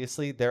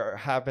 obviously. There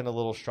have been a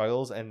little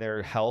struggles, and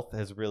their health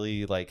has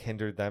really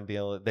hindered them.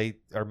 They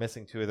are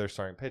missing 2 of their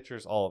starting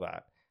pitchers, all of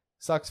that.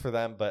 Sucks for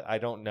them, but I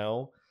don't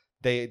know.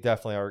 They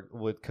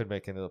definitely could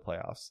make it into the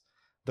playoffs.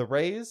 The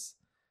Rays,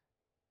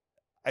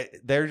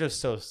 they're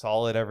just so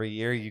solid every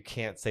year. You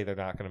can't say they're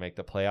not going to make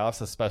the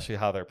playoffs, especially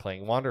how they're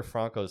playing. Wander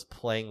Franco is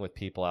playing with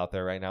people out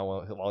there right now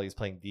while he's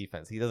playing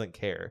defense. He doesn't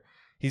care.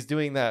 He's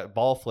doing that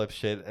ball flip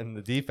shit in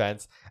the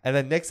defense. And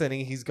then next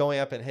inning, he's going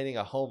up and hitting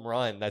a home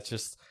run. That's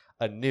just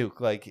a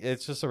nuke.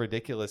 It's just a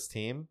ridiculous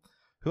team.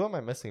 Who am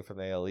I missing from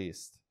the AL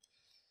East?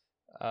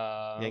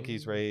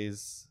 Yankees,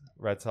 Rays,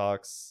 Red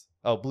Sox.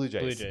 Oh, Blue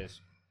Jays. Blue Jays.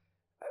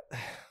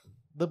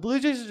 The Blue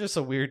Jays are just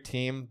a weird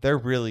team. They're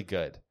really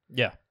good.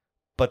 Yeah.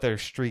 But they're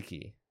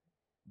streaky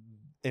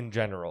in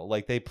general.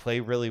 They play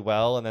really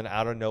well, and then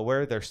out of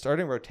nowhere, their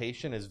starting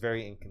rotation is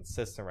very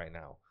inconsistent right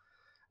now.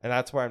 And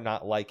that's where I'm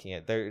not liking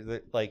it. They're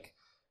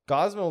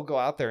Gosman will go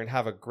out there and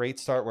have a great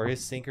start where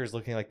his sinker is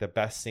looking like the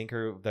best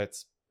sinker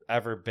that's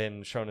ever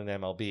been shown in the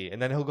MLB.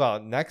 And then he'll go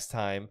out next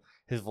time,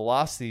 his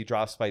velocity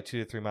drops by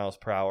 2 to 3 miles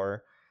per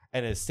hour,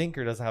 and his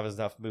sinker doesn't have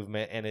enough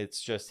movement, and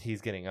it's just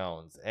he's getting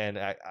owned. And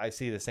I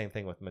see the same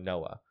thing with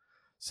Manoah.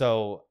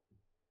 So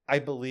I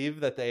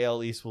believe that the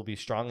AL East will be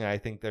strong, and I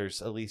think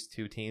there's at least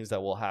 2 teams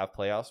that will have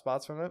playoff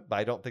spots from it, but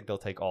I don't think they'll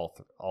take all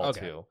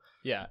 2.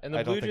 Yeah, and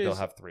I don't think they'll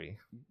have 3.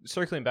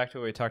 Circling back to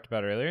what we talked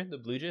about earlier, the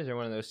Blue Jays are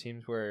one of those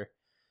teams where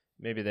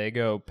maybe they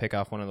go pick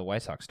off one of the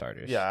White Sox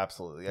starters. Yeah,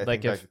 absolutely. I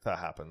think that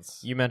happens.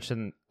 You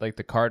mentioned the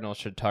Cardinals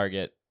should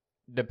target,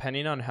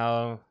 depending on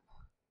how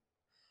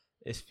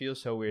it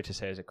feels so weird to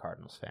say as a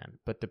Cardinals fan,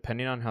 but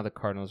depending on how the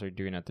Cardinals are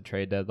doing at the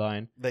trade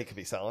deadline, they could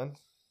be selling.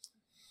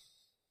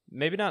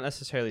 Maybe not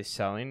necessarily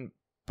selling,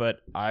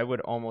 but I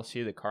would almost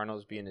see the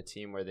Cardinals being a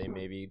team where they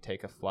maybe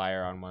take a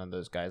flyer on one of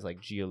those guys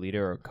like Giolito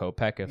or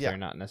Kopech if they're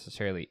not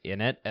necessarily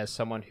in it, as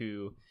someone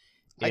who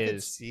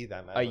is see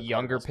them a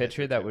younger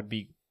pitcher that would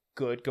be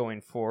good going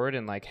forward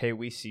and like, hey,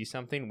 we see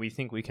something, we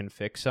think we can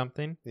fix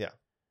something. Yeah.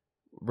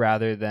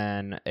 Rather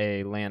than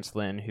a Lance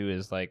Lynn who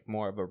is like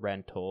more of a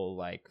rental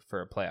like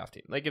for a playoff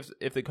team. Like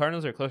if the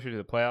Cardinals are closer to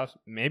the playoffs,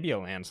 maybe a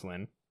Lance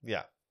Lynn.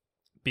 Yeah.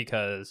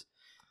 Because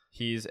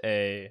he's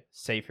a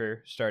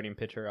safer starting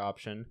pitcher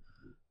option.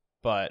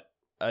 But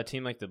a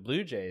team like the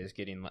Blue Jays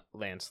getting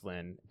Lance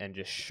Lynn and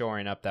just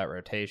shoring up that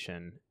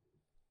rotation,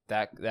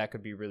 that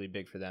could be really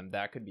big for them.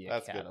 That could be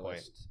a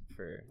catalyst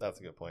for That's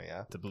a good point,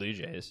 yeah. The Blue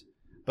Jays.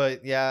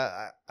 But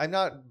yeah, I'm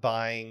not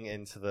buying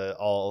into the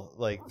all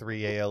like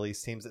 3 AL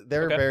East teams.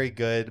 They're very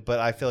good, but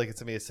I feel like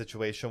it's gonna be a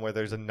situation where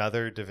there's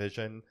another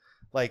division.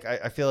 Like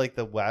I feel like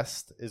the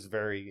West is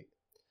very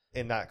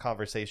in that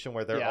conversation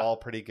where they're all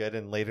pretty good,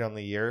 and later on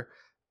the year,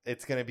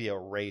 it's gonna be a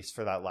race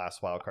for that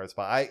last wild card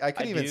spot. I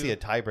could even see a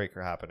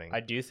tiebreaker happening. I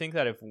do think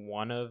that if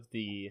one of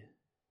the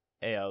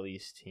AL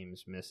East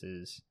teams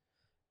misses,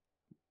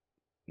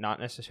 not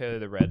necessarily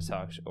the Red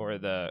Sox or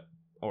the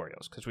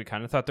Orioles, because we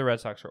kind of thought the Red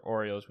Sox or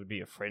Orioles would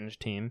be a fringe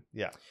team.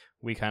 Yeah.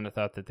 We kind of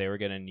thought that they were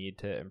going to need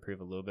to improve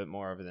a little bit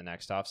more over the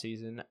next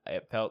offseason.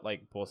 It felt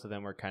like both of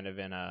them were kind of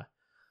in a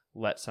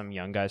let some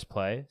young guys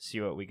play, see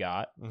what we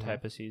got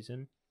type of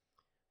season.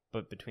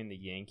 But between the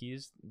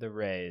Yankees, the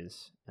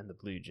Rays, and the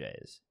Blue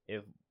Jays,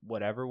 if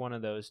whatever one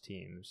of those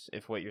teams,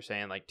 if what you're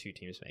saying, like 2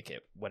 teams make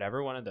it,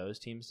 whatever one of those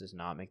teams does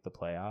not make the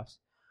playoffs,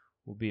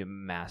 will be a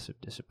massive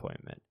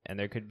disappointment, and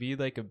there could be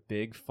like a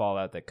big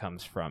fallout that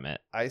comes from it.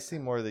 I see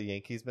more of the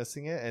Yankees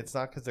missing it, and it's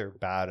not because they're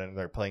bad and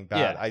they're playing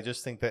bad. I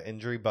just think the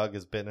injury bug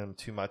has been them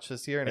too much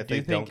this year, and if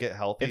they don't get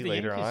healthy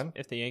later on,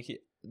 if the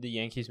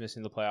Yankees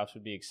missing the playoffs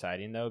would be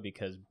exciting though,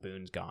 because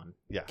Boone's gone,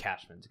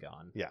 Cashman's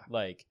gone,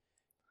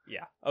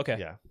 okay.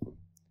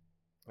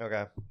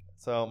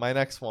 So my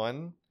next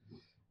one,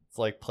 it's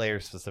like player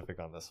specific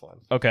on this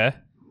one. Okay.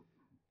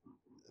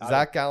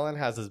 Zach Gallen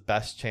has his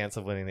best chance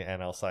of winning the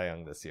NL Cy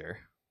Young this year.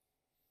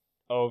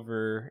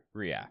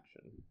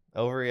 Overreaction.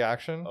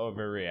 Overreaction?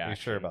 Overreaction. You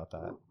sure about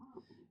that?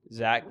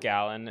 Zach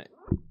Gallen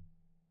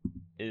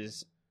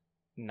is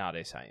not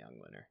a Cy Young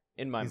winner,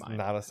 in my mind. He's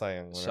not a Cy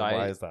Young winner.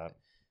 Why is that?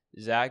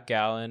 Zach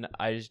Gallen,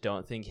 I just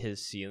don't think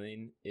his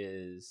ceiling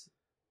is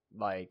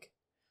like,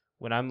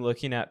 when I'm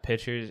looking at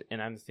pitchers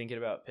and I'm thinking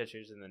about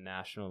pitchers in the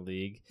National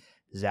League,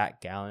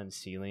 Zach Gallen's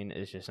ceiling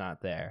is just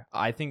not there.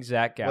 I think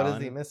Zach Gallen... What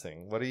is he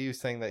missing? What are you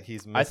saying that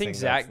he's missing? I think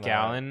Zach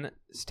Gallen's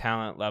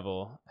talent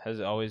level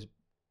has always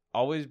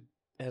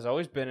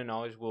been and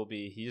always will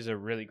be. He's a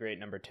really great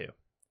number 2.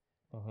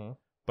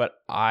 But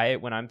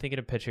when I'm thinking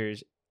of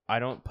pitchers, I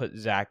don't put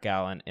Zach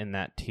Gallen in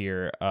that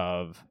tier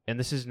of... And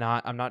this is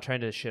not... I'm not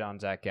trying to shit on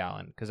Zach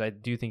Gallen, because I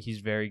do think he's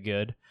very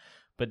good.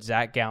 But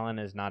Zach Gallen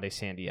is not a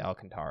Sandy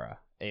Alcantara,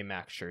 a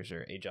Max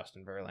Scherzer, a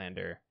Justin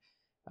Verlander.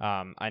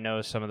 I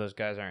know some of those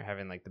guys aren't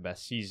having like the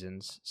best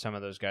seasons. Some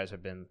of those guys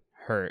have been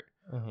hurt,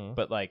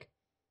 but like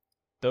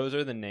those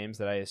are the names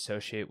that I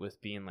associate with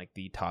being like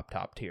the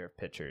top tier of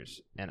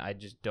pitchers. And I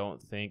just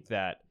don't think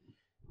that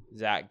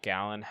Zach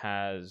Gallen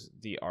has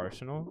the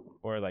arsenal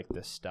or like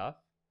the stuff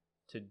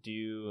to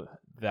do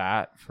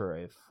that for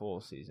a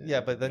full season. Yeah,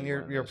 but then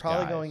you're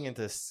probably going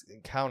into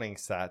counting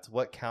stats.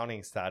 What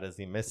counting stat is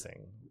he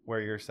missing?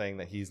 Where you're saying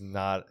that he's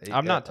not...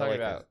 I'm not talking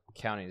about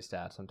counting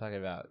stats. I'm talking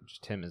about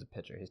just him as a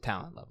pitcher, his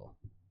talent level.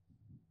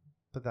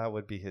 But that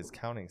would be his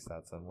counting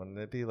stats then, wouldn't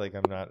it be? Like,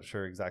 I'm not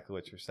sure exactly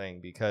what you're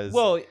saying, because...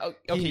 Well,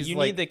 okay, you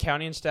need the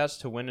counting stats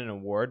to win an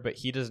award, but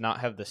he does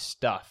not have the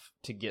stuff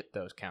to get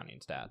those counting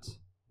stats.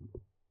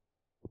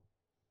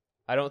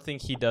 I don't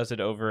think he does it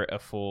over a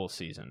full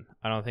season.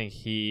 I don't think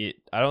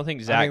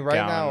Zach right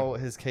Gallen... now,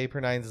 his K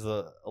per 9 is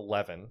a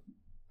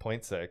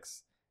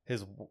 11.6.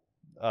 His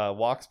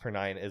walks per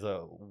 9 is a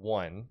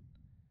 1.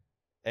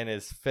 And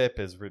his FIP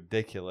is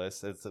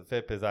ridiculous. The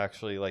FIP is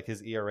actually like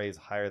his ERA is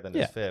higher than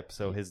his FIP,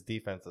 so his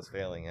defense is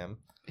failing him.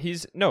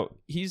 He's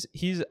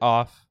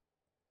off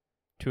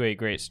to a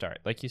great start.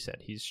 Like you said,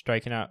 he's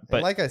striking out. But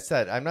and like I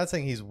said, I'm not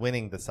saying he's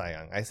winning the Cy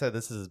Young. I said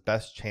this is his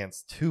best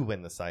chance to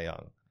win the Cy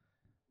Young.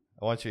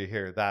 I want you to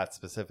hear that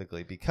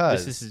specifically,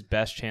 because this is his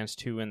best chance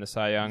to win the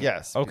Cy Young?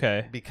 Yes.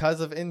 Okay. Because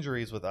of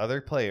injuries with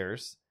other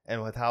players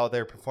and with how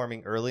they're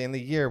performing early in the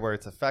year where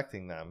it's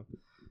affecting them.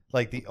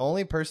 Like, the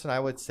only person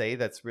I would say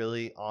that's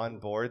really on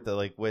board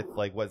with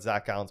what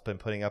Zach Gallen's been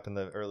putting up in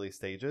the early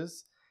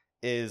stages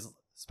is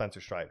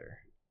Spencer Strider.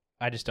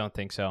 I just don't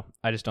think so.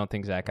 I just don't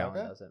think Zach Gallen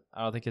does it.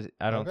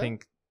 I don't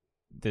think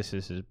this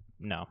is his...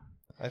 No.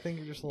 I think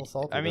you're just a little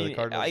salty. I mean,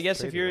 I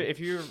guess if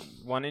you're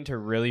wanting to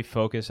really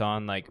focus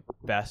on like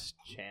best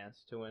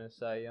chance to win a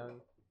Cy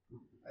Young,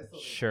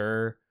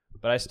 sure,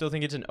 but I still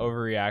think it's an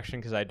overreaction,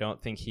 because I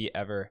don't think he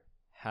ever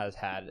has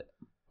had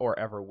or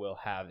ever will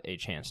have a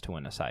chance to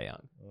win a Cy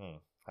Young.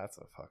 That's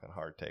a fucking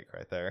hard take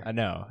right there. I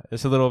know,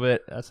 it's a little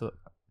bit.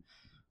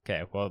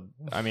 Okay, well,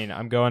 I mean,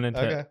 I'm going into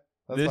Okay,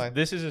 that's fine.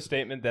 This is a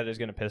statement that is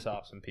going to piss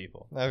off some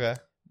people. Okay.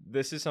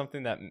 This is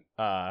something that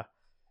I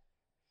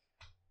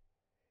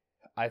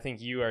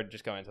think you are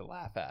just going to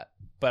laugh at,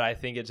 but I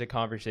think it's a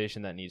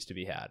conversation that needs to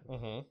be had.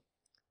 Mm-hmm.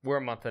 We're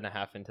a month and a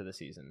half into the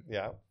season.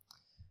 Yeah.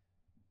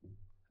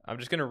 I'm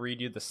just going to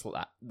read you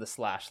the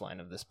slash line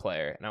of this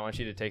player, and I want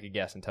you to take a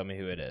guess and tell me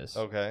who it is.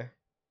 Okay.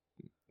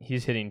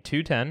 He's hitting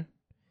 210.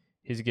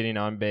 He's getting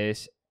on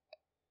base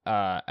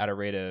at a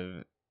rate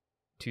of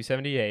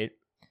 278,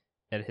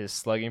 and his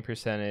slugging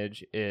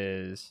percentage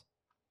is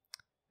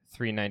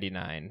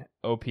 399.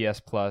 OPS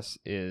plus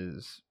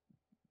is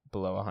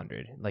below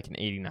 100, like an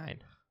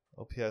 89.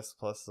 OPS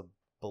plus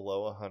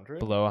below 100?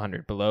 Below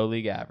 100, below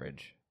league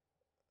average.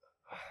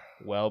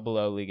 Well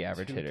below league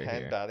average hitter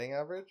 210 here. batting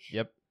average?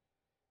 Yep.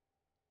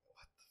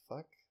 What the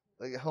fuck?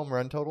 Like home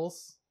run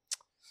totals?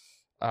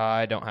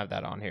 I don't have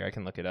that on here. I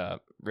can look it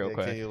up real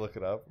quick. Can you look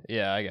it up?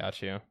 Yeah, I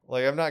got you.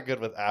 Like, I'm not good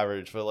with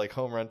average, but like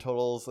home run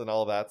totals and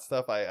all that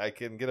stuff, I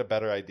can get a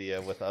better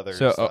idea with other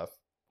stuff.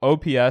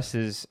 OPS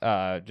is,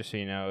 just so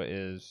you know,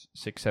 is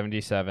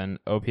 677.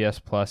 OPS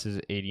plus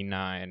is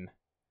 89.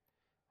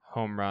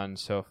 Home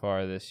runs so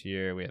far this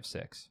year, we have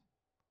 6.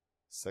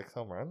 6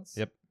 home runs?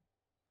 Yep.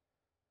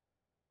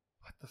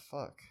 What the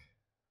fuck?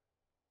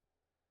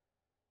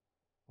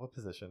 What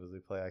position does he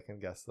play? I can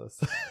guess this.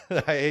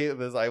 I hate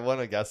this. I want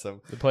to guess him.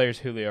 The player's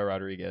Julio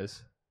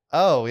Rodriguez.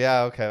 Oh,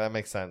 yeah. Okay. That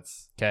makes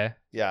sense. Okay.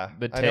 Yeah.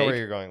 I know where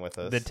you're going with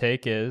this. The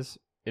take is,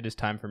 it is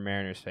time for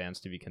Mariners fans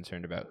to be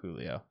concerned about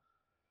Julio.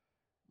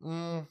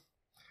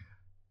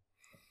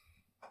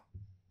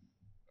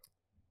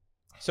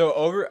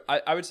 So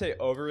I would say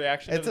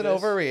overreaction. It's an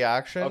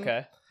overreaction.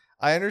 Okay.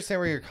 I understand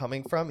where you're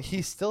coming from.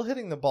 He's still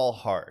hitting the ball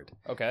hard.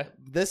 Okay.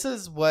 This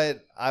is what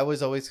I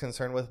was always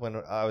concerned with when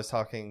I was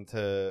talking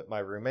to my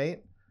roommate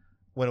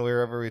when we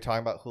were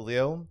talking about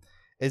Julio,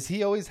 is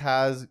he always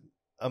has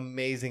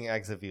amazing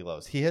exit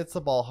velos. He hits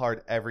the ball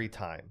hard every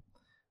time,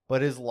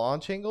 but his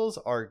launch angles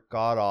are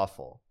god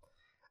awful.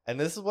 And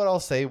this is what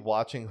I'll say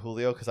watching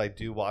Julio, because I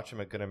do watch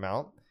him a good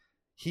amount.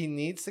 He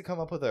needs to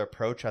come up with an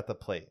approach at the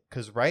plate,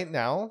 because right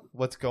now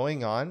what's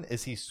going on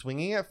is he's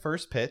swinging at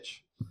first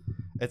pitch.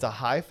 It's a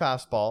high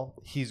fastball.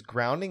 He's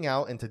grounding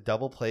out into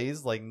double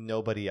plays like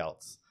nobody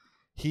else.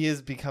 He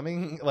is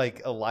becoming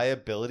like a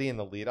liability in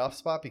the leadoff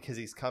spot because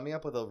he's coming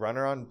up with a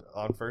runner on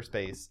first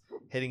base,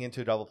 hitting into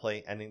a double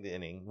play, ending the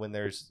inning when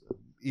there's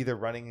either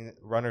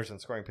runners in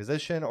scoring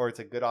position or it's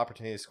a good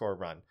opportunity to score a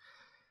run.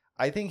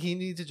 I think he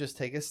needs to just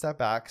take a step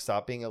back,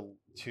 stop being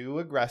too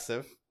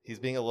aggressive. He's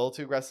being a little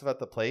too aggressive at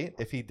the plate.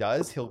 If he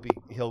does,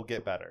 he'll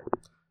get better.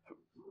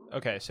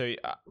 Okay, so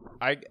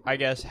I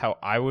guess how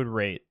I would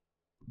rate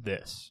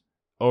this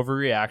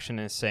overreaction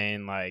is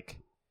saying like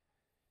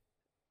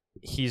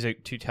he's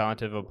too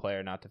talented of a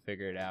player not to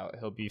figure it out.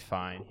 He'll be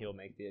fine. He'll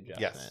make the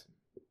adjustment. Yes.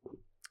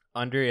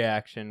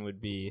 Underreaction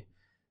would be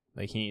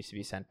like he needs to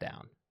be sent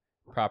down.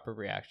 Proper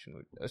reaction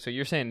would. So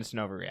you're saying it's an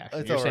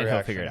overreaction. You're saying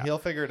he'll figure it out. He'll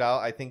figure it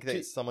out. I think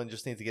that someone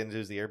just needs to get into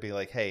his ear, be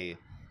like, "Hey."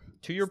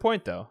 To your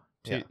point, though,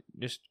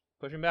 just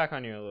pushing back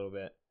on you a little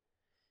bit.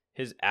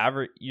 His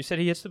average. You said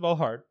he hits the ball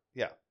hard.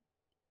 Yeah.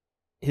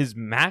 His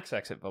max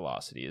exit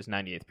velocity is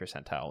 98th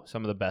percentile,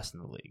 some of the best in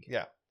the league.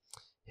 Yeah.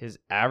 His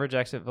average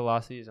exit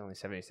velocity is only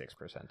 76th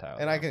percentile.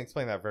 And I can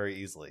explain that very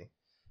easily.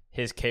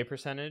 His K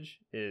percentage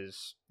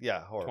is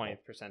horrible.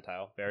 20th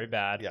percentile, very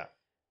bad. Yeah.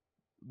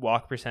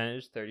 Walk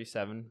percentage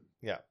 37.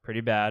 Yeah.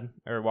 Pretty bad.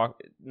 Or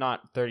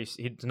not 30.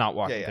 He's not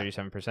walking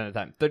 37% of the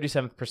time.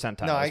 37th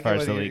percentile as far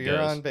as the league goes. You're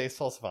on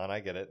baseball savant. I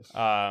get it.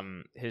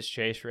 His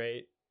chase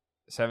rate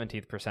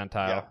 17th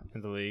percentile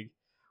in the league.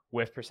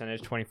 Whiff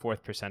percentage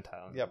 24th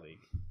percentile in the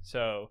league.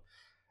 So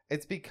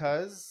it's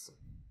because,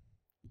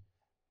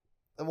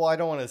 well, I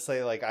don't want to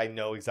say like I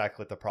know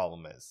exactly what the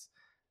problem is.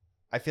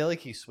 I feel like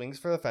he swings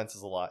for the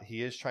fences a lot.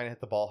 He is trying to hit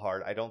the ball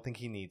hard. I don't think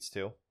he needs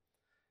to.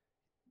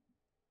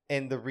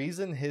 And the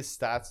reason his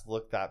stats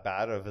look that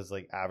bad of his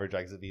like average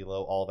exit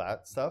velo, all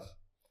that stuff,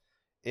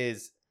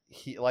 is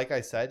he, like I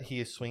said, he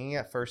is swinging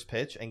at first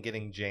pitch and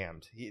getting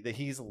jammed.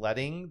 He's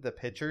letting the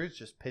pitchers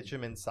just pitch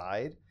him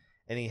inside,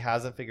 and he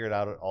hasn't figured it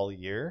out all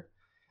year.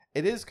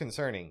 It is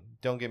concerning,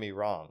 don't get me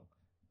wrong,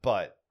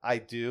 but I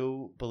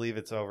do believe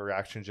it's an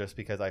overreaction just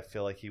because I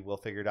feel like he will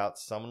figure it out.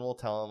 Someone will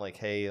tell him like,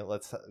 hey,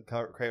 let's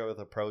create an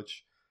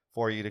approach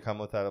for you to come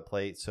without a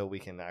plate so we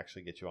can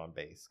actually get you on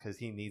base, because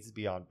he needs to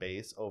be on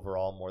base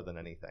overall more than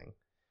anything.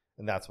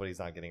 And that's what he's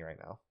not getting right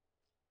now.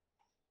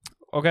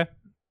 Okay.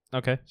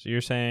 So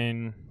you're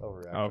saying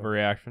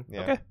overreaction.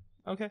 Yeah.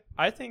 Okay.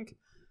 I think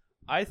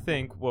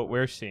what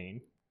we're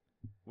seeing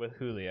with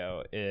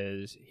Julio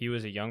is he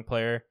was a young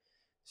player,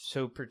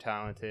 super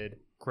talented,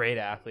 great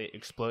athlete,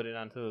 exploded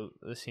onto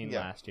the scene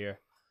last year.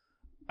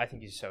 I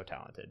think he's so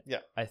talented. Yeah.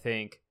 I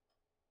think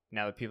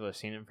now that people have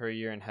seen him for a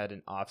year and had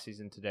an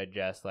offseason to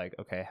digest, like,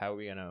 okay, how are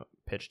we going to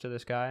pitch to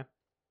this guy?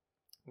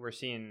 We're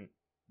seeing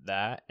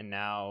that, and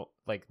now,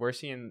 like, we're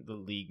seeing the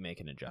league make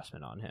an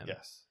adjustment on him.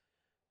 Yes.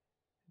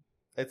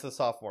 It's a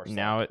sophomore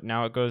slump.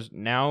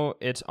 Now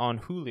it's on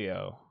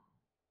Julio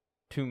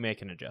to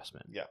make an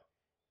adjustment. Yeah.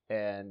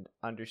 and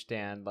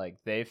understand, like,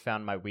 they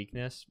found my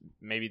weakness.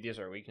 Maybe these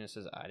are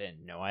weaknesses I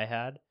didn't know I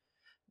had.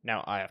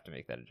 Now I have to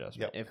make that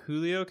adjustment. Yep. If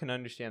Julio can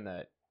understand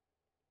that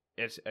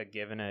it's a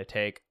give and a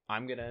take,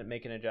 I'm going to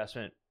make an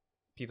adjustment.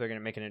 People are going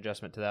to make an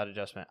adjustment to that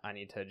adjustment. I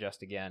need to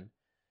adjust again.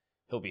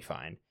 He'll be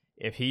fine.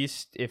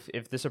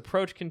 If this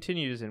approach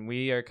continues and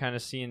we are kind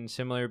of seeing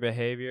similar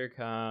behavior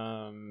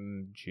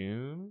come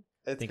June,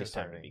 I think it's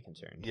time to be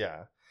concerned.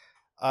 Yeah.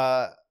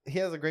 He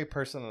has a great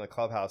person in the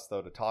clubhouse,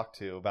 though, to talk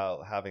to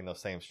about having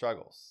those same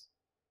struggles.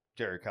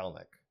 Jared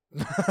Kelenic.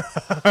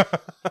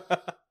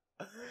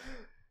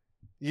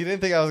 You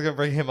didn't think I was going to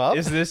bring him up?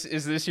 Is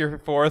this your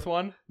fourth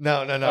one?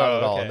 No, not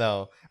at all.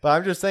 No. But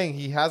I'm just saying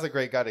he has a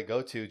great guy to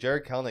go to.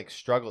 Jared Kelenic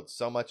struggled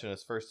so much in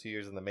his first 2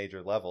 years in the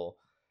major level.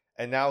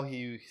 And now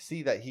you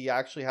see that he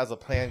actually has a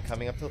plan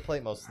coming up to the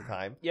plate most of the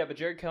time. Yeah, but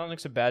Jared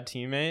Kelenic's a bad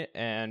teammate,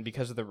 and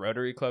because of the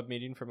Rotary Club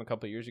meeting from a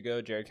couple years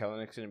ago, Jared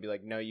Kelenic's going to be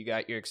like, no, you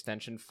got your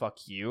extension, fuck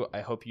you.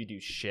 I hope you do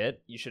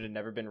shit. You should have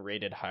never been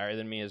rated higher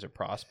than me as a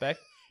prospect,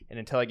 and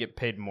until I get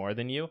paid more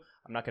than you,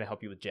 I'm not going to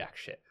help you with jack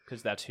shit,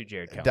 because that's who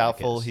Jared Kelenic is.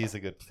 Doubtful he's a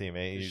good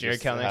teammate.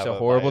 Jared Kelenic's a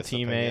horrible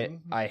teammate.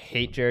 Opinion. I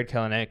hate Jared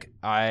Kelenic.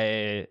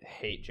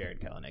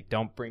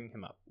 Don't bring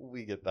him up.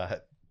 We get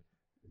that.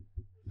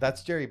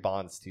 That's Jerry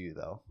Bonds to you,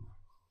 though.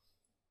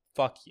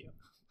 Fuck you.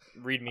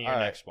 Read me your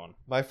next one.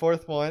 My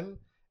fourth one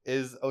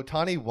is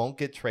Ohtani won't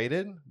get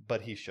traded,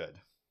 but he should.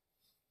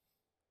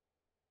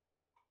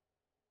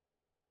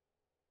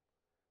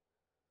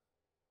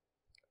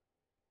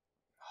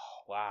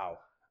 Oh, wow.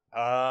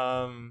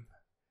 I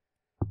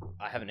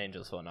have an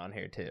Angels one on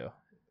here too.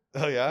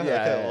 Oh yeah?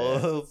 Yeah. Okay,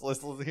 well,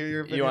 let's hear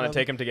your opinion. You want to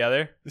take them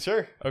together?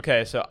 Sure.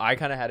 Okay, so I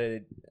kind of had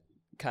a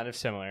kind of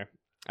similar.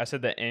 I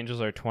said the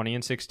Angels are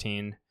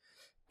 20-16.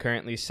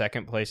 Currently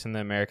second place in the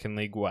American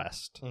League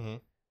West. Mm-hmm.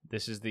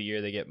 This is the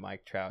year they get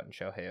Mike Trout and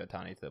Shohei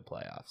Ohtani to the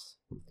playoffs.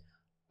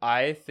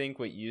 I think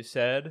what you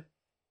said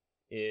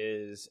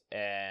is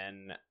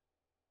an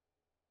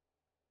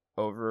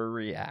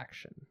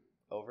overreaction.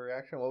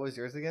 Overreaction? What was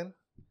yours again?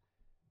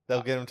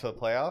 They'll get him to the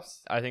playoffs?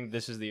 I think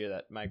this is the year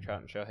that Mike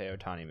Trout and Shohei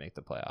Ohtani make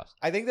the playoffs.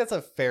 I think that's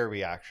a fair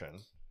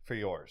reaction for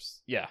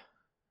yours. Yeah.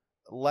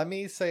 Let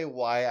me say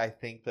why I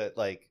think that,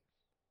 like,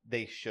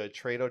 they should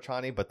trade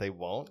Ohtani, but they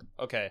won't.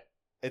 Okay.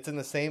 It's in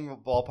the same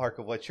ballpark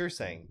of what you're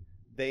saying.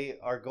 They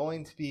are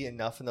going to be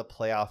enough in the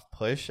playoff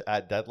push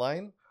at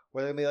deadline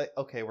where they'll be like,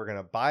 okay, we're going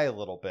to buy a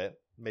little bit,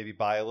 maybe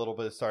buy a little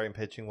bit of starting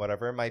pitching,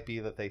 whatever it might be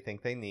that they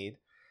think they need,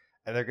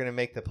 and they're going to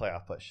make the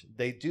playoff push.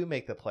 They do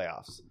make the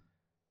playoffs,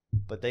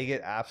 but they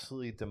get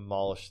absolutely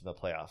demolished in the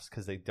playoffs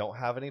because they don't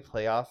have any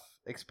playoff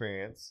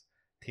experience.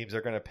 Teams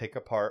are going to pick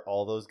apart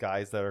all those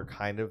guys that are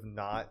kind of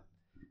not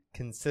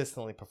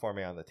consistently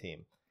performing on the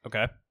team.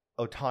 Okay.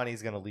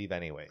 Ohtani's going to leave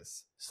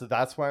anyways. So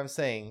that's why I'm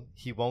saying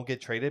he won't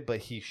get traded, but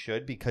he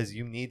should, because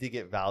you need to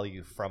get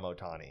value from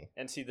Ohtani.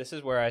 And see, this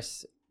is where I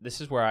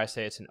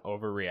say it's an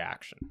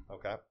overreaction.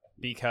 Okay.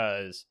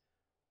 Because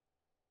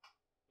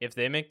if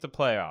they make the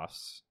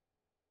playoffs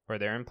or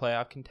they're in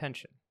playoff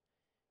contention,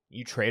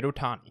 you trade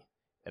Ohtani.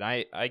 And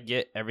I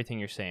get everything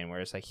you're saying, where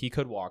it's like he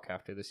could walk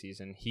after the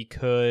season. He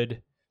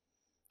could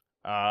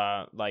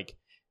like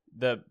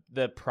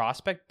the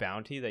prospect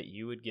bounty that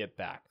you would get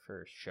back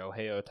for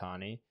Shohei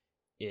Ohtani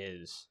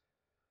is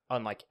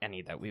unlike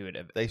any that we would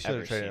have. They should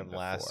have traded him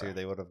last year.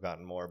 They would have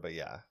gotten more, but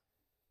yeah.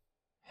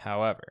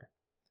 However,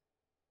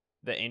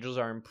 the Angels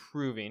are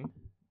improving.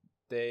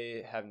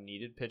 They have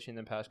needed pitching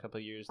the past couple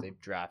of years.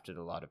 They've drafted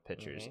a lot of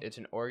pitchers. Mm-hmm. It's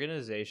an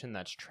organization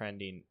that's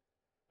trending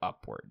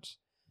upwards.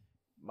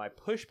 My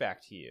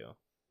pushback to you,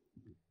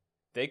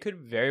 they could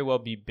very well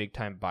be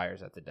big-time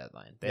buyers at the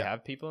deadline. They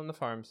have people in the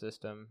farm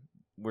system.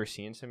 We're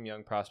seeing some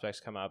young prospects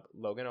come up.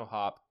 Logan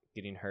O'Hoppe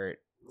getting hurt.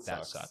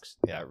 That sucks.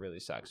 Yeah. That really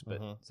sucks. But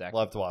Zach,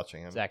 loved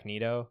watching him. Zach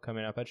Neto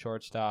coming up at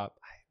shortstop.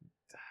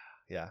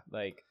 Yeah.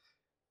 Like,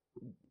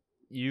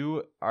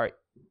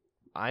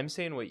 I'm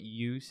saying what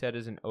you said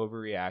is an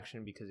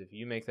overreaction, because if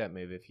you make that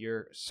move, if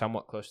you're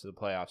somewhat close to the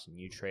playoffs and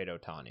you trade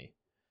Ohtani,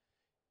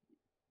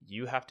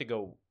 you have to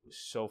go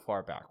so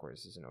far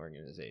backwards as an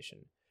organization,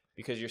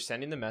 because you're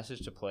sending the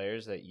message to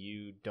players that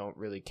you don't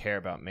really care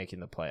about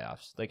making the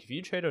playoffs. Like, if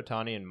you trade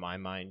Ohtani, in my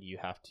mind, you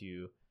have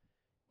to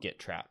get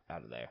Trout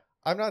out of there.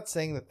 I'm not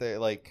saying that they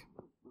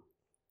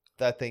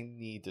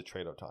need to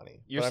trade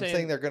Ohtani. I'm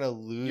saying they're going to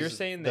lose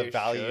the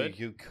value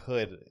you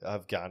could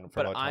have gotten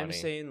from Ohtani. But I'm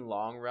saying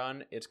long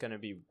run, it's going to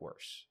be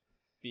worse.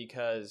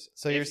 Because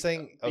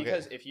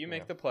if you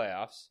make the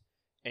playoffs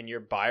and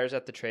you're buyers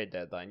at the trade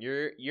deadline,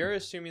 you're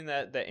assuming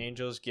that the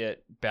Angels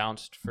get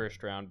bounced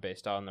first round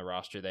based on the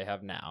roster they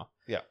have now.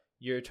 Yeah.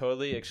 You're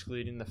totally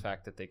excluding the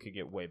fact that they could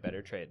get way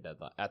better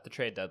at the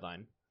trade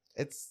deadline.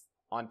 It's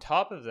on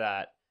top of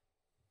that,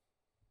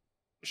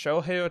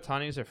 Shohei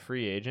Ohtani is a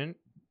free agent,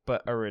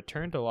 but a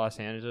return to Los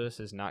Angeles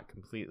is not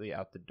completely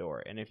out the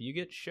door. And if you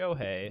get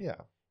Shohei,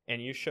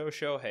 and you show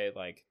Shohei,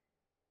 like,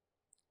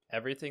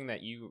 everything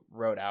that you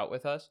wrote out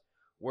with us,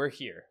 we're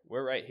here.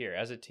 We're right here.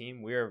 As a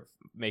team, we're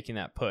making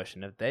that push.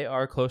 And if they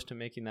are close to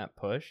making that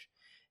push,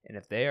 and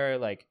if they are,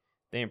 like,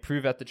 they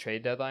improve at the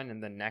trade deadline,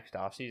 and the next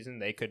offseason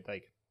they could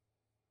like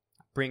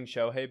bring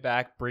Shohei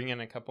back, bring in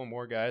a couple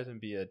more guys,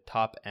 and be a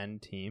top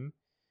end team.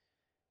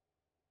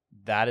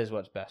 That is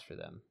what's best for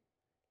them.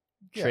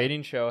 Yeah.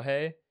 Trading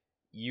Shohei,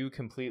 you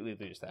completely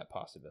lose that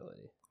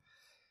possibility.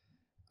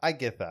 I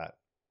get that.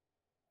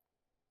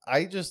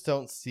 I just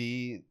don't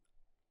see.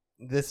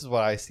 This is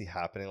what I see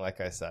happening.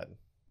 Like I said,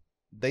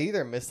 they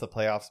either miss the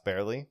playoffs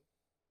barely,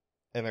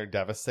 and they're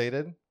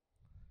devastated.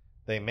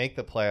 They make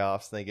the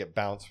playoffs and they get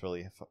bounced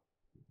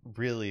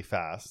really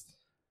fast.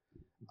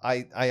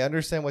 I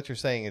understand what you're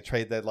saying. A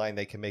trade deadline,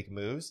 they can make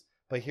moves,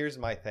 but here's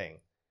my thing.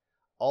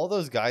 All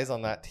those guys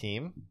on that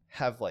team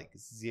have like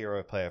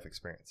zero playoff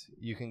experience.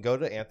 You can go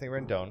to Anthony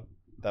Rendon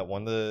that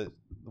won the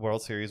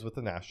World Series with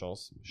the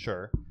Nationals,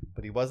 sure,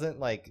 but he wasn't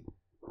like.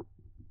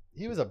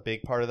 He was a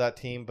big part of that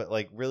team, but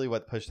like really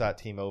what pushed that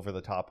team over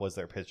the top was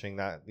their pitching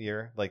that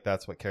year. Like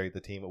that's what carried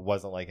the team. It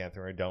wasn't like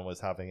Anthony Rendon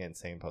was having an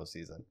insane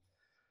postseason.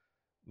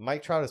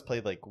 Mike Trout has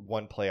played like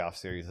one playoff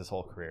series his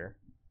whole career.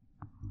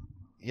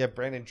 You have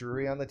Brandon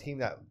Drury on the team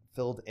that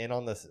filled in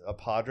on the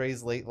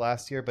Padres late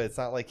last year, but it's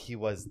not like he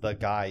was the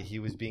guy. He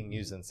was being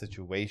used in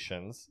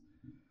situations.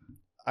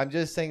 I'm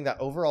just saying that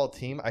overall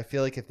team, I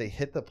feel like if they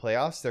hit the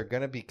playoffs, they're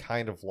going to be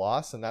kind of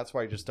lost, and that's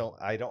why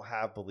I don't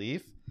have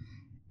belief.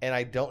 And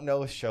I don't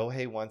know if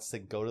Shohei wants to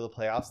go to the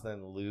playoffs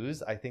and then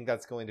lose. I think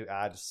that's going to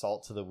add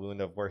salt to the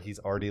wound of where he's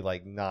already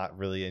like not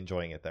really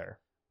enjoying it there.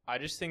 I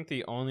just think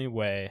the only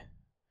way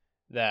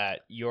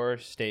that your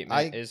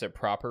statement is a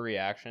proper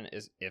reaction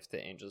is if the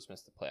Angels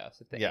miss the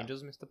playoffs. If the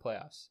Angels miss the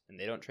playoffs and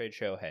they don't trade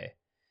Shohei,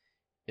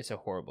 it's a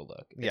horrible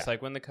look. It's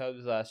like when the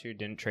Cubs last year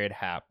didn't trade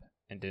Happ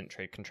and didn't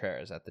trade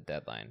Contreras at the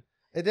deadline.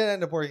 It did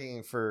end up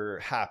working for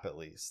Happ at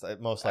least. It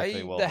most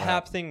likely will. The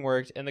Happ thing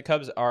worked, and the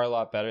Cubs are a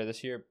lot better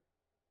this year.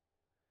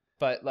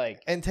 But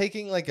like, and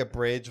taking like a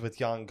bridge with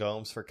Yan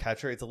Gomes for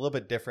catcher, it's a little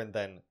bit different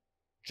than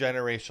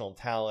generational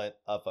talent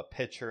of a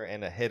pitcher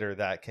and a hitter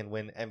that can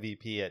win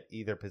MVP at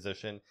either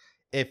position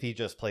if he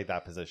just played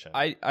that position.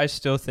 I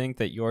still think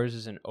that yours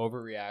is an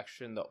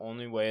overreaction. The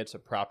only way it's a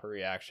proper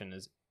reaction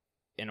is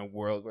in a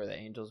world where the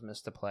Angels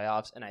miss the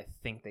playoffs, and I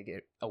think they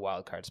get a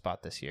wild card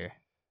spot this year.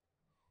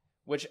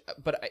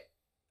 But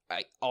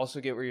I also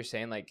get what you're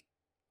saying. Like,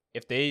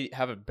 if they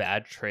have a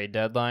bad trade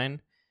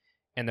deadline,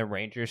 and the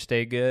Rangers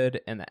stay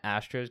good, and the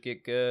Astros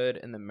get good,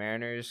 and the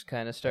Mariners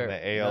kind of start.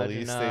 And the AL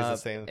East stays the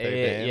same they've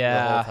been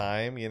the whole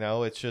time. You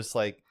know, it's just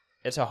like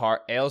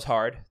AL's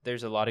hard.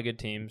 There's a lot of good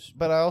teams.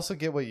 But I also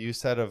get what you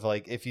said of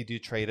like if you do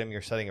trade him,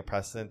 you're setting a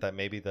precedent that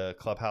maybe the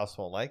clubhouse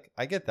won't like.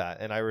 I get that,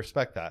 and I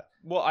respect that.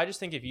 Well, I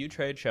just think if you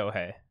trade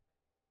Shohei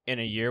in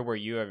a year where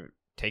you have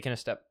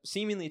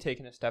seemingly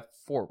taken a step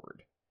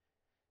forward,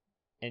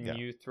 and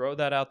you throw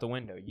that out the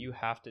window, you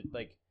have to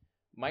like.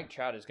 Mike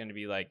Trout is going to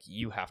be like,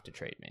 you have to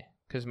trade me.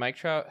 Because Mike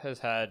Trout has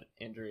had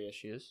injury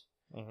issues.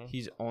 Mm-hmm.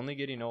 He's only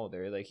getting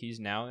older. Like, he's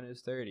now in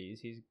his 30s.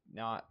 He's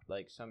not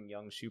like some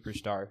young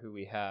superstar who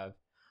we have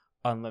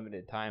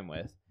unlimited time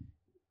with.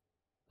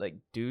 Like,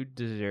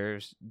 dude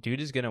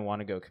is going to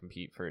want to go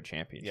compete for a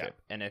championship.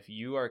 Yeah. And if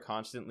you are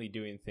constantly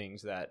doing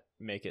things that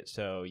make it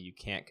so you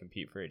can't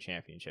compete for a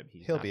championship,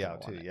 he'll be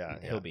out too. Yeah.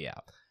 He'll be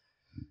out.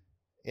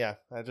 Yeah.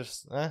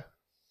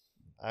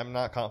 I'm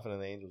not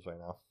confident in the Angels right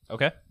now.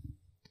 Okay.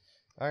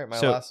 All right, my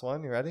last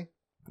one. You ready?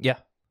 Yeah.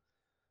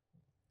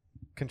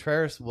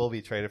 Contreras will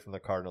be traded from the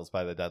Cardinals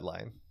by the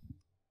deadline.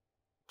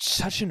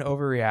 Such an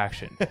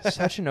overreaction.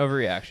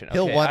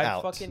 He'll want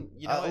out.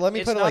 Let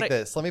me put it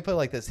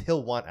like this.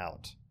 He'll want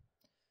out.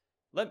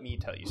 Let me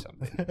tell you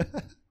something.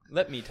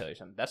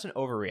 That's an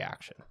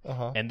overreaction.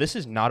 Uh-huh. And this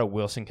is not a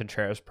Wilson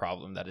Contreras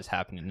problem that is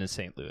happening in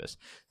St. Louis.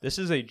 This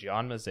is a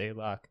John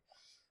Mozeliak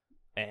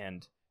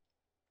and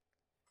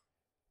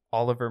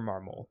Oliver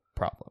Marmol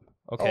problem.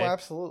 Okay. Oh,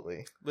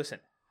 absolutely. Listen,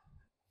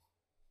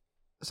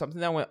 something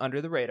that went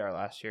under the radar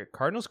last year.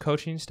 Cardinals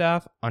coaching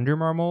staff under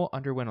Marmol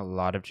underwent a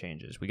lot of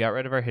changes. We got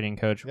rid of our hitting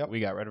coach. Yep.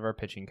 We got rid of our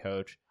pitching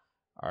coach.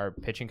 Our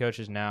pitching coach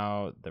is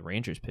now the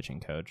Rangers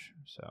pitching coach.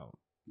 So,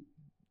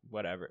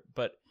 whatever.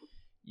 But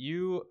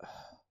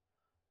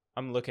I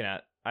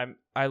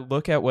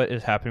look at what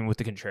is happening with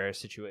the Contreras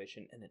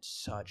situation, and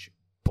it's such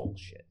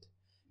bullshit.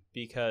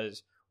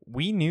 Because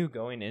we knew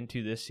going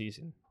into this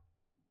season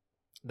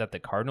that the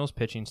Cardinals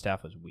pitching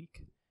staff was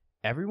weak.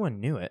 Everyone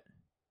knew it.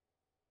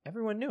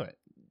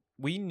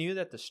 We knew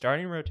that the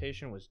starting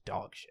rotation was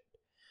dog shit.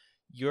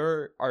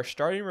 Our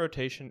starting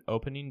rotation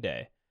opening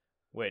day,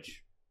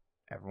 which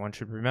everyone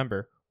should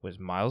remember, was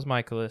Miles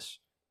Michaelis,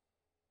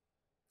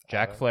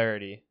 Jack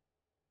Flaherty,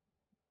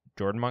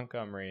 Jordan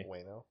Montgomery,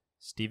 Waino,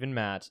 Steven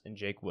Matz, and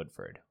Jake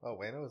Woodford. Oh,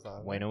 Waino was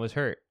on. Waino was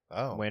hurt.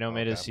 Oh, Waino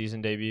made his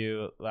season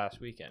debut last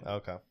weekend.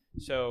 Okay.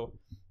 So,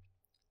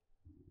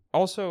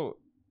 also,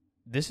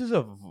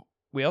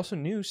 we also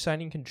knew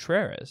signing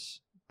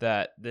Contreras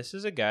that this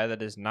is a guy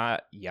that is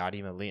not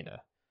Yadi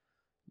Molina.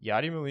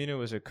 Yadi Molina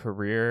was a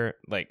career,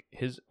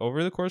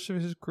 over the course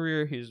of his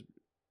career, he's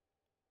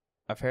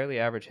a fairly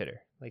average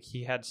hitter. Like,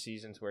 he had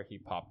seasons where he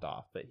popped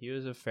off, but he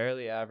was a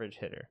fairly average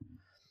hitter.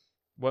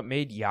 What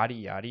made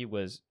Yadi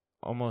was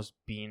almost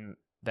being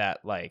that,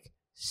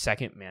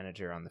 second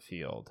manager on the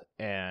field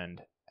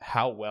and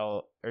how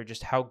well or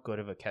just how good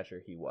of a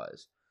catcher he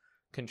was.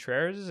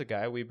 Contreras is a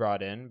guy we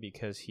brought in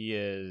because he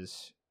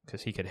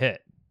could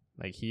hit.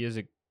 Like, he is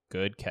a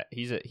good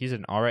he's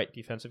an all right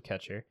defensive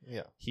catcher.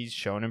 Yeah. He's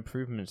shown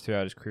improvements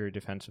throughout his career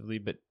defensively,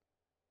 but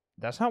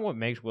that's not what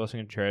makes Wilson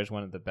Contreras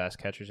one of the best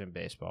catchers in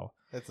baseball.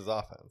 It's his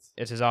offense.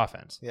 It's his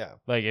offense. Yeah.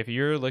 Like, if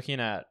you're looking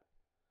at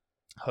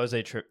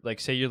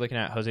say you're looking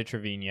at Jose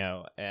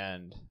Trevino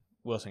and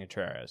Wilson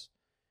Contreras.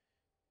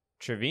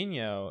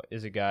 Trevino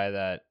is a guy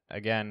that,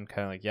 again,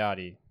 kind of like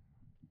Yachty,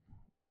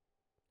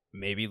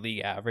 maybe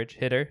league average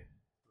hitter,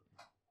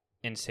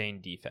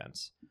 insane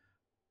defense.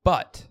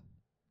 But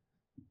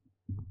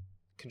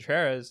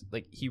Contreras,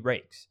 like, he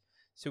rakes.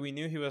 So we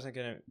knew he wasn't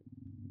going to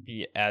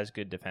be as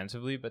good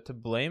defensively, but to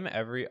blame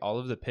all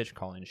of the pitch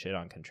calling shit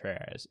on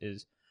Contreras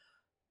is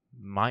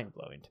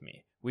mind-blowing to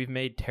me. We've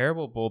made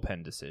terrible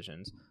bullpen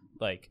decisions.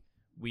 Like,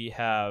 we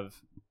have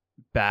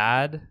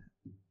bad,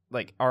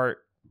 like, our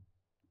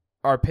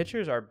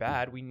pitchers are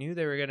bad. We knew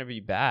they were going to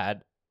be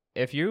bad.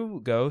 If you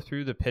go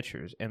through the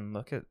pitchers and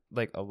look at,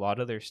 like, a lot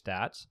of their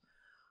stats,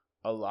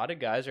 a lot of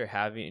guys are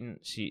having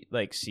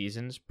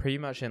seasons pretty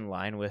much in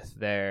line with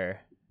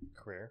their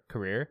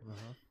career,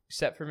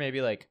 except for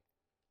maybe like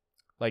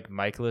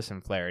Michaelis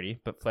and Flaherty.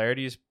 But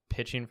Flaherty's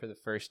pitching for the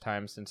first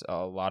time since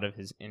a lot of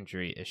his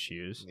injury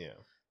issues. Yeah,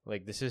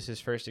 like, this is his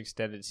first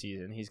extended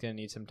season. He's gonna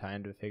need some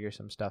time to figure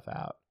some stuff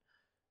out.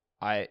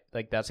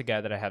 That's a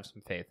guy that I have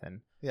some faith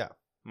in. Yeah,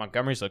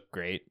 Montgomery's looked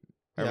great.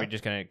 Are we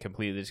just gonna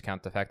completely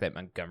discount the fact that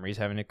Montgomery's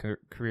having a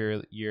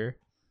career year?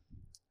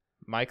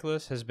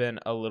 Michaelis has been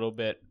a little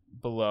bit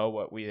below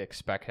what we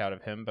expect out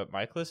of him, but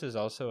Michaelis is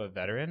also a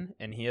veteran,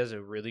 and he has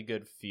a really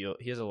good feel.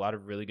 He has a lot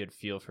of really good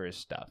feel for his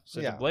stuff.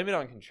 So to blame it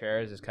on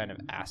Contreras is kind of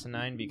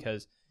asinine,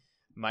 because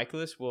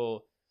Michaelis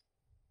knows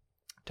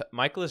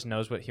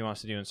what he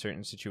wants to do in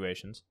certain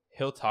situations.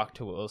 He'll talk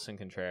to Wilson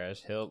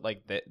Contreras.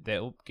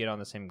 They'll get on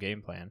the same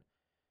game plan.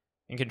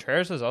 And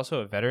Contreras is also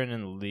a veteran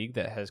in the league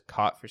that has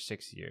caught for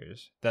 6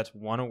 years. That's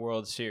won a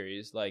World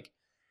Series. Like,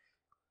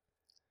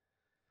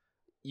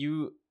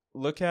 you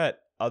look at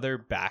other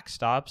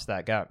backstops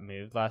that got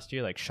moved last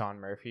year, like Sean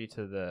Murphy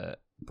to the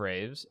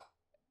Braves,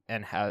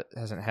 and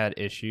hasn't had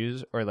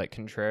issues, or like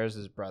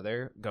Contreras'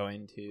 brother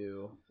going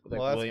to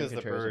William Contreras.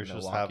 The Brewers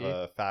just have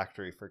a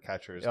factory for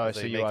catchers. Oh,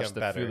 so you watch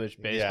the Foolish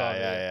Baseball?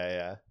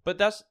 Yeah. But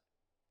that's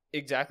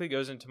exactly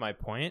goes into my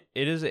point.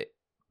 It is a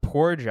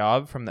poor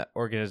job from the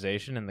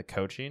organization and the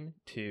coaching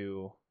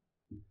to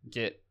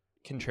get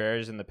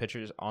Contreras and the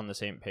pitchers on the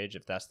same page,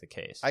 if that's the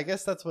case. I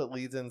guess that's what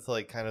leads into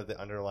like kind of the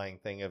underlying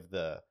thing of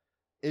the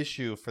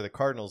issue for the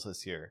Cardinals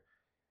this year.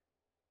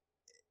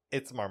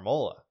 It's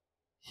Marmola.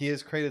 He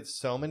has created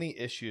so many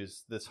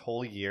issues this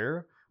whole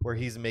year where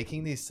he's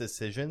making these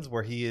decisions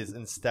where he is,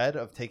 instead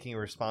of taking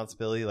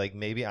responsibility, like,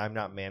 maybe I'm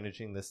not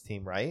managing this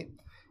team right,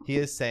 he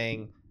is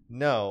saying,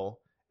 no,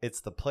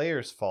 it's the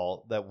players'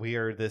 fault that we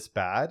are this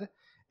bad,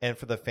 and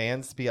for the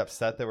fans to be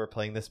upset that we're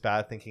playing this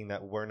bad, thinking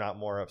that we're not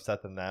more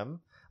upset than them.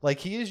 Like,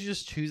 he is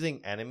just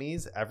choosing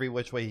enemies every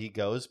which way he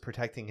goes,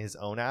 protecting his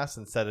own ass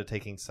instead of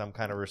taking some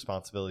kind of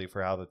responsibility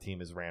for how the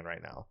team is ran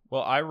right now.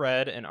 Well, I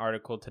read an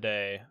article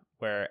today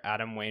where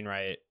Adam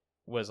Wainwright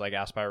was like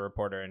asked by a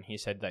reporter, and he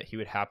said that he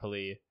would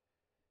happily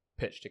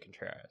pitch to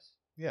Contreras.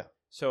 Yeah.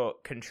 So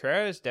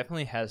Contreras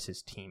definitely has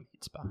his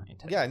teammates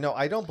behind him. Yeah, no,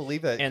 I don't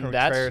believe that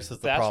Contreras is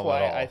the problem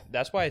at all.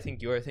 That's why I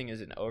think your thing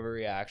is an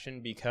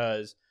overreaction,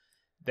 because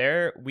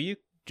we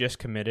just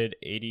committed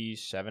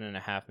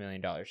 $87.5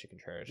 million to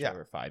Contreras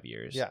over 5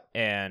 years. Yeah.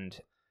 And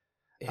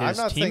his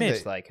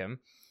teammates like him.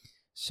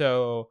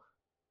 So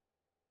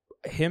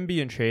him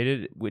being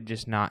traded would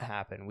just not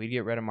happen. We'd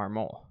get rid of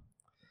Marmol.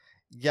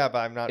 Yeah, but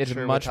I'm not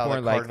sure much how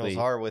more the Cardinals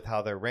likely. are with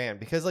how they're ran.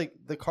 Because, like,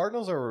 the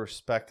Cardinals are a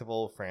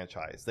respectable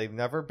franchise. They've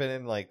never been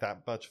in, like,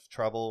 that much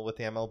trouble with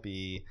the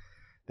MLB.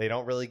 They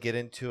don't really get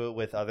into it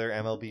with other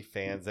MLB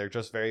fans. They're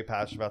just very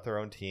passionate about their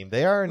own team.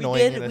 They are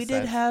annoying in a sense. We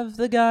did have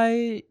the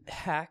guy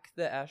hack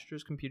the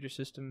Astros computer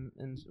system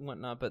and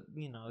whatnot, but,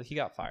 he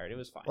got fired. It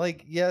was fine.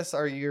 Like, yes,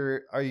 are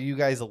you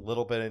guys a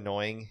little bit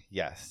annoying?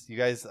 Yes. You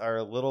guys are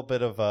a little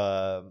bit of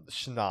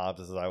schnobs,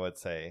 as I would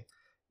say,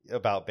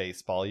 about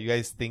baseball. You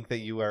guys think that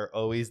you are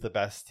always the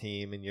best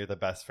team and you're the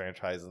best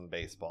franchise in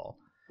baseball.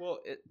 Well,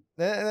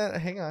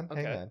 hang on.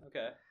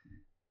 Okay.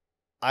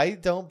 I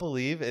don't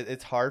believe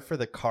it's hard for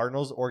the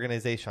Cardinals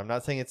organization. I'm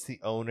not saying it's the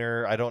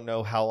owner. I don't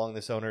know how long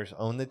this owner's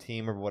owned the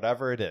team or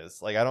whatever it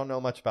is. Like, I don't know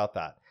much about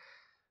that.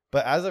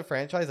 But as a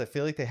franchise, I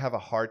feel like they have a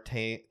hard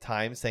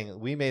time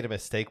saying, we made a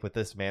mistake with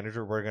this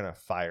manager, we're going to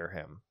fire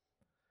him.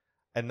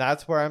 And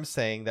that's where I'm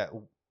saying that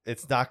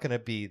it's not going to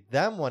be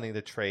them wanting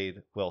to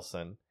trade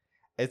Wilson.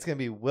 It's going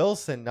to be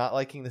Wilson not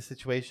liking the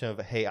situation of,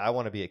 hey, I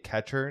want to be a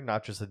catcher,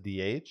 not just a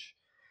DH.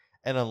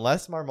 And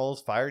unless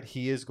Marmol's fired,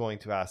 he is going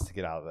to ask to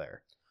get out of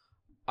there.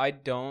 I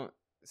don't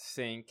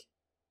think,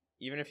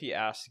 even if he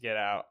asks to get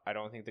out, I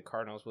don't think the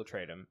Cardinals will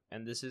trade him.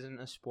 And this isn't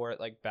a sport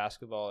like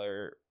basketball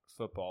or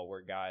football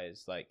where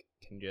guys like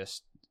can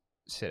just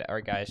sit,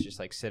 or guys just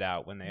like sit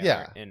out when they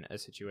are in a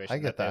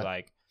situation that they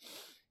like.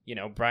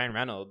 Brian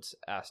Reynolds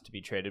asked to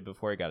be traded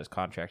before he got his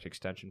contract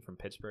extension from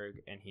Pittsburgh,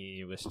 and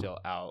he was still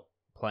out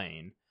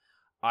playing.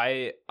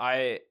 I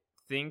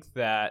think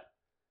that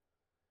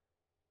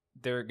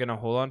they're going to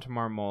hold on to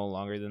Marmol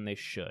longer than they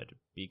should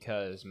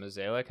because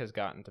Mozeliak has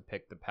gotten to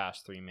pick the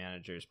past 3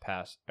 managers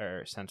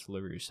since La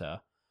Russa.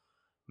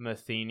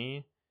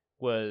 Matheny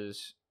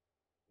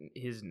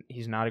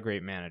he's not a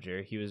great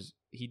manager.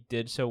 He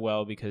did so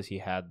well because he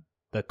had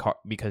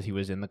because he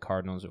was in the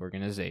Cardinals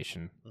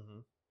organization. Mm-hmm.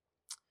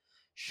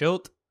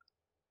 Schilt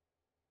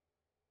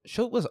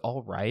was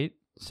all right.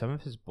 Some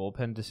of his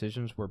bullpen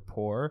decisions were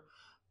poor,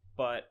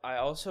 but I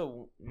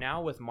also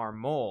now with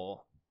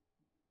Marmol,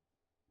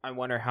 I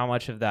wonder how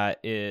much of that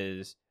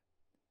is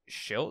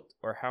Schilt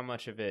or how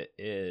much of it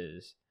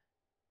is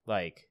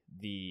Mozeliak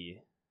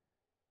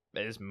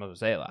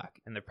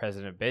and the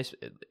president of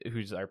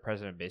who's our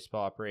president of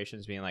baseball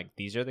operations, being like,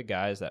 these are the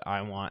guys that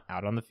I want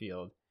out on the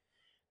field.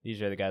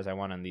 These are the guys I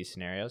want in these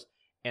scenarios,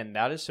 and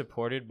that is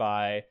supported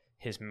by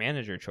his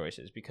manager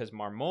choices because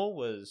Marmol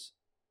was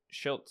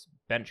Schilt's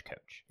bench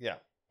coach. Yeah,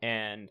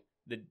 and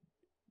the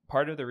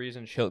part of the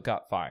reason Schilt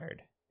got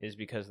fired is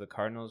because the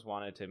Cardinals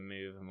wanted to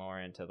move more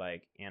into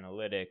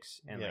analytics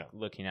and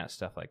looking at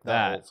stuff like not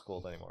that. Old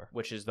school anymore.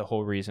 Which is the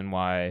whole reason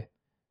why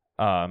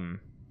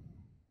Alex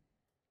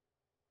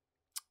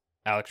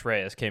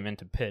Reyes came in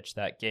to pitch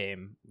that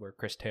game where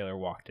Chris Taylor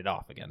walked it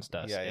off against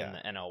us in the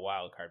NL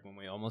wildcard when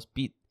we almost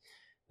beat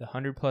the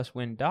 100+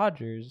 win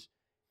Dodgers,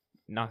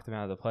 knocked them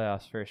out of the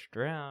playoffs first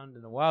round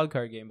in the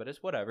wildcard game, but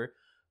it's whatever.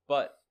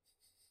 But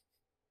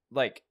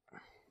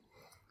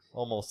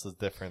almost as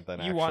different than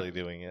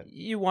doing it.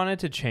 You wanted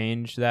to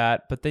change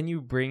that, but then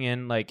you bring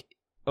in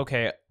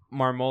okay,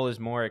 Marmol is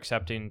more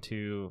accepting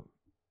to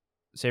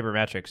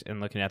sabermetrics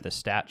and looking at the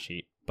stat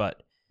sheet,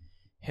 but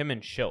him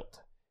and Schilt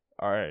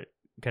are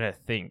gonna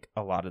think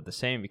a lot of the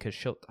same because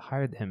Schilt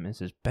hired him as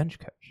his bench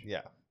coach.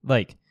 Yeah,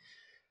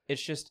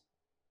 it's just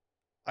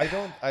I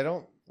don't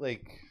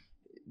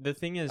the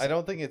thing is I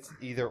don't think it's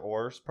either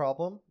or's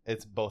problem.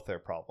 It's both their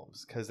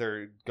problems because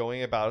they're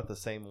going about it the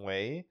same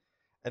way.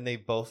 And they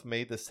both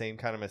made the same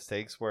kind of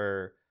mistakes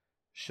where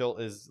Schilt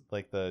is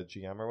the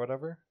GM or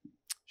whatever.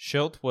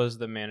 Schilt was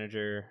the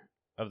manager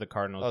of the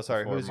Cardinals. Oh,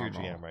 sorry. Who's your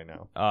GM right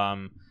now?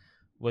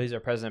 Well, he's our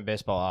president of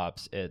baseball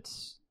ops.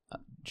 It's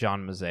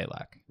John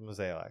Mozeliak.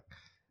 I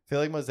feel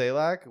like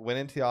Mozeliak went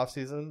into the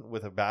offseason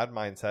with a bad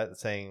mindset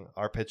saying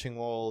our pitching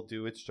will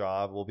do its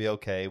job. We'll be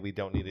okay. We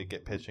don't need to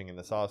get pitching in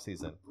this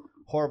offseason.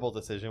 Horrible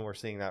decision. We're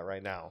seeing that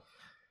right now.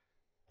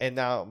 And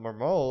now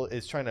Marmol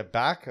is trying to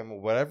back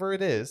him, whatever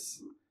it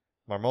is.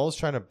 Marmol is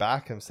trying to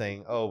back him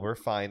saying, oh, we're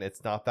fine.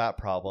 It's not that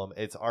problem.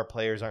 It's our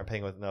players aren't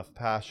playing with enough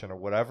passion or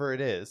whatever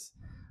it is.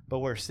 But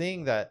we're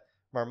seeing that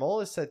Marmol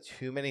has said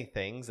too many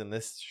things in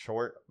this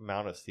short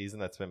amount of season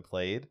that's been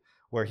played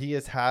where he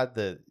has had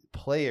the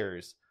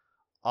players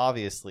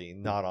obviously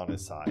not on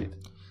his side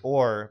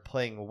or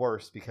playing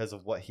worse because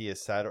of what he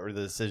has said or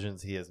the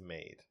decisions he has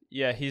made.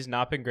 Yeah, he's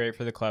not been great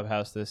for the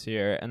clubhouse this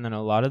year. And then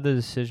a lot of the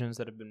decisions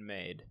that have been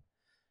made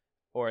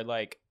or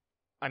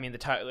the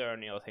Tyler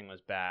O'Neill thing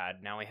was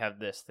bad. Now we have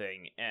this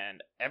thing.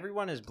 And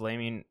everyone is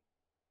blaming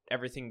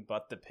everything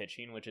but the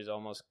pitching, which is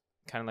almost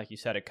kind of like you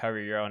said, a cover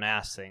your own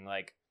ass thing.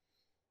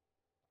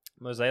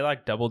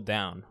 Mozeliak doubled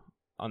down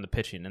on the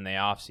pitching in the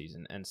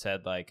offseason and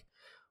said,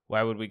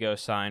 why would we go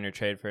sign or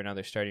trade for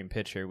another starting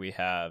pitcher? We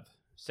have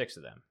 6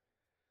 of them.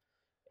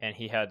 And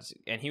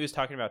he was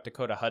talking about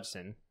Dakota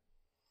Hudson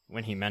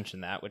when he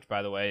mentioned that, which,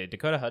 by the way,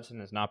 Dakota Hudson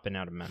has not been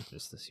out of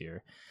Memphis this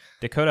year.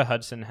 Dakota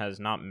Hudson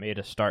has not made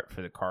a start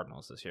for the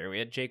Cardinals this year. We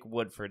had Jake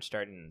Woodford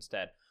starting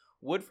instead.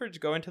 Woodford's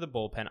going to the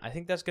bullpen. I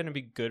think that's going to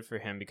be good for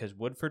him because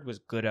Woodford was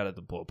good out of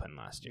the bullpen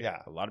last year.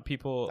 Yeah. A lot of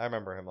people... I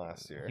remember him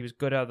last year. He was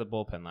good out of the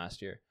bullpen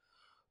last year.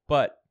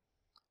 But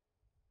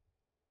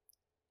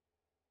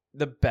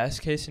the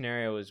best case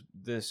scenario is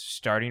this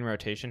starting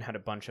rotation had a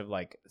bunch of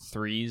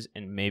 3s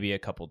and maybe a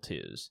couple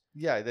 2s.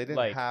 Yeah, they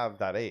didn't have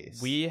that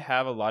ace. We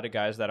have a lot of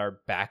guys that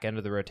are back end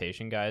of the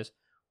rotation guys.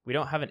 We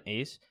don't have an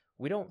ace.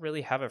 We don't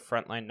really have a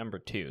frontline number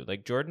 2.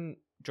 Jordan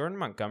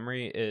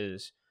Montgomery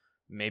is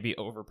maybe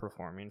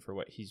overperforming for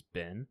what he's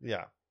been.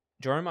 Yeah.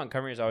 Jordan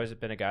Montgomery has always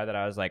been a guy that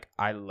I was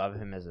I love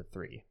him as a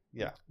 3.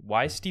 Yeah.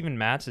 Why Steven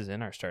Matz is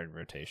in our starting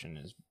rotation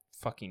is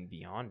fucking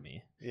beyond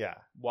me. Yeah.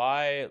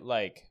 Why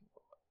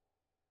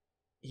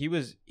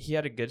he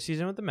had a good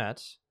season with the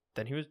Mets,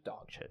 then he was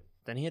dog shit.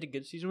 Then he had a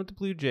good season with the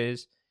Blue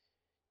Jays.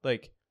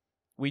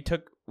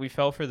 We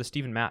fell for the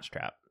Steven Matz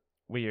trap.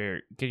 We are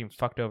getting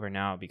fucked over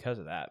now because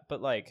of that.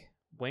 But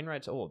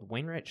Wainwright's old.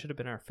 Wainwright should have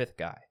been our 5th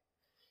guy.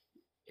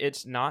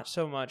 It's not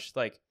so much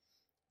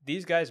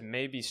these guys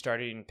may be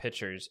starting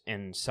pitchers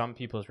in some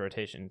people's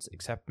rotations,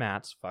 except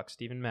Matz. Fuck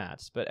Steven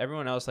Matz. But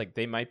everyone else,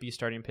 they might be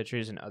starting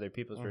pitchers in other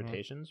people's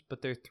rotations,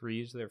 but they're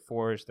 3s, they're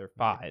 4s, they're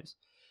 5s.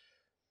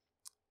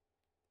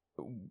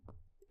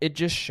 It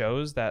just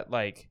shows that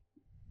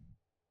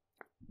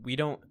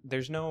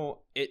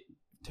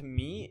to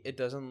me it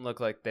doesn't look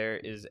like there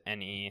is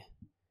any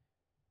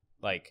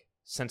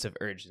sense of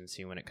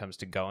urgency when it comes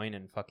to going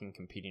and fucking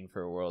competing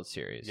for a World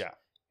Series. Yeah.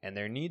 And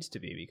there needs to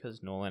be,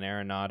 because Nolan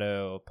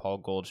Arenado, Paul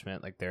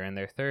Goldschmidt, like they're in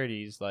their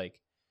 30s. Like,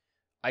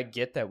 I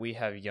get that we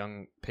have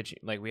young pitching.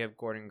 Like, we have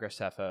Gordon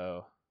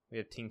Graceffo. We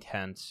have Tink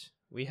Hence.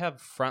 We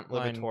have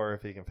frontline. Liberatore,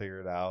 if he can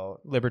figure it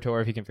out.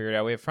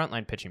 We have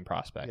frontline pitching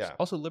prospects. Yeah.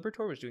 Also,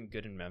 Liberatore was doing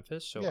good in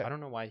Memphis, so I don't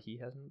know why he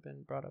hasn't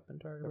been brought up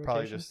into our rotation.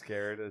 Probably just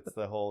scared. It's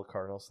the whole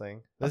Cardinals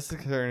thing. This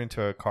is turning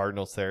into a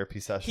Cardinals therapy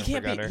session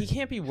for Gunner. He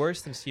can't be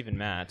worse than Steven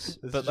Matz.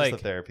 This is just a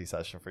therapy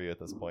session for you at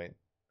this point.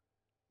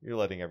 You're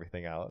letting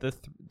everything out.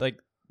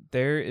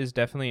 There is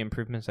definitely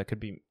improvements that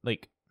could be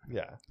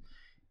Yeah.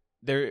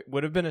 There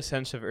would have been a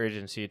sense of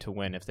urgency to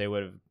win if they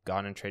would have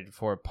gone and traded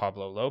for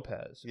Pablo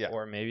Lopez,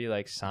 or maybe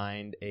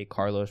signed a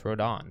Carlos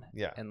Rodon,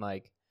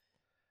 and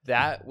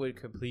that would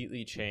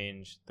completely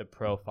change the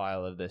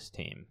profile of this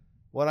team.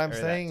 What I'm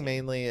saying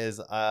mainly is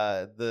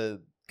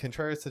the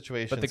Contreras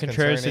situation. But the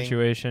Contreras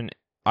situation,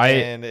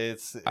 and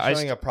it's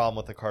showing a problem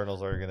with the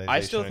Cardinals organization. I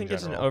still think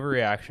it's an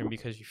overreaction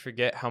because you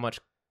forget how much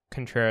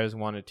Contreras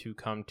wanted to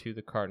come to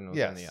the Cardinals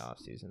in the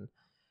offseason.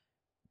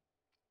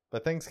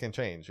 But things can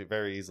change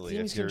very easily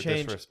if you're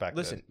disrespected.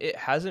 Listen, it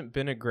hasn't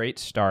been a great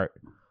start,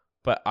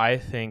 but I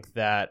think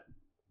that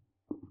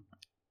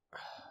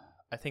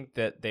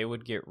they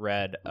would get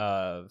rid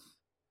of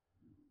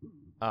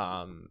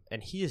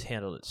and he has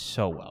handled it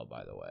so well,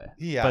 by the way.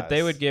 Yeah. But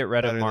they would get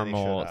rid of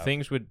Marmol.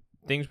 Things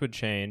would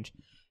change.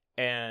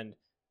 And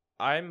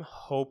I'm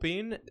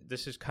hoping,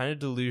 this is kind of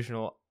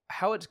delusional,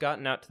 how it's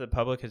gotten out to the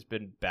public has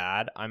been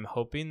bad. I'm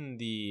hoping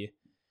the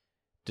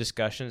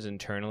discussions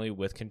internally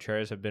with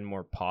Contreras have been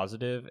more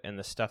positive, and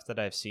the stuff that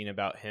I've seen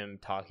about him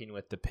talking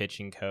with the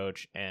pitching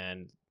coach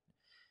and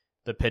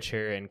the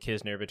pitcher and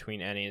Kisner between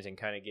innings and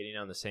kind of getting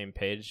on the same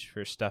page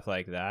for stuff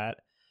like that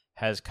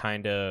has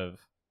kind of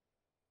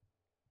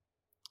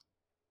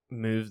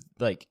moved,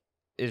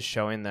 is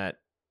showing that,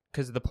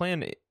 because the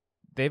plan,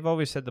 they've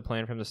always said the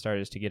plan from the start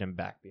is to get him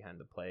back behind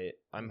the plate.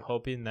 I'm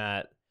hoping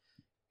that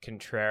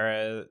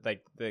Contreras,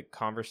 the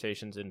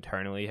conversations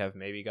internally have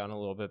maybe gone a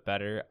little bit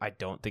better. I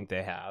don't think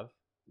they have.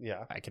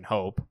 Yeah. I can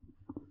hope.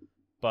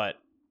 But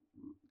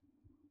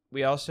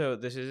we also,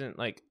 this isn't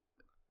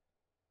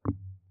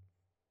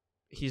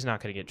he's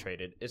not going to get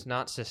traded. It's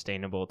not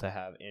sustainable to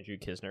have Andrew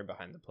Kisner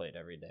behind the plate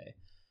every day.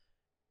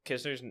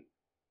 Kisner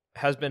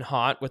has been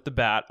hot with the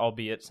bat,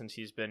 albeit since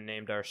he's been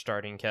named our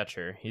starting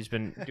catcher. He's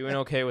been doing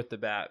okay with the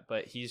bat,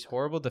 but he's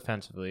horrible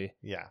defensively.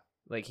 Yeah.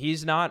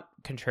 He's not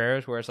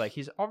Contreras, where it's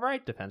he's all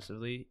right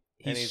defensively.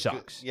 He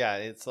sucks.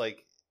 It's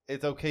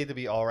it's okay to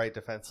be all right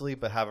defensively,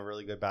 but have a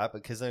really good bat.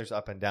 But Kisner's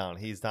up and down.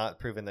 He's not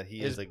proven that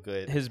he is a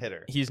good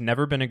hitter. He's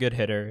never been a good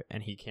hitter,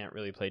 and he can't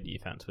really play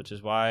defense, which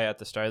is why at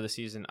the start of the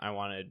season I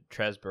wanted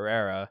Tres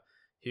Barrera,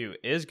 who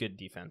is good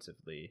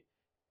defensively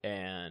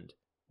and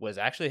was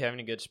actually having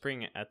a good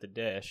spring at the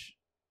dish,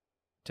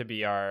 to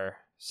be our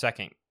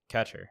second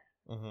catcher.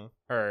 Mm-hmm.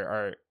 Or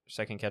our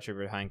second catcher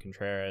behind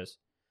Contreras.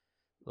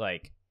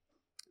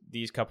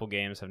 These couple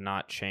games have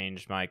not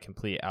changed my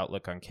complete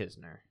outlook on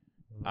Kisner.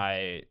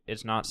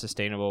 It's not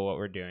sustainable what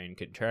we're doing.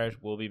 Contreras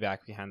will be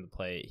back behind the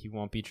plate. He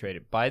won't be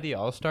traded by the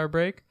All-Star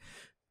break.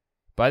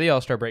 By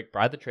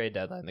the trade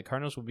deadline, the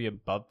Cardinals will be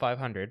above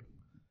 500,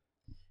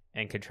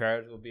 and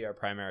Contreras will be our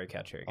primary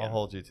catcher again. I'll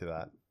hold you to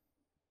that.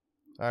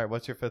 All right,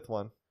 what's your fifth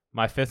one?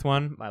 My fifth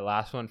one, my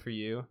last one for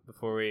you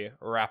before we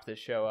wrap this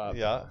show up.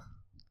 Yeah.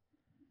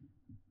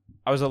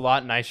 I was a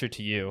lot nicer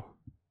to you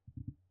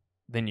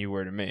than you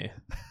were to me.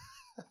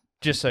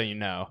 Just so you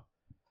know.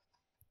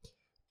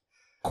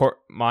 You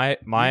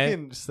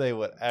can say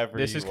whatever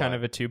this is kind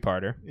of a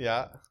two-parter.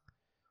 Yeah.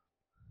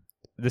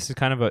 This is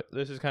kind of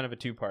a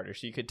two-parter.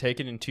 So you could take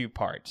it in two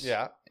parts.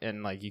 Yeah.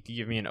 And you could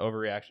give me an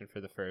overreaction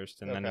for the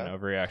first and then an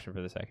overreaction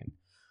for the second.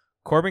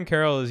 Corbin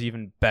Carroll is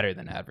even better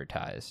than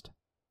advertised.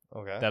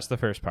 Okay. That's the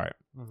first part.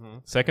 Mm-hmm.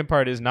 Second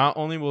part is, not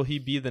only will he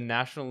be the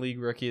National League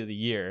Rookie of the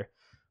Year,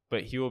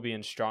 but he will be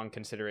in strong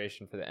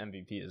consideration for the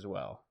MVP as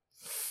well.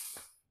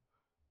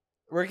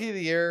 Rookie of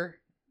the Year,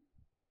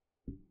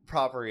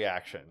 proper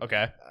reaction.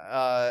 Okay.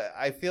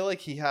 I feel like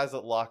he has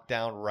it locked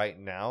down right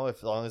now,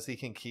 as long as he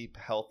can keep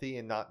healthy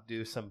and not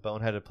do some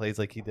boneheaded plays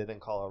like he did in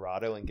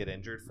Colorado and get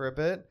injured for a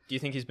bit. Do you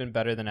think he's been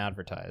better than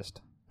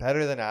advertised?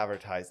 Better than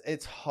advertised.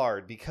 It's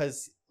hard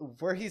because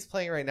where he's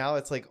playing right now,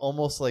 it's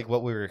almost like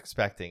what we were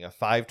expecting. A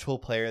 5-tool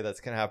player that's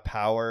going to have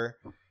power.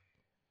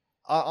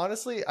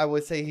 Honestly, I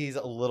would say he's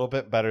a little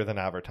bit better than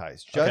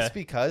advertised. Just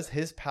because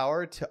his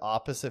power to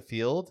opposite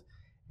field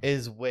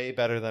is way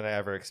better than I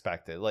ever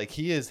expected.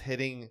 He is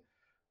hitting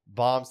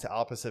bombs to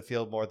opposite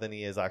field more than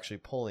he is actually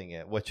pulling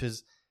it, which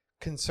is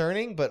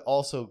concerning, but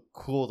also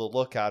cool to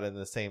look at in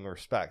the same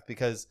respect,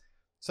 because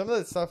some of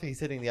the stuff he's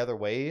hitting the other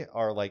way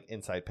are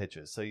inside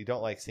pitches. So you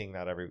don't like seeing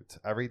that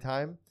every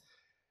time.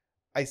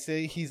 I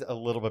say he's a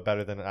little bit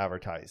better than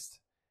advertised.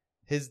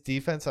 His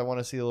defense, I want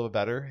to see a little bit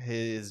better.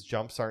 His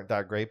jumps aren't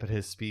that great, but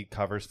his speed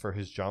covers for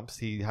his jumps.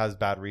 He has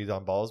bad reads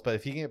on balls, but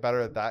if he can get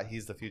better at that,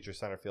 he's the future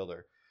center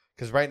fielder.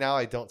 Because right now,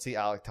 I don't see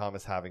Alec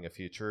Thomas having a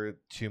future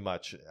too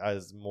much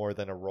as more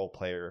than a role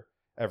player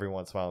every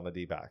once in a while in the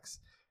D-backs.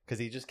 Because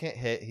he just can't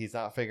hit. He's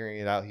not figuring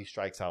it out. He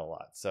strikes out a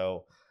lot.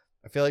 So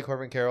I feel like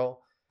Corbin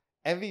Carroll.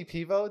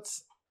 MVP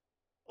votes?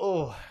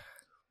 Oh.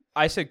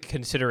 I said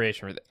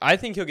consideration. I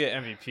think he'll get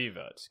MVP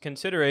votes.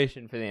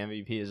 Consideration for the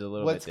MVP is a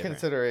little bit different.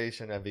 What's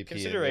consideration MVP?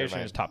 Consideration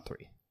is top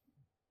 3.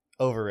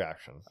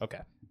 Overreaction. Okay.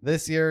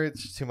 This year,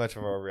 it's too much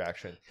of an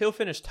overreaction. He'll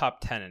finish top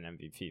 10 in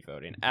MVP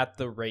voting at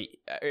the rate.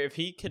 If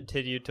he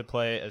continued to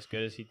play as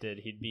good as he did,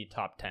 he'd be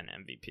top 10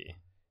 MVP.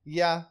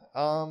 Yeah.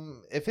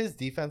 If his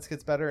defense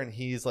gets better and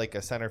he's like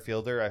a center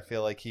fielder, I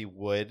feel like he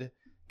would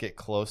get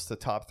close to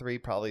top 3,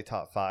 probably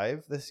top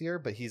 5 this year,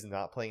 but he's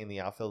not playing in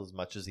the outfield as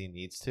much as he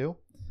needs to.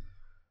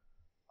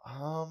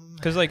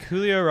 Because like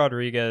Julio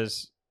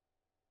Rodriguez,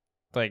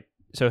 like,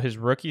 so his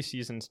rookie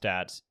season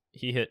stats,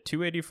 he hit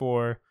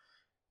 284,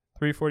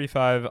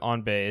 345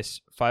 on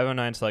base,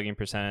 509 slugging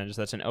percentage.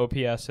 That's an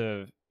OPS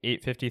of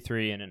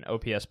 853 and an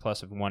OPS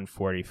plus of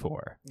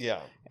 144. Yeah.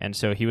 And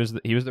so he was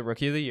the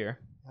rookie of the year.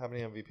 How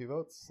many MVP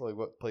votes? Like,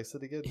 what place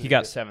did he get? He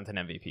got 7th in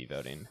MVP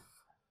voting.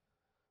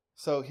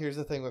 So here's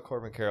the thing with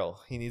Corbin Carroll.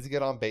 He needs to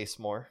get on base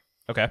more.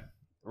 Okay.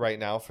 Right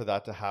now for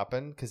that to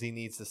happen because he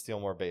needs to steal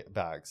more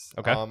bags.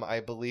 Okay.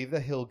 I believe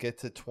that he'll get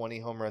to 20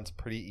 home runs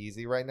pretty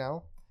easy right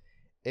now.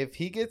 If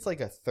he gets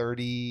like a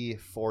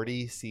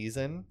 30-40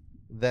 season,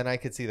 then I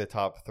could see the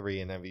top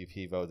 3 in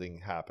MVP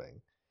voting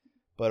happening.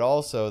 But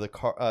also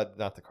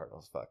not the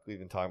Cardinals. Fuck, we've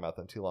been talking about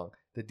them too long.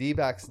 The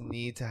D-backs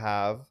need to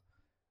have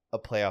a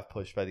playoff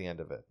push by the end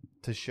of it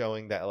to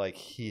showing that like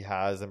he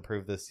has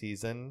improved this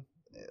season,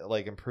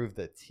 like improved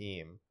the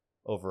team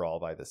overall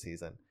by the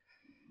season.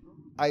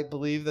 I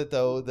believe that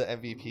though the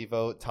MVP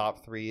vote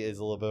top 3 is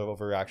a little bit of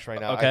overreaction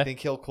right now. Okay. I think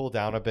he'll cool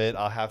down a bit.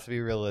 I'll have to be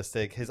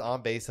realistic. His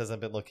on base hasn't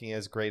been looking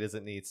as great as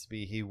it needs to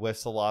be. He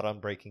whiffs a lot on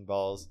breaking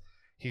balls.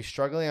 He's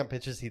struggling on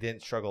pitches he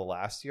didn't struggle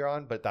last year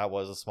on, but that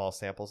was a small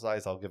sample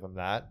size. I'll give him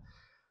that.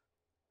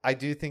 I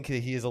do think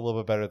that he is a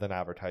little bit better than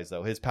advertised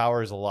though. His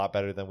power is a lot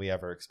better than we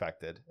ever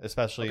expected,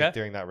 especially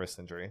during that wrist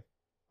injury.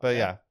 But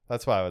yeah,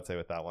 that's what I would say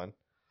with that one.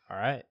 All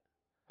right.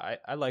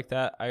 I like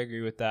that. I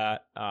agree with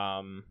that.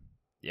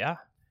 Yeah.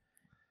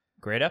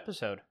 Great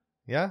episode.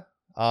 Yeah.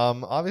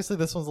 Obviously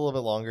this one's a little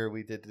bit longer.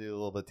 We did do a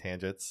little bit of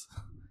tangents.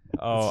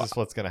 Oh, it's just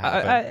what's gonna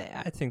happen.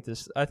 I think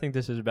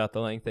this is about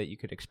the length that you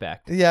could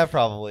expect. Yeah,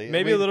 probably.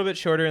 Maybe a little bit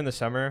shorter in the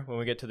summer when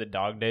we get to the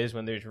dog days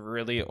when there's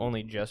really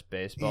only just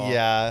baseball.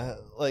 Yeah,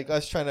 like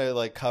us trying to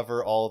like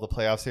cover all the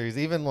playoff series.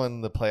 Even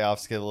when the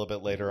playoffs get a little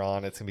bit later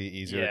on, it's gonna be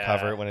easier to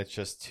cover when it's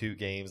just 2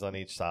 games on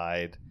each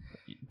side.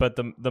 But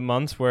the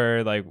months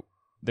where like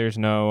there's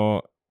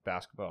no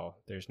basketball,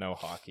 there's no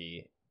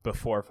hockey.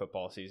 Before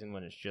football season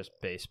when it's just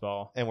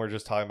baseball. And we're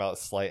just talking about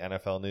slight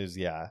NFL news,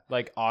 yeah.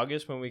 Like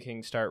August when we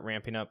can start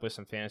ramping up with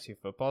some fantasy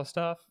football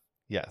stuff.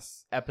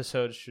 Yes.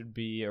 Episodes should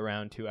be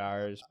around 2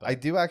 hours. But... I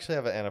do actually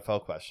have an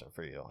NFL question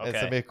for you. Okay. It's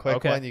going to be a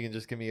quick one. You can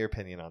just give me your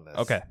opinion on this.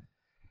 Okay.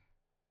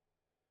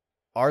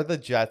 Are the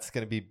Jets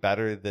going to be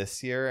better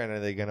this year and are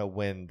they going to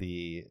win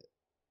the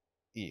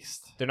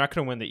East? They're not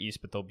going to win the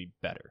East, but they'll be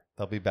better.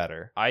 They'll be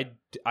better.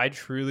 I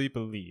truly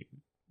believe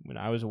when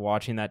I was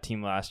watching that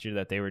team last year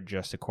that they were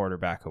just a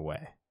quarterback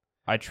away.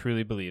 I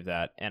truly believe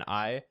that. And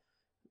I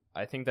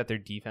think that their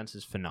defense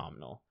is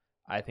phenomenal.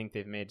 I think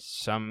they've made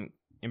some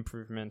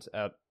improvements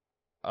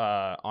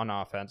on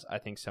offense. I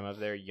think some of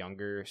their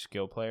younger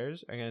skill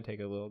players are going to take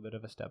a little bit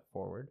of a step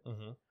forward.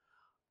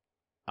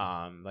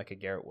 Mm-hmm. Like a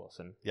Garrett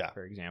Wilson,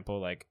 for example.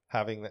 Like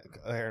having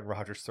Aaron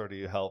Rodgers throw to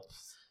you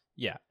helps.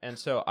 Yeah, and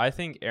so I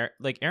think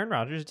Aaron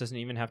Rodgers doesn't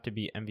even have to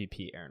be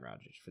MVP Aaron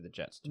Rodgers for the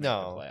Jets to make the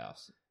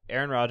playoffs.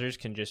 Aaron Rodgers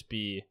can just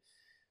be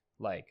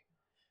like,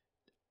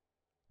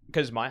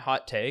 because my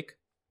hot take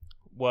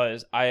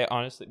was I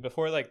honestly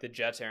before like the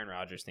Jets Aaron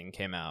Rodgers thing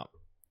came out,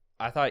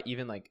 I thought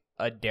even like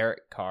a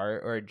Derek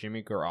Carr or a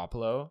Jimmy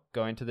Garoppolo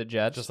going to the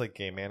Jets, just like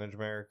game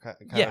manager, kind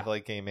of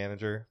like game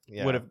manager,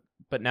 would have.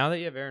 But now that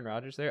you have Aaron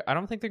Rodgers there, I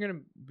don't think they're going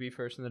to be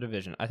first in the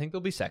division. I think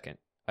they'll be second.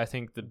 I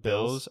think the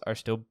Bills are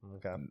still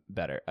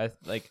better.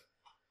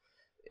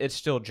 It's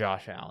still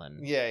Josh Allen.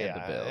 Yeah,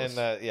 the Bills.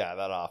 And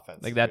that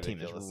offense. Like that team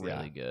is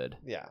really good.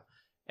 Yeah.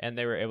 And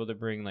they were able to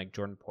bring like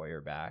Jordan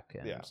Poyer back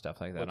and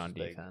stuff like that on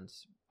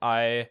defense.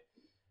 Did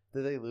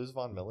they lose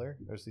Von Miller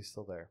or is he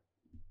still there?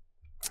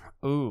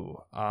 Ooh,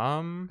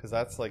 because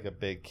that's like a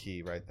big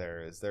key right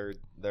there. Is their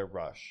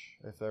rush?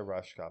 If their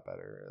rush got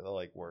better, they're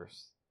like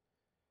worse.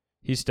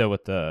 He's still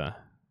with the.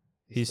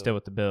 He's still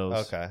with the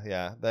Bills. Okay,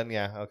 yeah. Then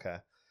okay.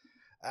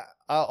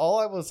 All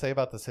I will say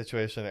about the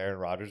situation of Aaron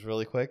Rodgers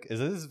really quick is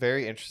this is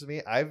very interesting to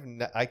me.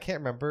 I can't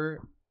remember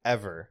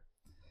ever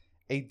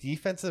a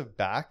defensive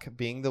back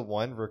being the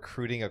one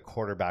recruiting a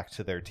quarterback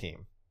to their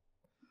team.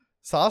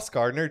 Sauce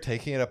Gardner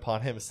taking it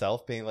upon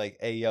himself being like,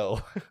 hey,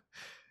 yo,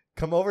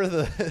 come over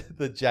to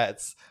the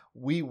Jets.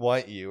 We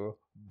want you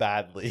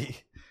badly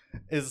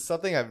is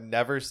something I've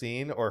never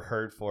seen or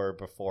heard for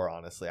before,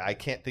 honestly. I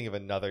can't think of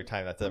another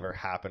time that's ever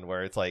happened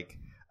where it's like,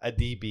 a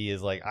DB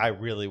is like, I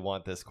really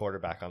want this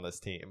quarterback on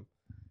this team.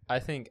 I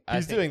think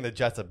he's doing the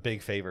Jets a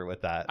big favor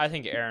with that. I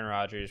think Aaron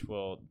Rodgers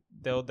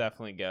they'll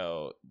definitely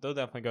go to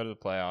the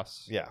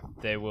playoffs. Yeah.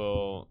 They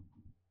will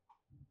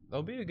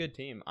they'll be a good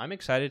team. I'm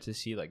excited to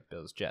see like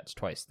Bills Jets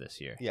twice this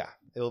year. Yeah,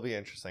 it'll be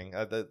interesting.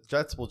 The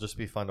Jets will just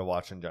be fun to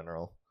watch in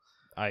general.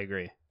 I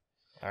agree.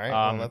 All right,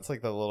 well, that's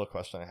like the little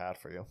question I had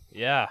for you.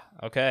 Yeah.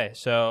 Okay.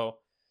 So,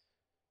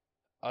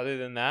 other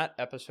than that,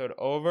 episode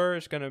over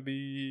is going to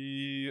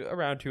be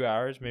around 2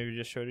 hours. Maybe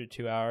just showed you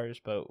 2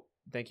 hours. But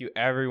thank you,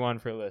 everyone,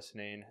 for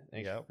listening.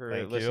 Thank you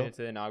for listening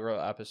to the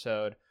inaugural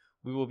episode.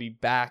 We will be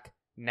back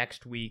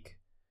next week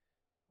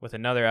with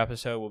another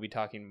episode. We'll be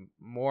talking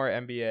more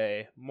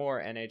NBA,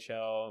 more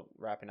NHL,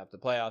 wrapping up the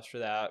playoffs for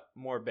that,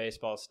 more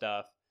baseball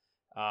stuff.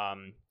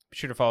 Be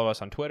sure to follow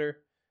us on Twitter.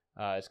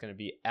 It's going to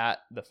be at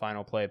the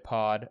Final Play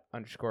Pod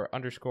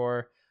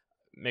 __.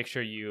 Make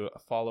sure you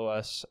follow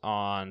us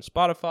on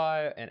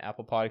Spotify and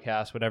Apple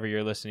Podcasts, whatever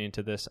you're listening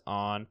to this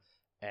on.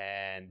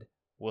 And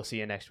we'll see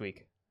you next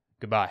week.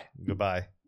 Goodbye. Goodbye.